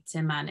tricky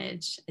to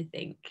manage, I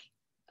think.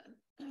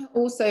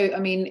 Also,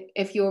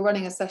 if you're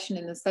running a session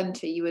in the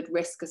centre, you would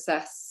risk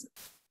assess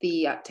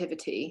the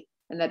activity,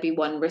 and there'd be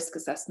one risk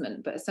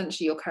assessment, but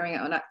essentially you're carrying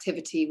out an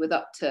activity with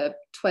up to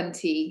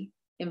 20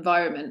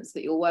 environments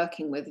that you're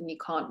working with, and you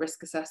can't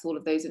risk assess all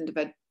of those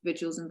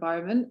individuals'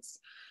 environments.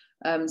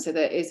 So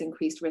there is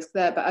increased risk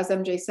there. But as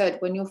MJ said,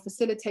 when you're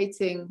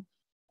facilitating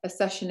a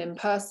session in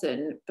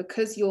person,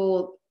 because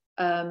you're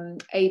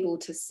able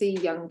to see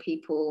young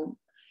people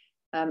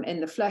in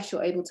the flesh,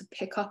 you're able to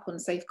pick up on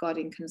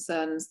safeguarding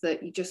concerns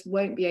that you just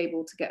won't be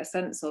able to get a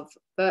sense of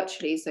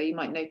virtually. So you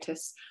might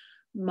notice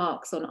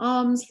marks on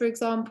arms, for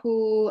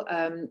example,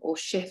 or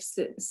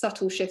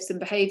subtle shifts in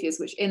behaviours,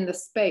 which in the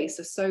space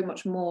are so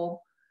much more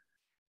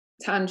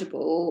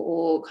tangible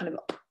or kind of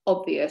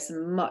obvious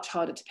and much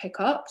harder to pick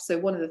up. So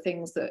one of the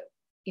things that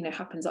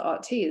happens at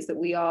Ark-T is that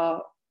we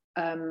are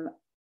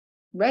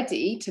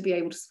ready to be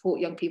able to support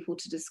young people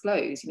to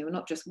disclose. We're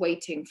not just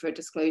waiting for a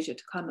disclosure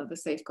to come of a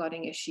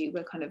safeguarding issue.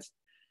 We're kind of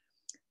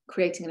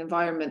creating an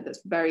environment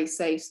that's very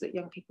safe, so that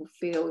young people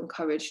feel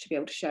encouraged to be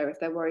able to share if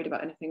they're worried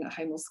about anything at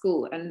home or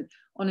school. And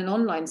on an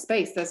online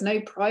space, there's no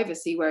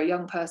privacy where a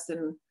young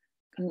person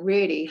can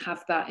really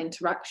have that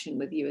interaction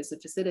with you as a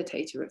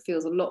facilitator. It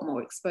feels a lot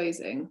more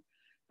exposing.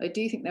 I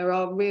do think there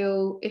are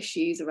real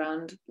issues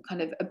around the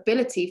kind of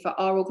ability for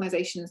our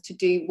organisations to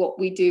do what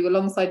we do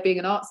alongside being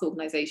an arts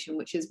organisation,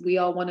 which is we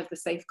are one of the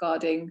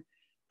safeguarding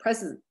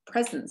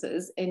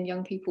presences in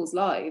young people's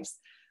lives,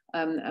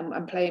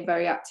 and play a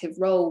very active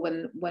role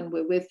when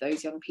we're with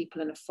those young people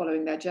and are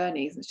following their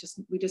journeys. It's just,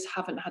 we just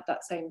haven't had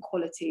that same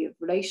quality of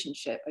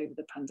relationship over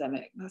the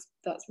pandemic.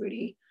 That's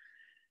really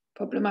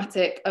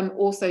problematic.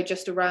 Also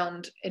just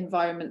around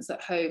environments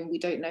at home. We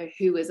don't know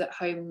who is at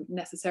home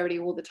necessarily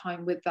all the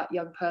time with that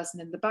young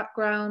person in the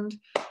background.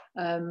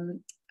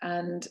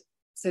 And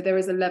so there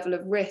is a level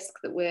of risk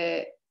that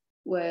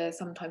we're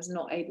sometimes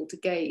not able to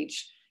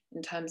gauge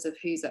in terms of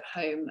who's at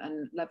home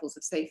and levels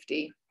of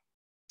safety,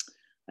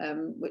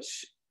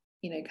 which,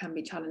 you know, can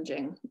be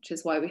challenging, which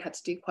is why we had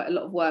to do quite a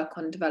lot of work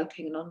on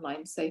developing an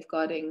online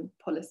safeguarding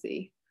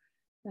policy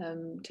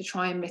to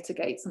try and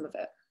mitigate some of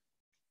it.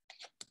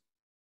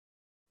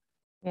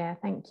 Yeah,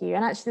 thank you.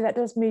 And actually that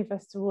does move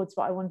us towards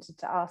what I wanted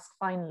to ask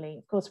finally.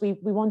 Of course, we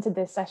wanted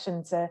this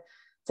session to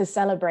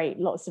celebrate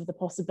lots of the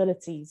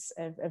possibilities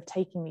of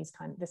taking this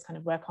kind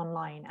of work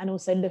online, and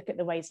also look at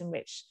the ways in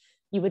which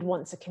you would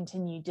want to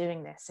continue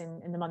doing this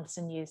in the months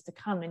and years to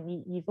come.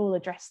 And you've all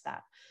addressed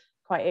that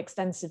quite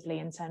extensively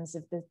in terms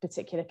of the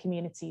particular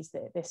communities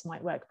that this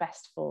might work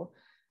best for.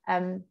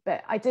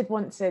 But I did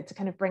want to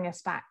kind of bring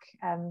us back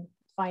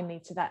finally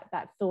to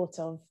that thought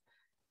of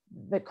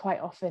that quite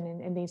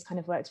often in these kind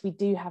of works, we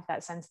do have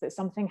that sense that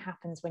something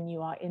happens when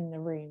you are in the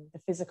room,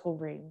 the physical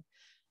room,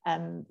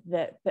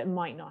 that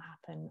might not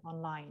happen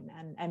online.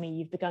 And Emmy,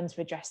 you've begun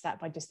to address that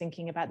by just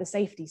thinking about the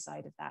safety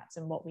side of that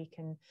and what we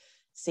can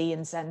see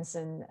and sense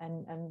and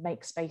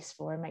make space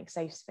for and make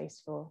safe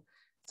space for.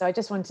 So I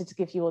just wanted to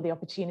give you all the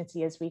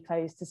opportunity as we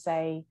close to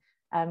say,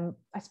 I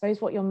suppose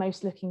what you're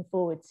most looking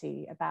forward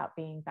to about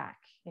being back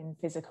in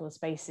physical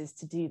spaces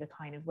to do the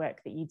kind of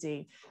work that you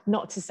do.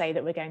 Not to say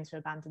that we're going to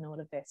abandon all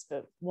of this,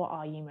 but what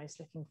are you most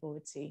looking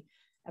forward to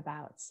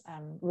about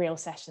real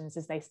sessions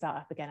as they start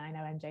up again? I know,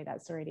 MJ,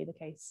 that's already the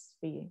case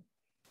for you.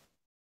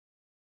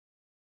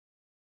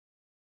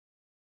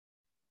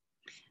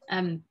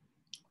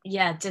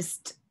 Yeah,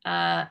 just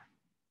that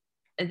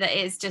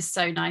it's just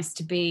so nice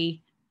to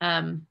be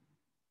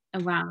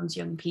around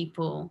young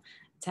people,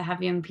 to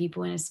have young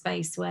people in a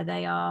space where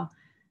they are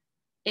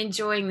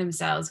enjoying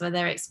themselves, where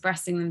they're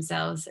expressing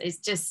themselves. It's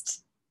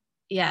just,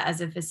 yeah,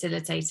 as a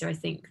facilitator, I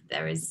think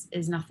there is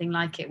nothing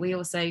like it. We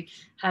also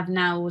have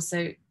now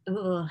also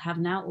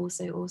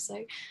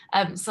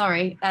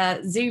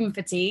Zoom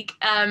fatigue.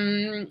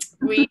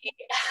 We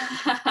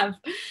have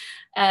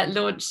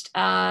launched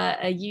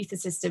a youth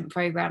assistant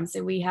program.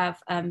 So we have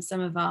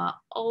some of our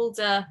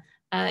older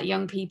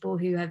young people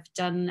who have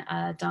done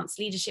a dance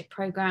leadership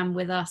program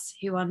with us,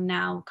 who are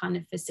now kind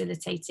of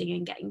facilitating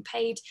and getting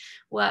paid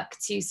work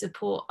to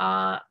support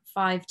our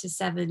 5 to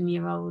 7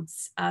 year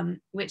olds,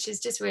 which is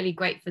just really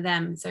great for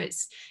them. So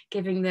it's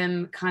giving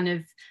them kind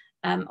of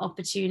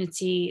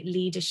opportunity,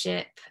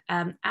 leadership,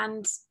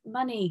 and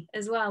money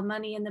as well,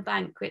 money in the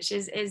bank, which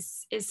is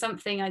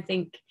something I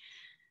think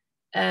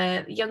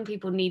young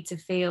people need to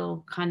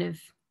feel kind of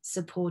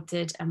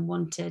supported and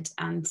wanted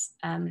and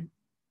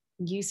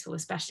useful,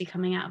 especially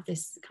coming out of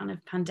this kind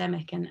of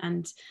pandemic,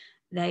 and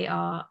they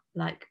are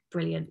like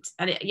brilliant.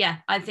 And yeah,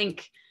 I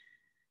think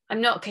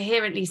I'm not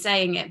coherently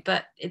saying it,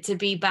 but to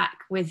be back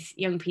with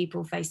young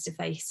people face to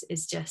face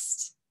is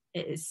just,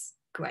 it is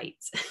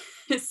great.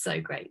 It's so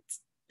great.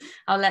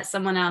 I'll let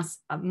someone else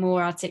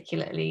more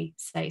articulately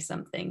say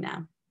something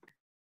now.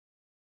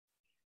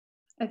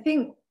 I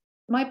think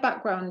my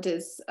background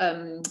is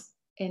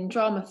in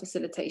drama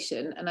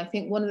facilitation, and I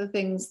think one of the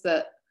things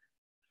that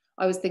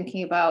I was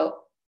thinking about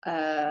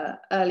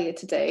earlier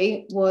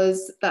today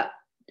was that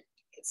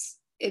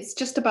it's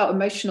just about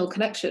emotional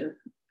connection,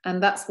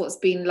 and that's what's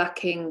been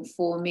lacking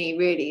for me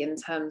really in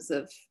terms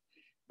of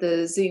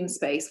the Zoom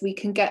space. We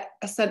can get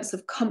a sense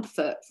of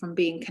comfort from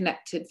being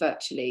connected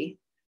virtually,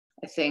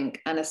 I think,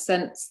 and a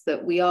sense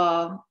that we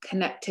are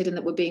connected and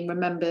that we're being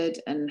remembered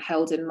and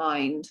held in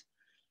mind.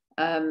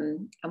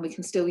 And we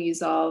can still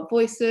use our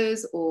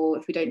voices, or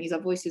if we don't use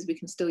our voices, we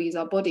can still use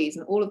our bodies.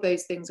 And all of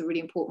those things are really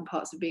important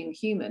parts of being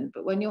human.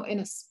 But when you're in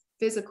a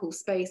physical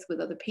space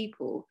with other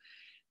people,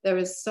 there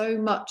is so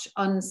much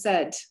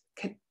unsaid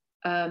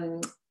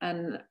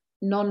and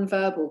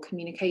non-verbal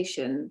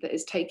communication that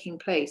is taking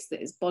place,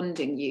 that is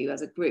bonding you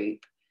as a group,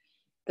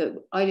 that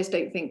I just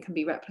don't think can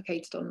be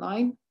replicated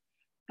online.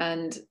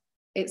 And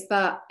it's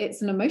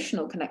an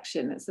emotional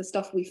connection. It's the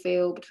stuff we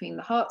feel between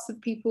the hearts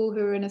of people who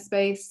are in a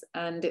space,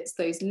 and it's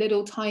those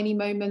little tiny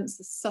moments,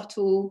 the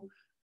subtle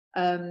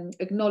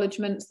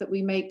acknowledgements that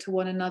we make to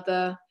one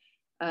another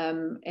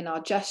in our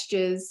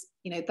gestures.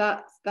 You know,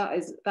 that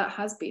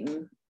has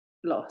been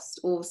lost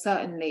or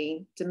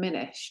certainly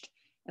diminished.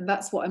 And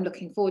that's what I'm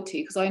looking forward to,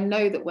 because I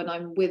know that when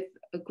I'm with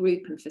a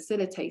group and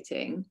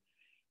facilitating,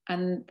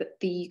 and that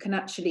you can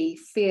actually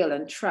feel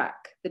and track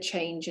the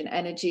change in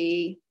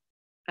energy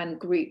and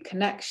group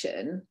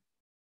connection,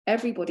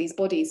 everybody's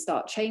bodies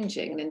start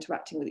changing and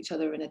interacting with each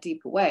other in a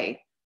deeper way.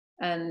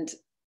 And,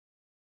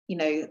 you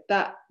know,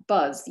 that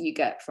buzz you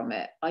get from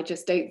it, I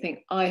just don't think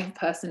I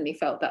personally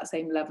felt that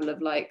same level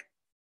of like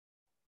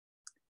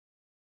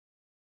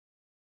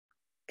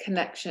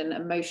connection,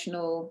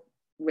 emotional,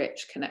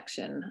 rich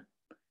connection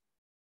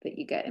that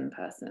you get in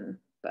person.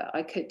 But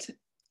I could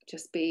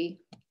just be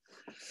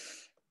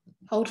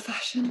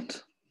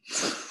old-fashioned.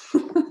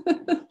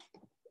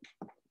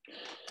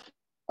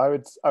 I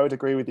would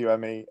agree with you,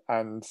 Emmy,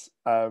 and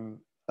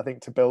I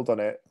think to build on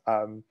it,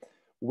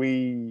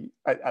 we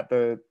at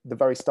the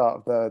very start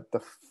of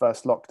the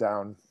first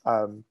lockdown,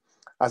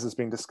 as has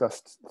been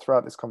discussed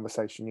throughout this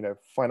conversation, you know,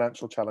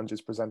 financial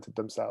challenges presented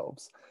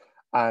themselves,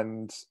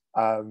 and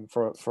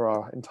for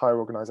our entire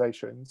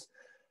organizations.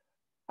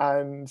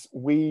 And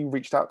we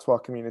reached out to our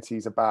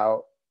communities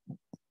about,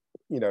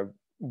 you know,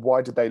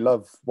 why did they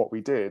love what we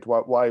did?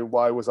 Why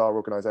was our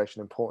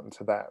organization important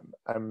to them?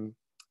 And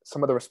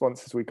some of the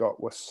responses we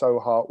got were so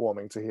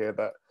heartwarming to hear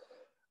that.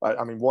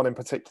 I mean, one in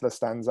particular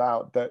stands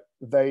out, that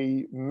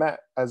they met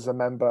as a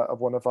member of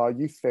one of our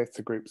youth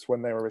theatre groups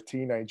when they were a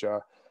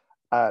teenager.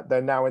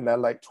 They're now in their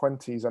late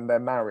 20s and they're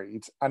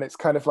married. And it's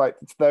kind of like,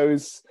 it's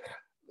those,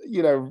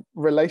 you know,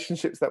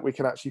 relationships that we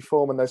can actually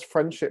form, and those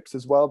friendships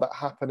as well that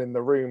happen in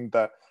the room,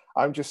 that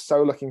I'm just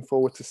so looking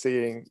forward to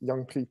seeing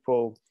young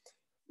people,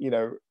 you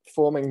know,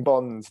 forming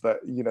bonds that,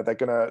 you know,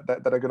 that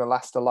are gonna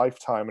last a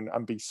lifetime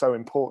and be so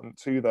important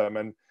to them.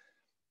 And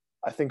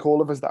I think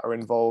all of us that are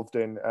involved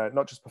in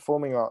not just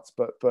performing arts,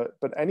 but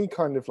any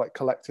kind of like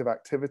collective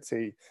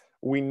activity,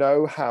 we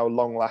know how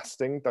long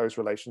lasting those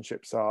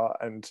relationships are.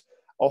 And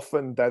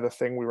often they're the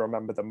thing we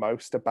remember the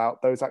most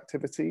about those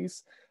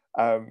activities.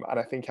 And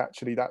I think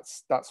actually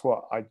that's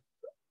what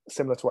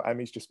similar to what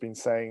Emmy's just been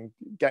saying,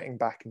 getting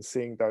back and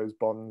seeing those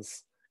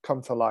bonds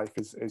come to life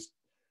is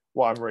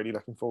what I'm really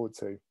looking forward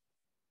to.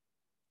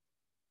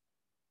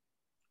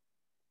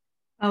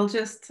 I'll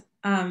just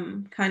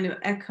kind of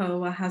echo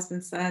what has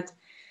been said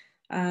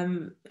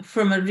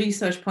from a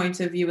research point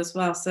of view as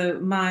well. So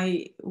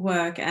my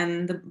work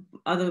and the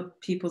other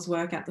people's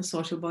work at the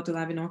Social Body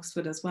Lab in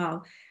Oxford as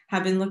well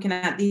have been looking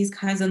at these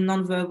kinds of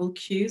non-verbal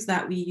cues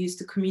that we use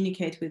to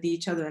communicate with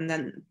each other, and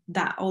then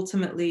that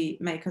ultimately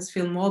make us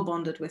feel more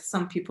bonded with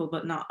some people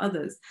but not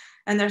others.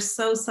 And they're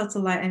so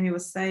subtle, like Emmy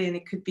was saying.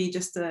 It could be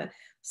just a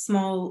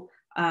small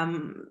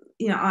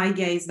you know, eye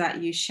gaze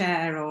that you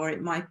share, or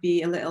it might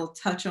be a little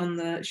touch on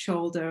the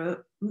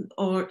shoulder,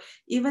 or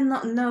even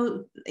not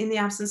know, in the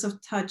absence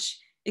of touch,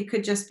 it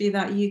could just be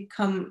that you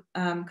come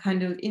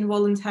kind of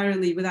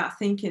involuntarily, without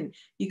thinking,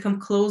 you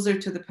come closer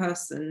to the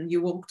person, you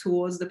walk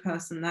towards the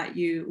person that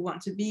you want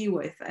to be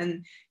with,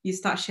 and you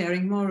start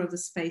sharing more of the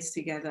space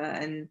together,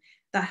 and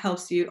that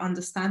helps you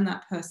understand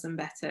that person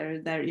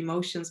better, their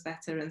emotions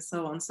better, and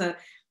so on. So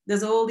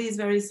there's all these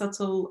very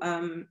subtle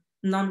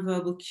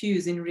non-verbal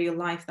cues in real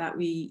life that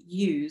we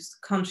use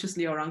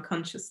consciously or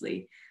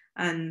unconsciously,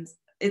 and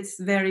it's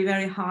very,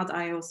 very hard,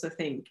 I also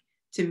think,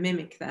 to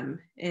mimic them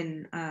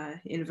in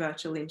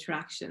virtual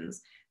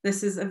interactions.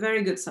 This is a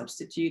very good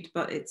substitute,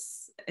 but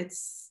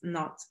it's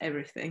not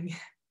everything.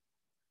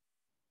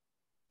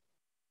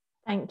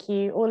 Thank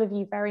you, all of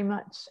you, very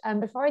much.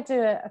 Before I do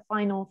a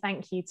final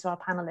thank you to our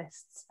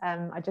panelists,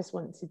 I just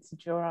wanted to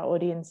draw our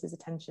audience's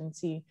attention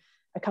to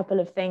a couple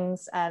of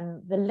things.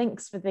 The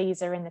links for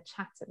these are in the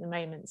chat at the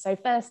moment. So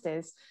first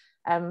is,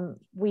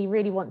 we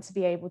really want to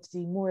be able to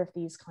do more of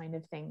these kind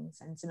of things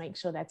and to make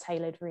sure they're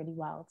tailored really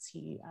well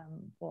to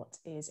what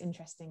is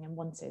interesting and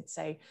wanted.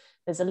 So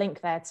there's a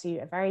link there to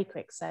a very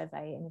quick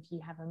survey, and if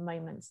you have a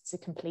moment to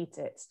complete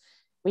it,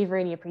 we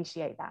really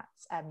appreciate that.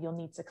 You'll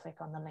need to click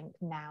on the link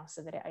now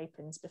so that it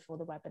opens before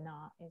the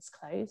webinar is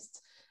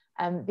closed.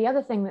 The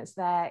other thing that's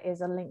there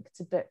is a link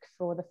to book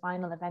for the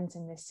final event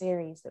in this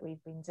series that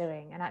we've been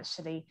doing. And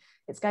actually,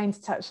 it's going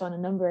to touch on a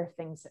number of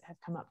things that have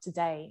come up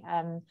today.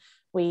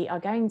 We are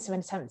going to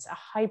attempt a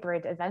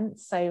hybrid event.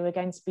 So we're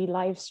going to be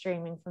live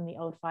streaming from the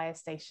old fire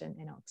station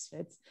in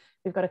Oxford.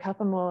 We've got a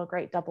couple more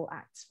great double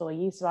acts for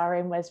you. So our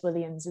own Wes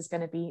Williams is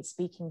going to be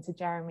speaking to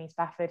Jeremy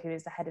Spafford, who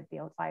is the head of the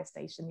old fire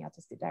station, the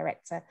artistic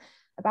director,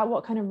 about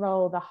what kind of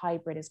role the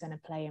hybrid is going to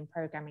play in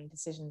programming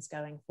decisions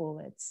going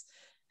forwards.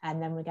 And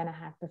then we're going to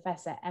have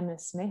Professor Emma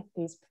Smith,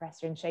 who's a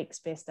professor in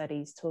Shakespeare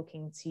Studies,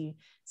 talking to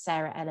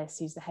Sarah Ellis,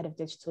 who's the head of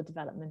digital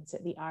development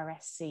at the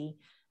RSC,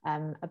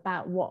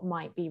 about what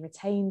might be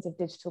retained of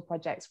digital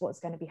projects, what's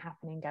going to be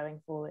happening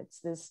going forwards.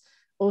 There's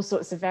all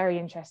sorts of very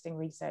interesting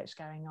research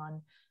going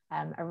on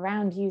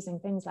around using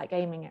things like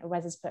gaming.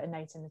 Wes has put a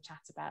note in the chat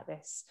about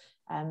this,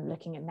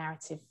 looking at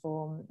narrative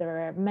form.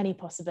 There are many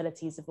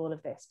possibilities of all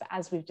of this, but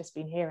as we've just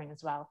been hearing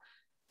as well,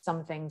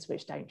 some things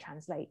which don't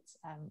translate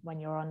when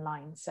you're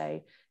online.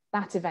 So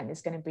that event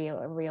is going to be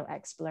a real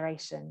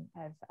exploration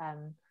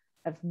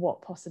of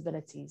what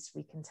possibilities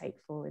we can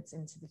take forwards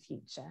into the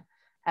future.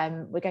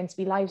 We're going to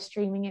be live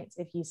streaming it.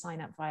 If you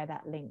sign up via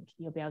that link,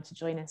 you'll be able to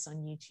join us on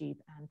YouTube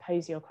and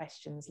pose your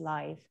questions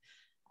live.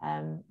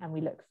 And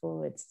we look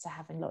forward to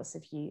having lots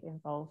of you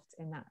involved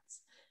in that.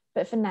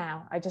 But for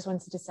now, I just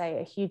wanted to say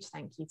a huge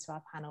thank you to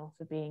our panel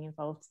for being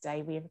involved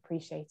today. We have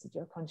appreciated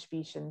your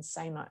contributions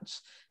so much,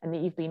 and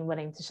that you've been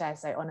willing to share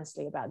so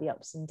honestly about the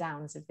ups and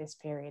downs of this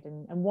period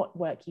and what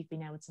work you've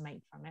been able to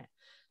make from it.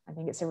 I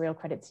think it's a real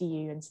credit to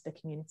you and to the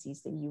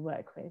communities that you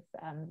work with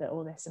that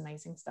all this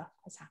amazing stuff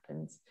has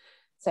happened.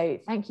 So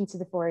thank you to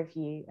the four of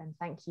you, and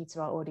thank you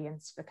to our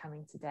audience for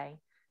coming today.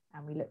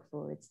 And we look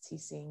forward to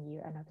seeing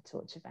you at another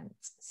Torch event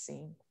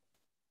soon.